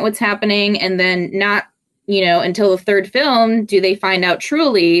figuring out what's happening. And then not, until the third film do they find out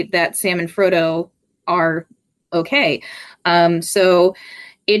truly that Sam and Frodo are okay. So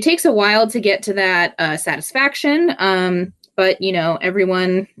it takes a while to get to that satisfaction. But,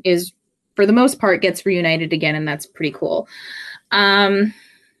 everyone is, for the most part, gets reunited again, and that's pretty cool. I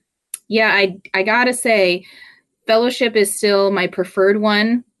gotta say, Fellowship is still my preferred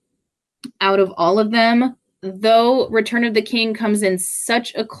one out of all of them, though Return of the King comes in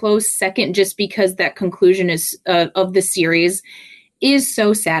such a close second just because that conclusion is of the series is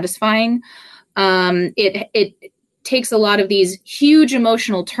so satisfying. It takes a lot of these huge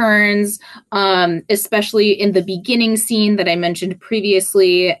emotional turns, especially in the beginning scene that I mentioned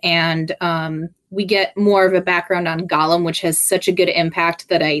previously. And we get more of a background on Gollum, which has such a good impact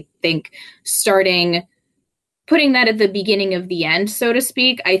that I think putting that at the beginning of the end, so to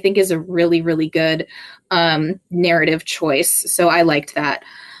speak, I think is a really, really good narrative choice. So I liked that.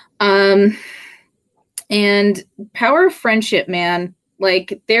 And Power of Friendship, man,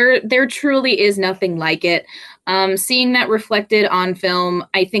 like there truly is nothing like it. Seeing that reflected on film,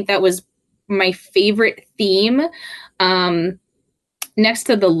 I think that was my favorite theme. Next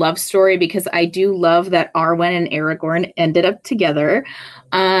to the love story, because I do love that Arwen and Aragorn ended up together.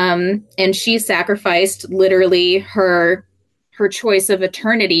 And she sacrificed literally her choice of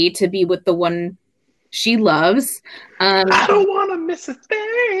eternity to be with the one she loves. I don't want to miss a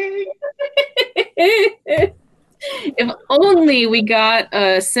thing. If only we got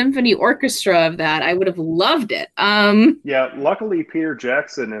a symphony orchestra of that, I would have loved it. Yeah, luckily Peter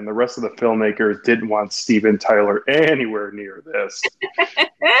Jackson and the rest of the filmmakers didn't want Steven Tyler anywhere near this.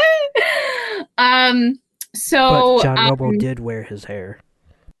 So but John Noble did wear his hair.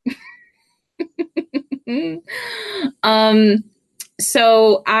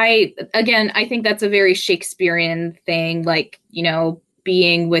 So I think that's a very Shakespearean thing, like,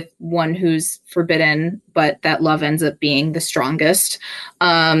 being with one who's forbidden, but that love ends up being the strongest.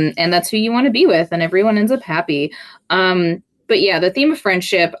 And that's who you want to be with, and everyone ends up happy. But yeah, the theme of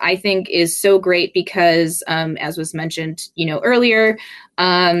friendship, I think, is so great because, as was mentioned, earlier,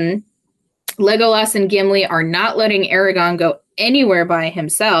 Legolas and Gimli are not letting Aragorn go anywhere by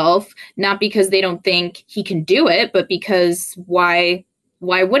himself, not because they don't think he can do it, but because why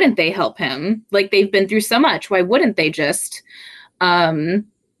wouldn't they help him? Like, they've been through so much. Why wouldn't they just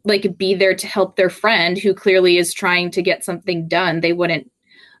be there to help their friend who clearly is trying to get something done? They wouldn't,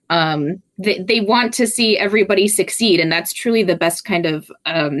 they want to see everybody succeed. And that's truly the best kind of,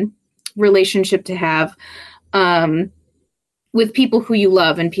 relationship to have, with people who you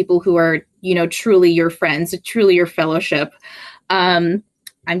love and people who are, truly your friends, truly your fellowship. I'm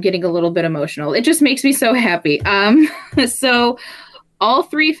getting a little bit emotional. It just makes me so happy. So all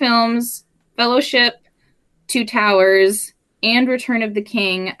three films, Fellowship, Two Towers, and Return of the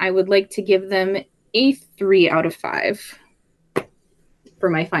King, I would like to give them a 3 out of 5 for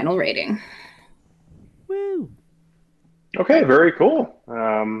my final rating. Woo! Okay, very cool.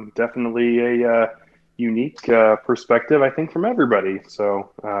 Definitely a unique perspective, I think, from everybody. So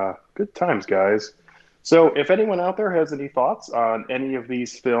good times, guys. So if anyone out there has any thoughts on any of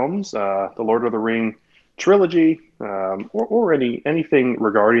these films, the Lord of the Ring trilogy, or anything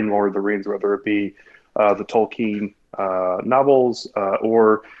regarding Lord of the Rings, whether it be the Tolkien novels,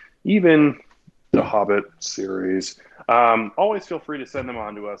 or even the Hobbit series, always feel free to send them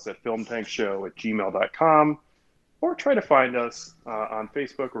on to us at filmtankshow@gmail.com, or try to find us on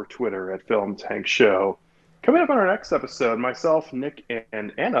Facebook or Twitter at Film Tank Show. Coming up on our next episode, myself, Nick,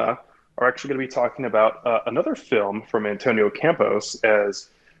 and Anna are actually going to be talking about another film from Antonio Campos. As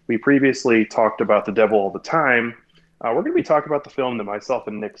we previously talked about The Devil All the Time, we're going to be talking about the film that myself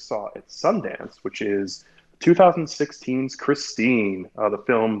and Nick saw at Sundance, which is 2016's Christine, the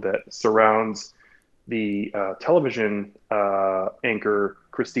film that surrounds the television anchor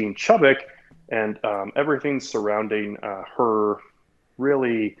Christine Chubbuck and everything surrounding her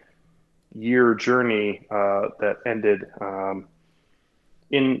really year journey that ended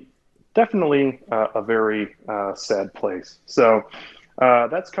in definitely a very sad place. So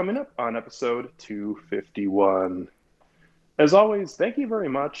that's coming up on episode 251. As always, thank you very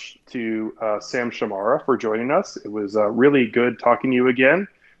much to Sam Shamara for joining us. It was really good talking to you again.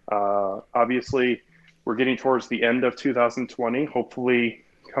 Obviously, we're getting towards the end of 2020. Hopefully,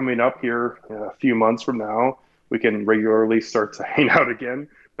 coming up here a few months from now, we can regularly start to hang out again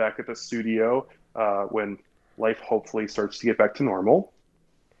back at the studio when life hopefully starts to get back to normal.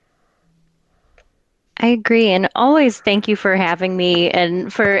 I agree. And always thank you for having me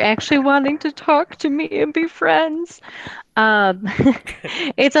and for actually wanting to talk to me and be friends. Um,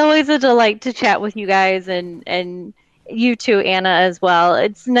 it's always a delight to chat with you guys and you too, Anna, as well.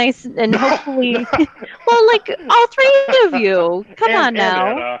 It's nice and hopefully, well, like all three of you. Come on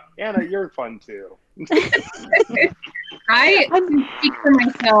now. Anna, you're fun too. I can speak for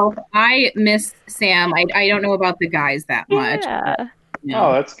myself. I miss Sam. I don't know about the guys that much. Yeah.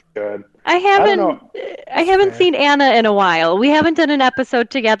 Oh, that's good. I haven't seen Anna in a while. We haven't done an episode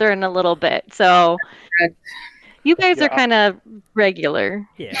together in a little bit, so you guys are kind of regular.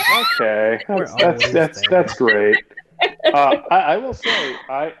 Yeah. Okay, that's great. I will say,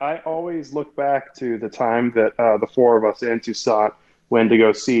 I always look back to the time that the four of us and Toussaint went to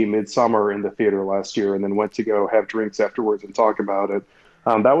go see Midsummer in the theater last year, and then went to go have drinks afterwards and talk about it.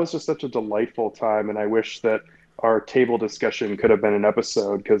 That was just such a delightful time, and I wish that our table discussion could have been an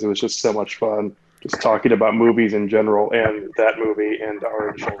episode because it was just so much fun, just talking about movies in general and that movie and our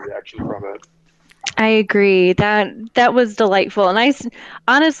initial reaction from it. I agree. That was delightful, and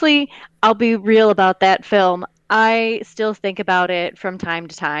honestly, I'll be real about that film. I still think about it from time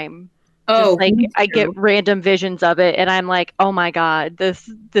to time. Oh, like I get random visions of it, and I'm like, "Oh my god, this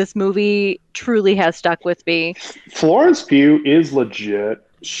movie truly has stuck with me." Florence Pugh is legit.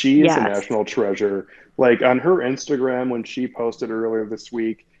 She is a national treasure. Like on her Instagram, when she posted earlier this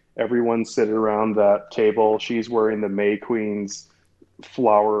week, everyone's sitting around that table. She's wearing the May Queen's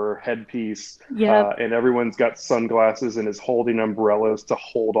flower headpiece, and everyone's got sunglasses and is holding umbrellas to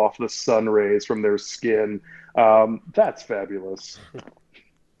hold off the sun rays from their skin. That's fabulous.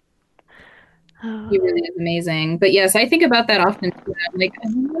 He really is amazing. But yes, I think about that often too. I'm like, I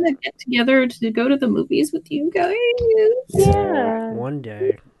want to get together to go to the movies with you guys. Yeah. One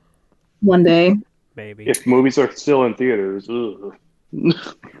day. One day. Maybe. If movies are still in theaters.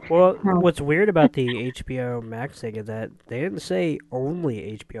 Well, what's weird about the HBO Max thing is that they didn't say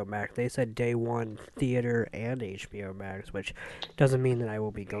only HBO Max. They said day one theater and HBO Max, which doesn't mean that I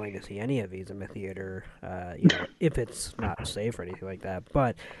will be going to see any of these in the theater, if it's not safe or anything like that.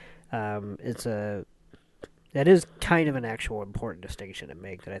 But that is kind of an actual important distinction to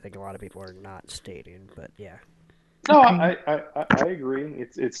make that I think a lot of people are not stating. But yeah. No, I agree.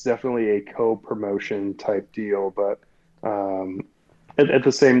 It's definitely a co-promotion type deal, but at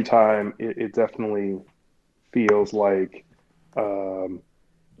the same time, it definitely feels like a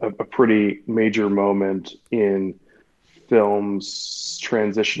pretty major moment in films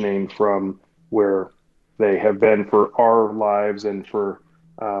transitioning from where they have been for our lives and for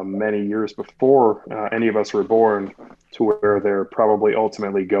many years before any of us were born to where they're probably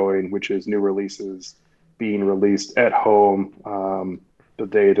ultimately going, which is new releases being released at home the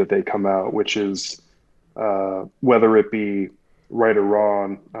day that they come out, which is whether it be right or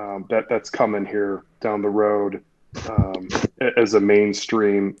wrong, that's coming here down the road as a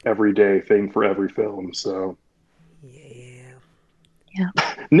mainstream everyday thing for every film. So yeah.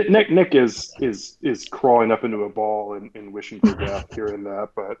 Nick is crawling up into a ball and wishing for death hearing that,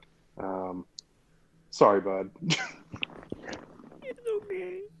 but sorry, bud. It's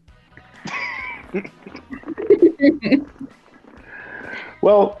okay.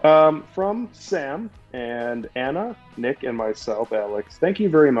 Well, from Sam and Anna, Nick, and myself, Alex, thank you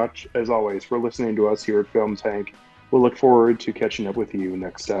very much, as always, for listening to us here at Film Tank. We'll look forward to catching up with you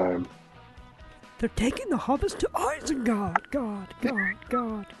next time. They're taking the hobbits to Isengard. God.